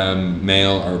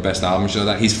male or best album show,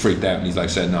 that he's freaked out and he's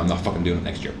like said, no, I'm not fucking doing it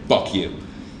next year. Fuck you.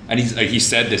 And he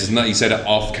said this. It's not, he said it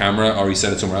off camera or he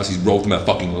said it somewhere else. He wrote them a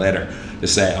fucking letter to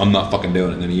say, I'm not fucking doing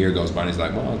it. And then a year goes by and he's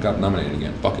like, well, I got nominated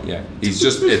again. Fuck it, yeah. He's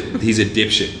just, he's a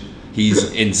dipshit. He's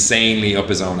insanely up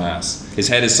his own ass. His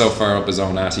head is so far up his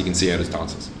own ass he can see out his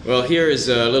tonsils. Well, here is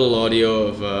a little audio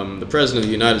of the President of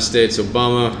the United States,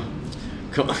 Barack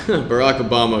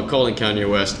Obama, calling Kanye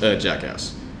West a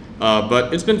jackass.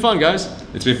 But it's been fun, guys.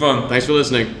 It's been fun. Thanks for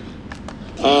listening.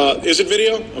 Is it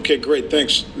video? Okay, great,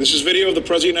 thanks. This is video of the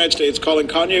President of the United States calling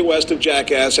Kanye West a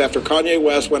jackass after Kanye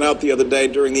West went out the other day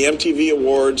during the MTV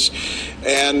Awards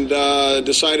and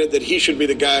decided that he should be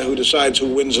the guy who decides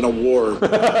who wins an award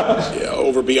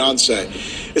over Beyonce.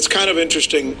 It's kind of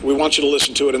interesting. We want you to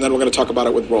listen to it, and then we're going to talk about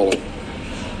it with Roland.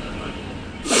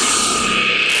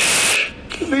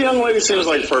 The young lady seems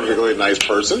like a perfectly nice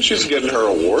person. She's getting her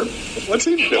award. What's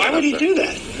he doing? Why would he do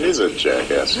that? He's a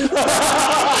jackass.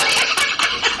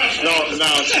 No, all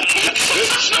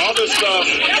this stuff.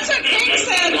 That's what King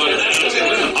said.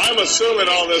 I'm assuming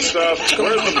all this stuff.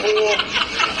 Where's the pool?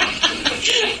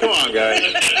 Come on, guys.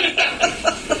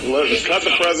 Cut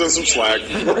the president some slack.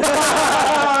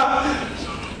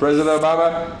 President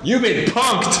Obama, you've been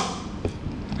punked.